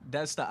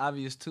 That's the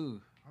obvious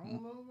 2. I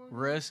don't know. about-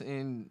 Russ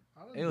and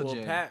I don't Well,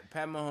 LJ.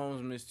 Pat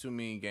Mahomes missed too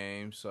many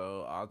games,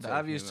 so I'll take the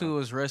obvious him 2 out.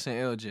 is Russ and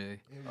LJ.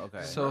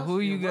 Okay. So who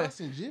you got? Russ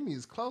and Jimmy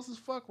is close as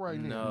fuck right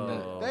now.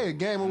 No. They a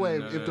game away.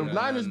 No, If the no,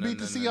 Niners no, beat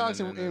the no, Seahawks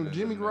no, and, no, and no,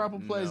 Jimmy no,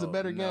 Garoppolo plays a no,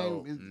 better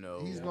no, game,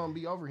 no. he's gonna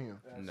be over him.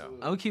 No. I'm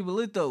gonna keep it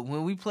lit though.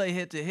 When we play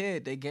head to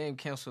head, they game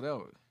canceled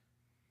out.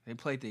 They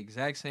played the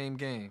exact same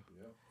game.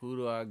 Who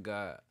do I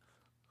got?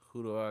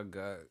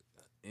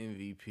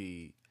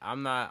 MVP.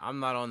 I'm not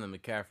on the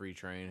McCaffrey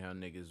train. How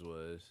niggas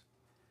was.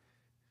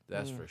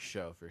 That's for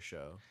sure.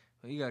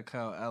 You got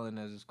Kyle Allen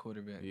as his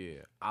quarterback. Yeah,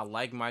 I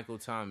like Michael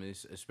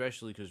Thomas,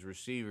 especially because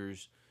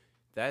receivers.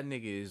 That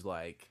nigga is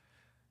like,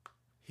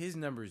 his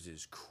numbers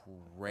is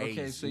crazy.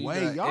 Okay, so you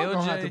Wait, got y'all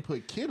gonna have LJ. to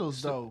put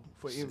Kittles though.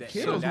 For that's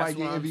Kittles might what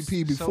get I'm-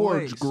 MVP So before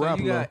wait, so Garoppolo.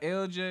 you got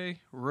LJ,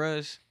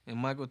 Russ, and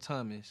Michael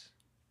Thomas.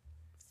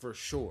 for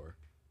sure.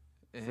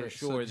 So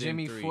sure, them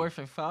Jimmy 3.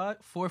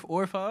 4th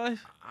or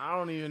 5. I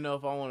don't even know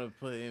if I want to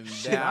put him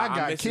Shit, down. I I'm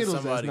got missing Kittles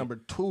somebody. as number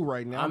 2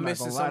 right now. I'm I'm not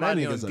missing gonna lie, that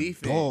somebody on nigga's a dog.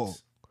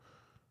 defense.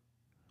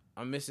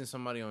 I'm missing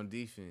somebody on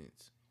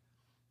defense.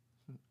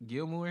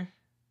 Gilmore.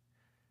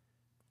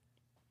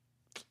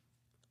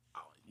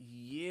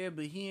 Yeah,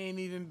 but he ain't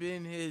even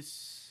been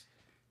his.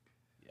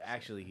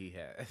 Actually, he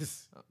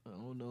has. I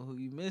don't know who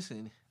you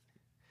missing.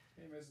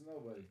 Ain't missing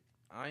nobody.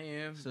 I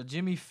am. So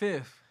Jimmy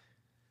 5th.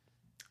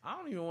 I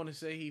don't even want to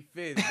say he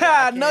fits.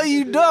 No,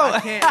 you don't. I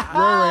can't.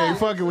 Ray ain't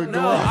fucking with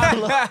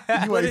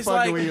Garoppolo. You But ain't it's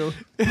fucking like, with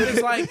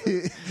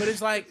him. but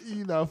it's like,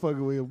 You not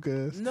fucking with him,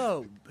 cuz.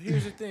 no.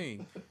 Here's the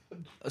thing.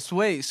 So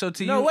wait, so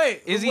to No, you,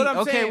 wait. is he what I'm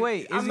okay? saying,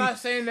 Wait, is I'm he? not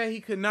saying that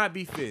he could not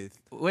be fifth.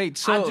 Wait,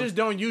 so I just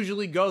don't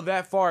usually go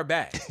that far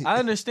back. I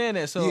understand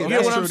that. So Yeah, You okay,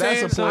 get what true, I'm that's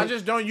saying? a point. I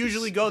just don't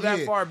usually go that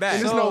Yeah. far back.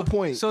 And there's no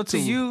point So to to-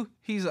 you,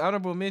 he's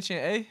honorable mention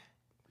A.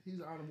 He's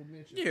an honorable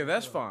mention. Yeah,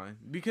 that's fine.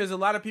 Because a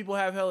lot of people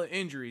have hella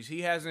injuries.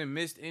 He hasn't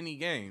missed any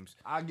games.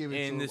 I give it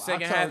to In him. the I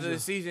second told half of you. the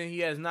season, he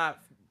has not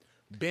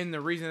been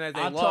the reason that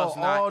they I lost.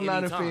 told all Not Niner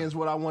any time. fans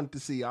what I wanted to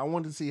see. I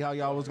wanted to see how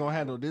y'all was gonna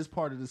handle this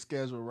part of the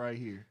schedule right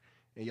here.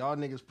 And y'all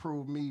niggas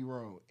proved me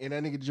wrong. And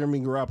that nigga Jimmy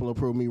Garoppolo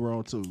proved me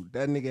wrong too.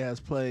 That nigga has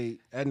played.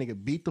 That nigga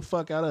beat the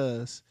fuck out of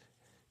us.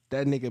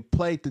 That nigga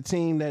played the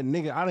team that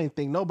nigga I didn't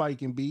think nobody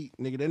can beat.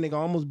 Nigga, that nigga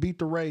almost beat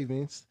the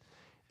Ravens.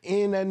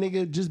 And that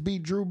nigga just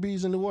beat Drew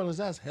Brees in New Orleans.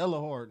 That's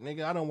hella hard.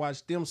 Nigga, I done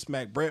watched them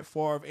smack Brett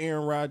Favre,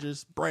 Aaron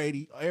Rodgers,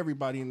 Brady,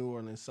 everybody in New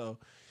Orleans. So,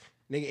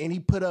 nigga, and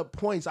he put up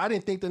points. I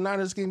didn't think the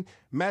Niners can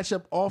match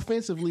up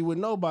offensively with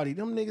nobody.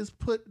 Them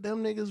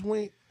niggas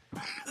went.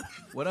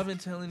 What I've been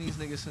telling these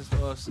niggas since the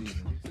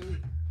offseason.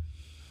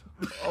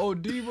 Oh,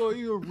 Debo,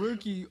 you a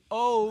rookie.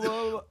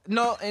 Oh,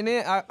 no, and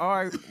then all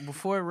right,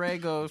 before Ray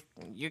goes,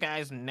 you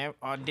guys never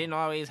didn't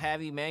always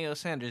have Emmanuel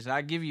Sanders.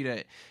 I give you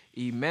that.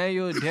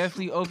 Emmanuel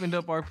definitely opened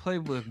up our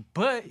playbook,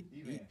 but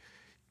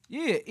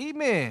yeah,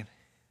 E-Man.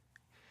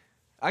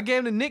 I gave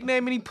him the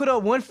nickname and he put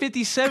up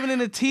 157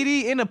 in a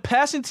TD, in a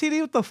passing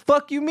TD. What the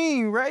fuck you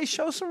mean, Ray?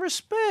 Show some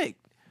respect.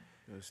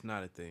 It's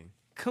not a thing.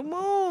 Come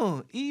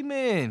on,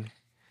 E-Man.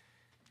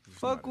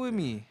 Fuck with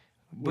me.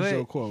 What's But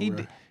your quote,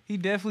 Ray? he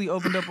definitely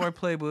opened up our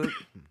playbook.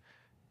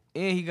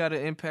 And he got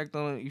an impact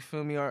on, you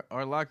feel me,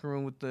 our locker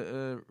room with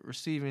the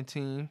receiving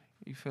team.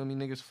 You feel me?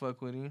 Niggas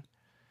fuck with him.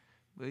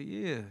 But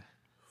yeah.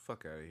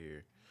 Fuck out of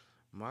here.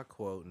 My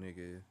quote,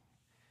 nigga.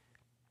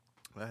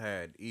 I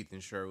had Ethan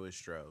Sherwood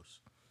Strauss,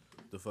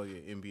 the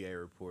fucking NBA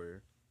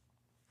reporter.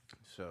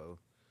 So,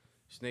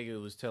 this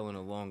nigga was telling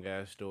a long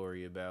ass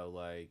story about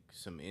like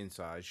some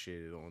inside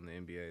shit on the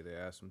NBA. They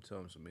asked him to tell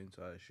him some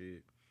inside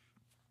shit.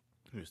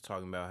 He was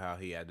talking about how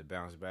he had to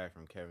bounce back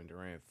from Kevin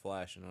Durant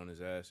flashing on his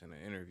ass in an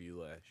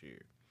interview last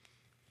year.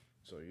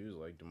 So he was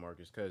like,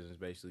 DeMarcus Cousins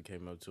basically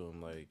came up to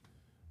him like,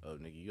 oh,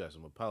 nigga, you got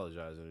some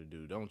apologizing to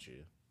do, don't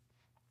you?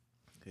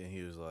 And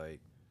he was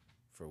like,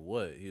 for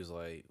what? He was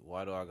like,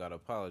 why do I gotta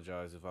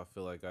apologize if I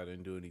feel like I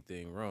didn't do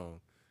anything wrong?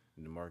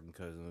 And DeMarcus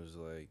Cousins was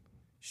like,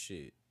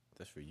 shit,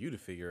 that's for you to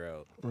figure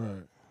out.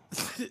 Right.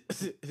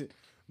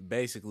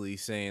 Basically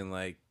saying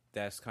like,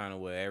 that's kind of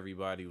what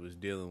everybody was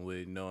dealing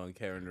with, knowing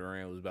Kevin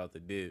Durant was about to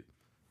dip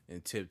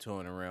and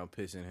tiptoeing around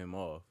pissing him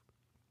off.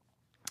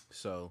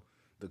 So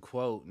the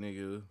quote,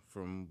 nigga,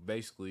 from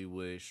basically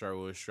what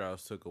Sherwood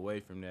Strauss took away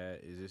from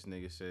that is this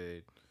nigga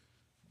said,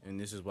 and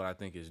this is what I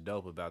think is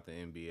dope about the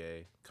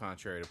NBA,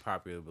 contrary to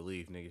popular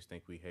belief, niggas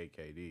think we hate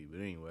KD. But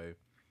anyway,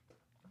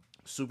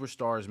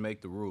 superstars make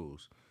the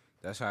rules.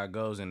 That's how it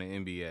goes in the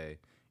NBA.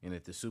 And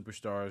if the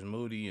superstar is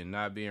moody and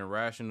not being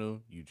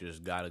rational, you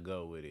just gotta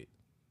go with it.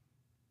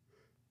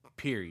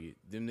 Period.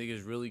 Them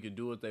niggas really could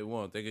do what they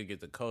want. They could get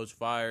the coach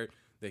fired.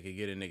 They could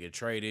get a nigga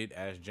traded,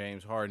 as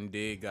James Harden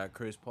did, got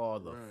Chris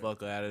Paul the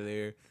fuck out of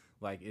there.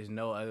 Like, it's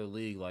no other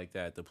league like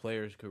that. The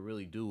players could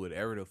really do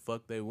whatever the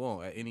fuck they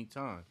want at any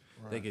time.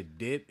 Right. They could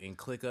dip and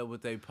click up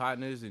with their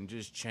partners and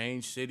just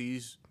change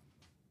cities.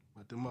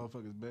 But them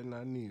motherfuckers better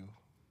not kneel.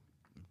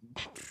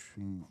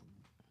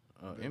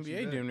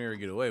 NBA damn near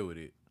get away with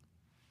it.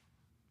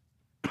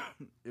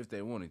 If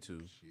they wanted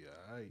to. Yeah,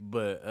 all right.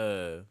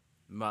 But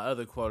my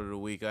other quote of the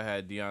week, I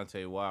had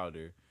Deontay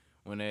Wilder.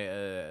 When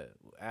they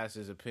asked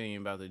his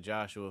opinion about the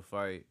Joshua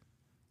fight,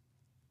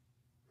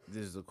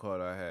 this is the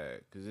quote I had.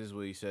 Because this is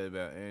what he said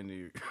about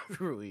Andy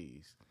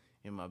Ruiz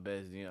in my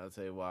best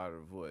Deontay Wilder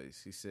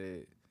voice. He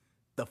said,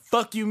 the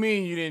fuck you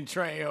mean you didn't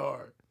train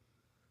hard?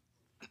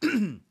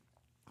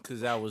 Because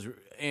that was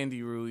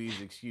Andy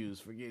Ruiz's excuse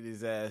for getting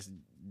his ass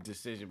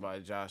decision by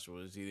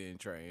Joshua is he didn't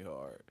train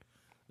hard.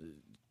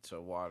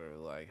 So Wilder,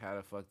 like, how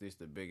the fuck this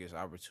the biggest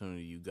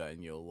opportunity you got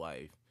in your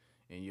life?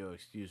 And your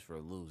excuse for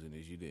losing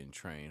is you didn't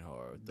train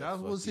hard. That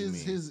was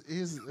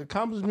his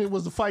accomplishment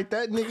was to fight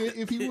that nigga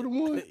if he would have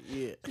won.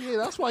 Yeah. Yeah,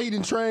 that's why he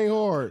didn't train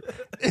hard.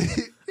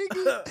 This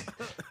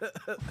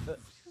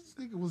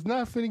nigga was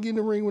not finna get in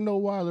the ring with no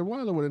Wilder.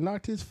 Wilder would have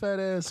knocked his fat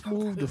ass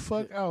smooth the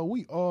fuck out.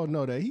 We all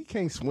know that. He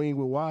can't swing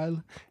with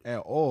Wilder at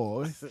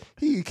all.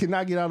 He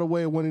cannot get out of the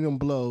way of one of them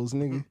blows,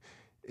 nigga.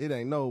 It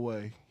ain't no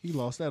way. He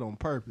lost that on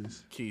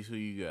purpose. Keith, who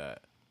you got?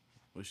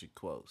 What's your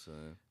quote,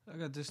 son? I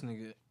got this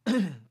nigga,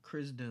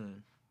 Chris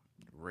Dunn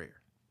Rare.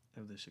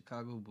 of the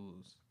Chicago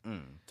Bulls.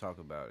 Talk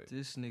about it.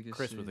 This nigga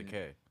Chris said, with a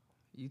K.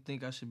 you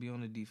think I should be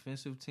on the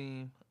defensive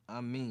team?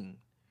 I mean,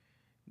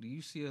 do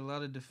you see a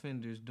lot of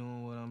defenders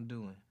doing what I'm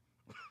doing?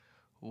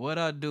 What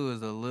I do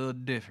is a little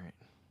different.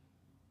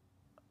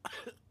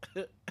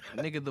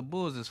 Nigga, the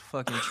Bulls is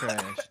fucking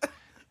trash.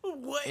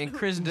 What? And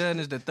Chris Dunn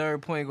is the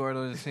third point guard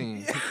on the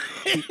team.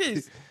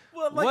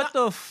 But like, What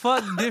the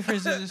fuck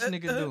difference is this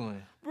nigga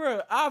doing?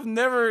 bro, I've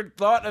never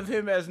thought of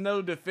him as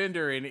no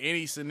defender in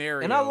any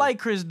scenario. And I like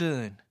Chris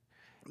Dunn.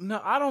 No,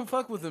 I don't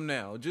fuck with him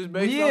now. Just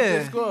based off Yeah.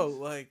 this quote.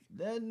 Like,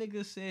 That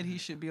nigga said he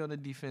should be on the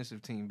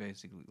defensive team,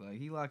 basically. Like,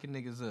 he locking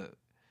niggas up.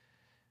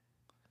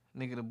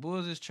 Nigga, the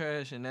Bulls is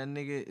trash, and that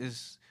nigga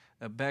is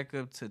a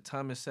backup to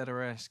Thomas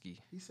Satoransky.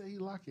 He said he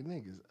locking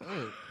niggas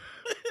up.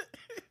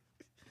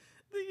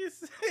 nigga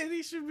said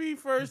he should be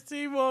first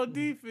team on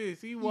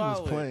defense. He He was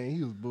wild. playing.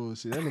 He was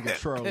bullshit. That nigga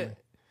trolling.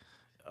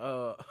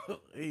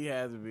 He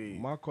has to be.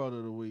 My quote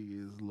of the week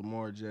is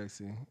Lamar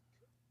Jackson,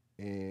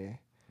 and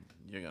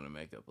You're gonna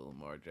make up a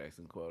Lamar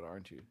Jackson quote,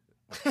 aren't you?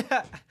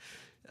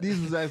 these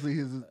was actually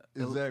his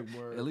exact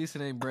words. At least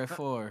it ain't Brett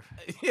Favre.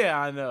 Yeah,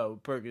 I know.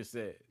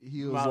 Percocet.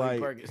 He was Molly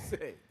like,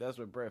 Percocet. That's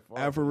what Brett Favre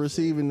after said.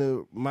 receiving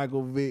the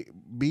Michael Vick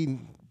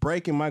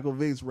breaking Michael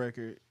Vick's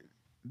record,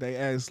 they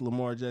asked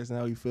Lamar Jackson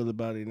how he feel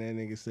about it, and that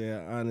nigga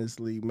said,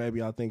 honestly,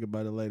 maybe I'll think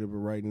about it later, but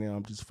right now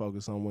I'm just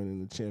focused on winning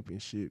the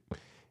championship.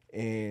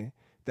 And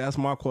that's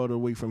my quote of the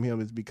week from him,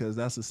 is because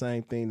that's the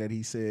same thing that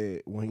he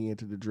said when he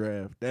entered the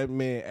draft. That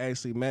man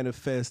actually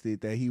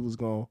manifested that he was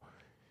going to,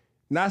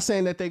 not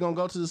saying that they're going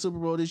to go to the Super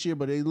Bowl this year,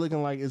 but they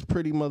looking like it's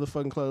pretty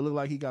motherfucking close. It look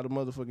like he got a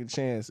motherfucking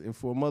chance. And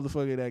for a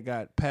motherfucker that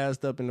got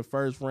passed up in the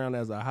first round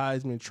as a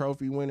Heisman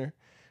Trophy winner,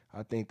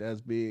 I think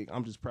that's big.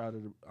 I'm just proud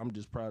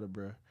of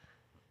bro.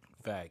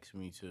 Facts,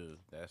 me too.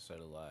 That said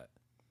a lot.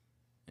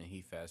 And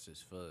he fast as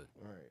fuck.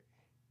 Right.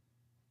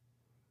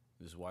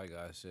 This white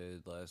guy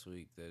said last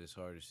week that it's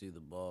hard to see the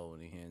ball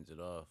when he hands it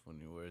off when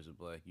he wears the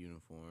black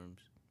uniforms.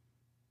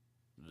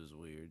 It is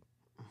weird.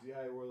 See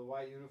how he wore the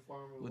white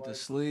uniform With the white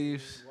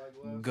sleeves. white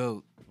gloves?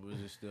 GOAT.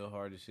 Was it still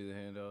hard to see the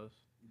handoffs?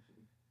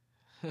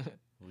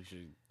 We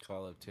should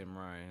call up Tim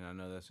Ryan. I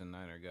know that's a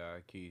Niner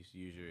guy. Keith,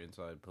 use your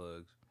inside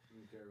plugs. I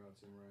don't care about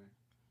Tim Ryan.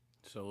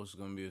 So what's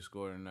going to be a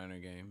score in a Niner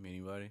game?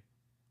 Anybody?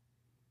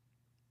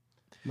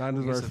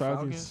 Niners Against versus the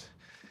Falcons. Falcons?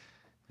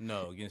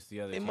 No, against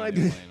the other It team might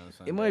they're be- playing on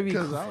Sunday. It might be.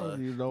 Because I don't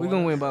even know We're why.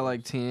 going to win by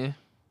like 10.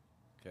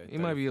 Okay, It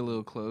might be a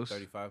little close.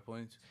 35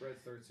 points?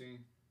 Spread 13.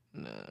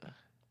 Nah.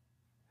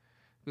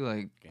 Be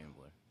like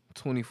Gambler.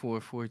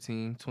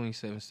 24-14,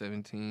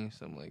 27-17,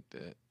 something like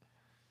that.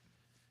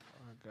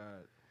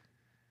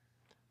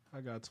 I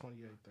got 28-13.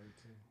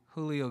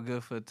 Julio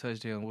good for a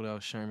touchdown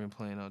without Sherman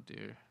playing out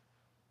there.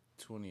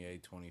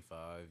 28-25.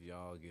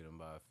 Y'all get him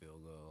by a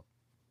field goal.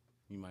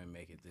 You might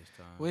make it this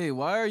time. Wait,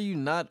 why are you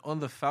not on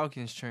the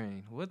Falcons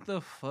train? What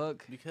the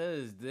fuck?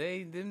 Because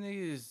them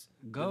niggas,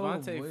 Go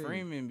Devontae away.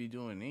 Freeman be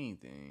doing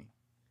anything.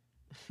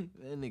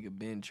 That nigga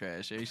been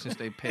trash ever since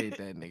they paid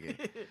that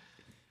nigga.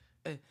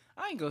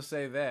 I ain't gonna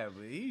say that,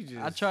 but he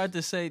just. I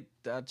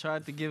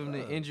tried to give him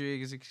the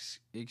injury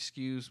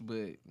excuse,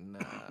 but nah.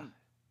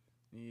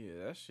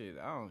 Yeah, that shit.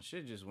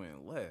 Shit just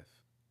went left,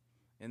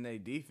 and they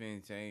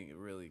defense ain't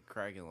really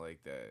cracking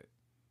like that.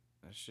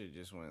 That shit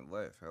just went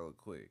left hella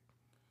quick.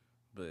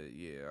 But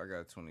yeah, I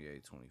got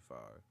 28-25.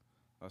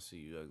 I'll see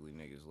you ugly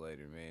niggas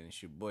later, man.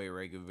 It's your boy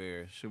Ray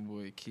Guevara. It's your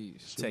boy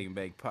Keith. Taking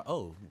back.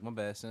 Oh, my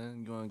bad,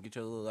 son. You want to get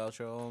your little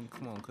outro on?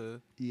 Come on,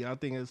 cuz. Yeah, I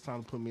think it's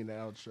time to put me in the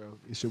outro.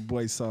 It's your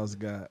boy Sauce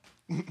God.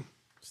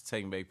 It's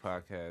Taking Back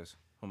Podcast.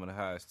 Home of the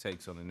highest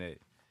takes on the net.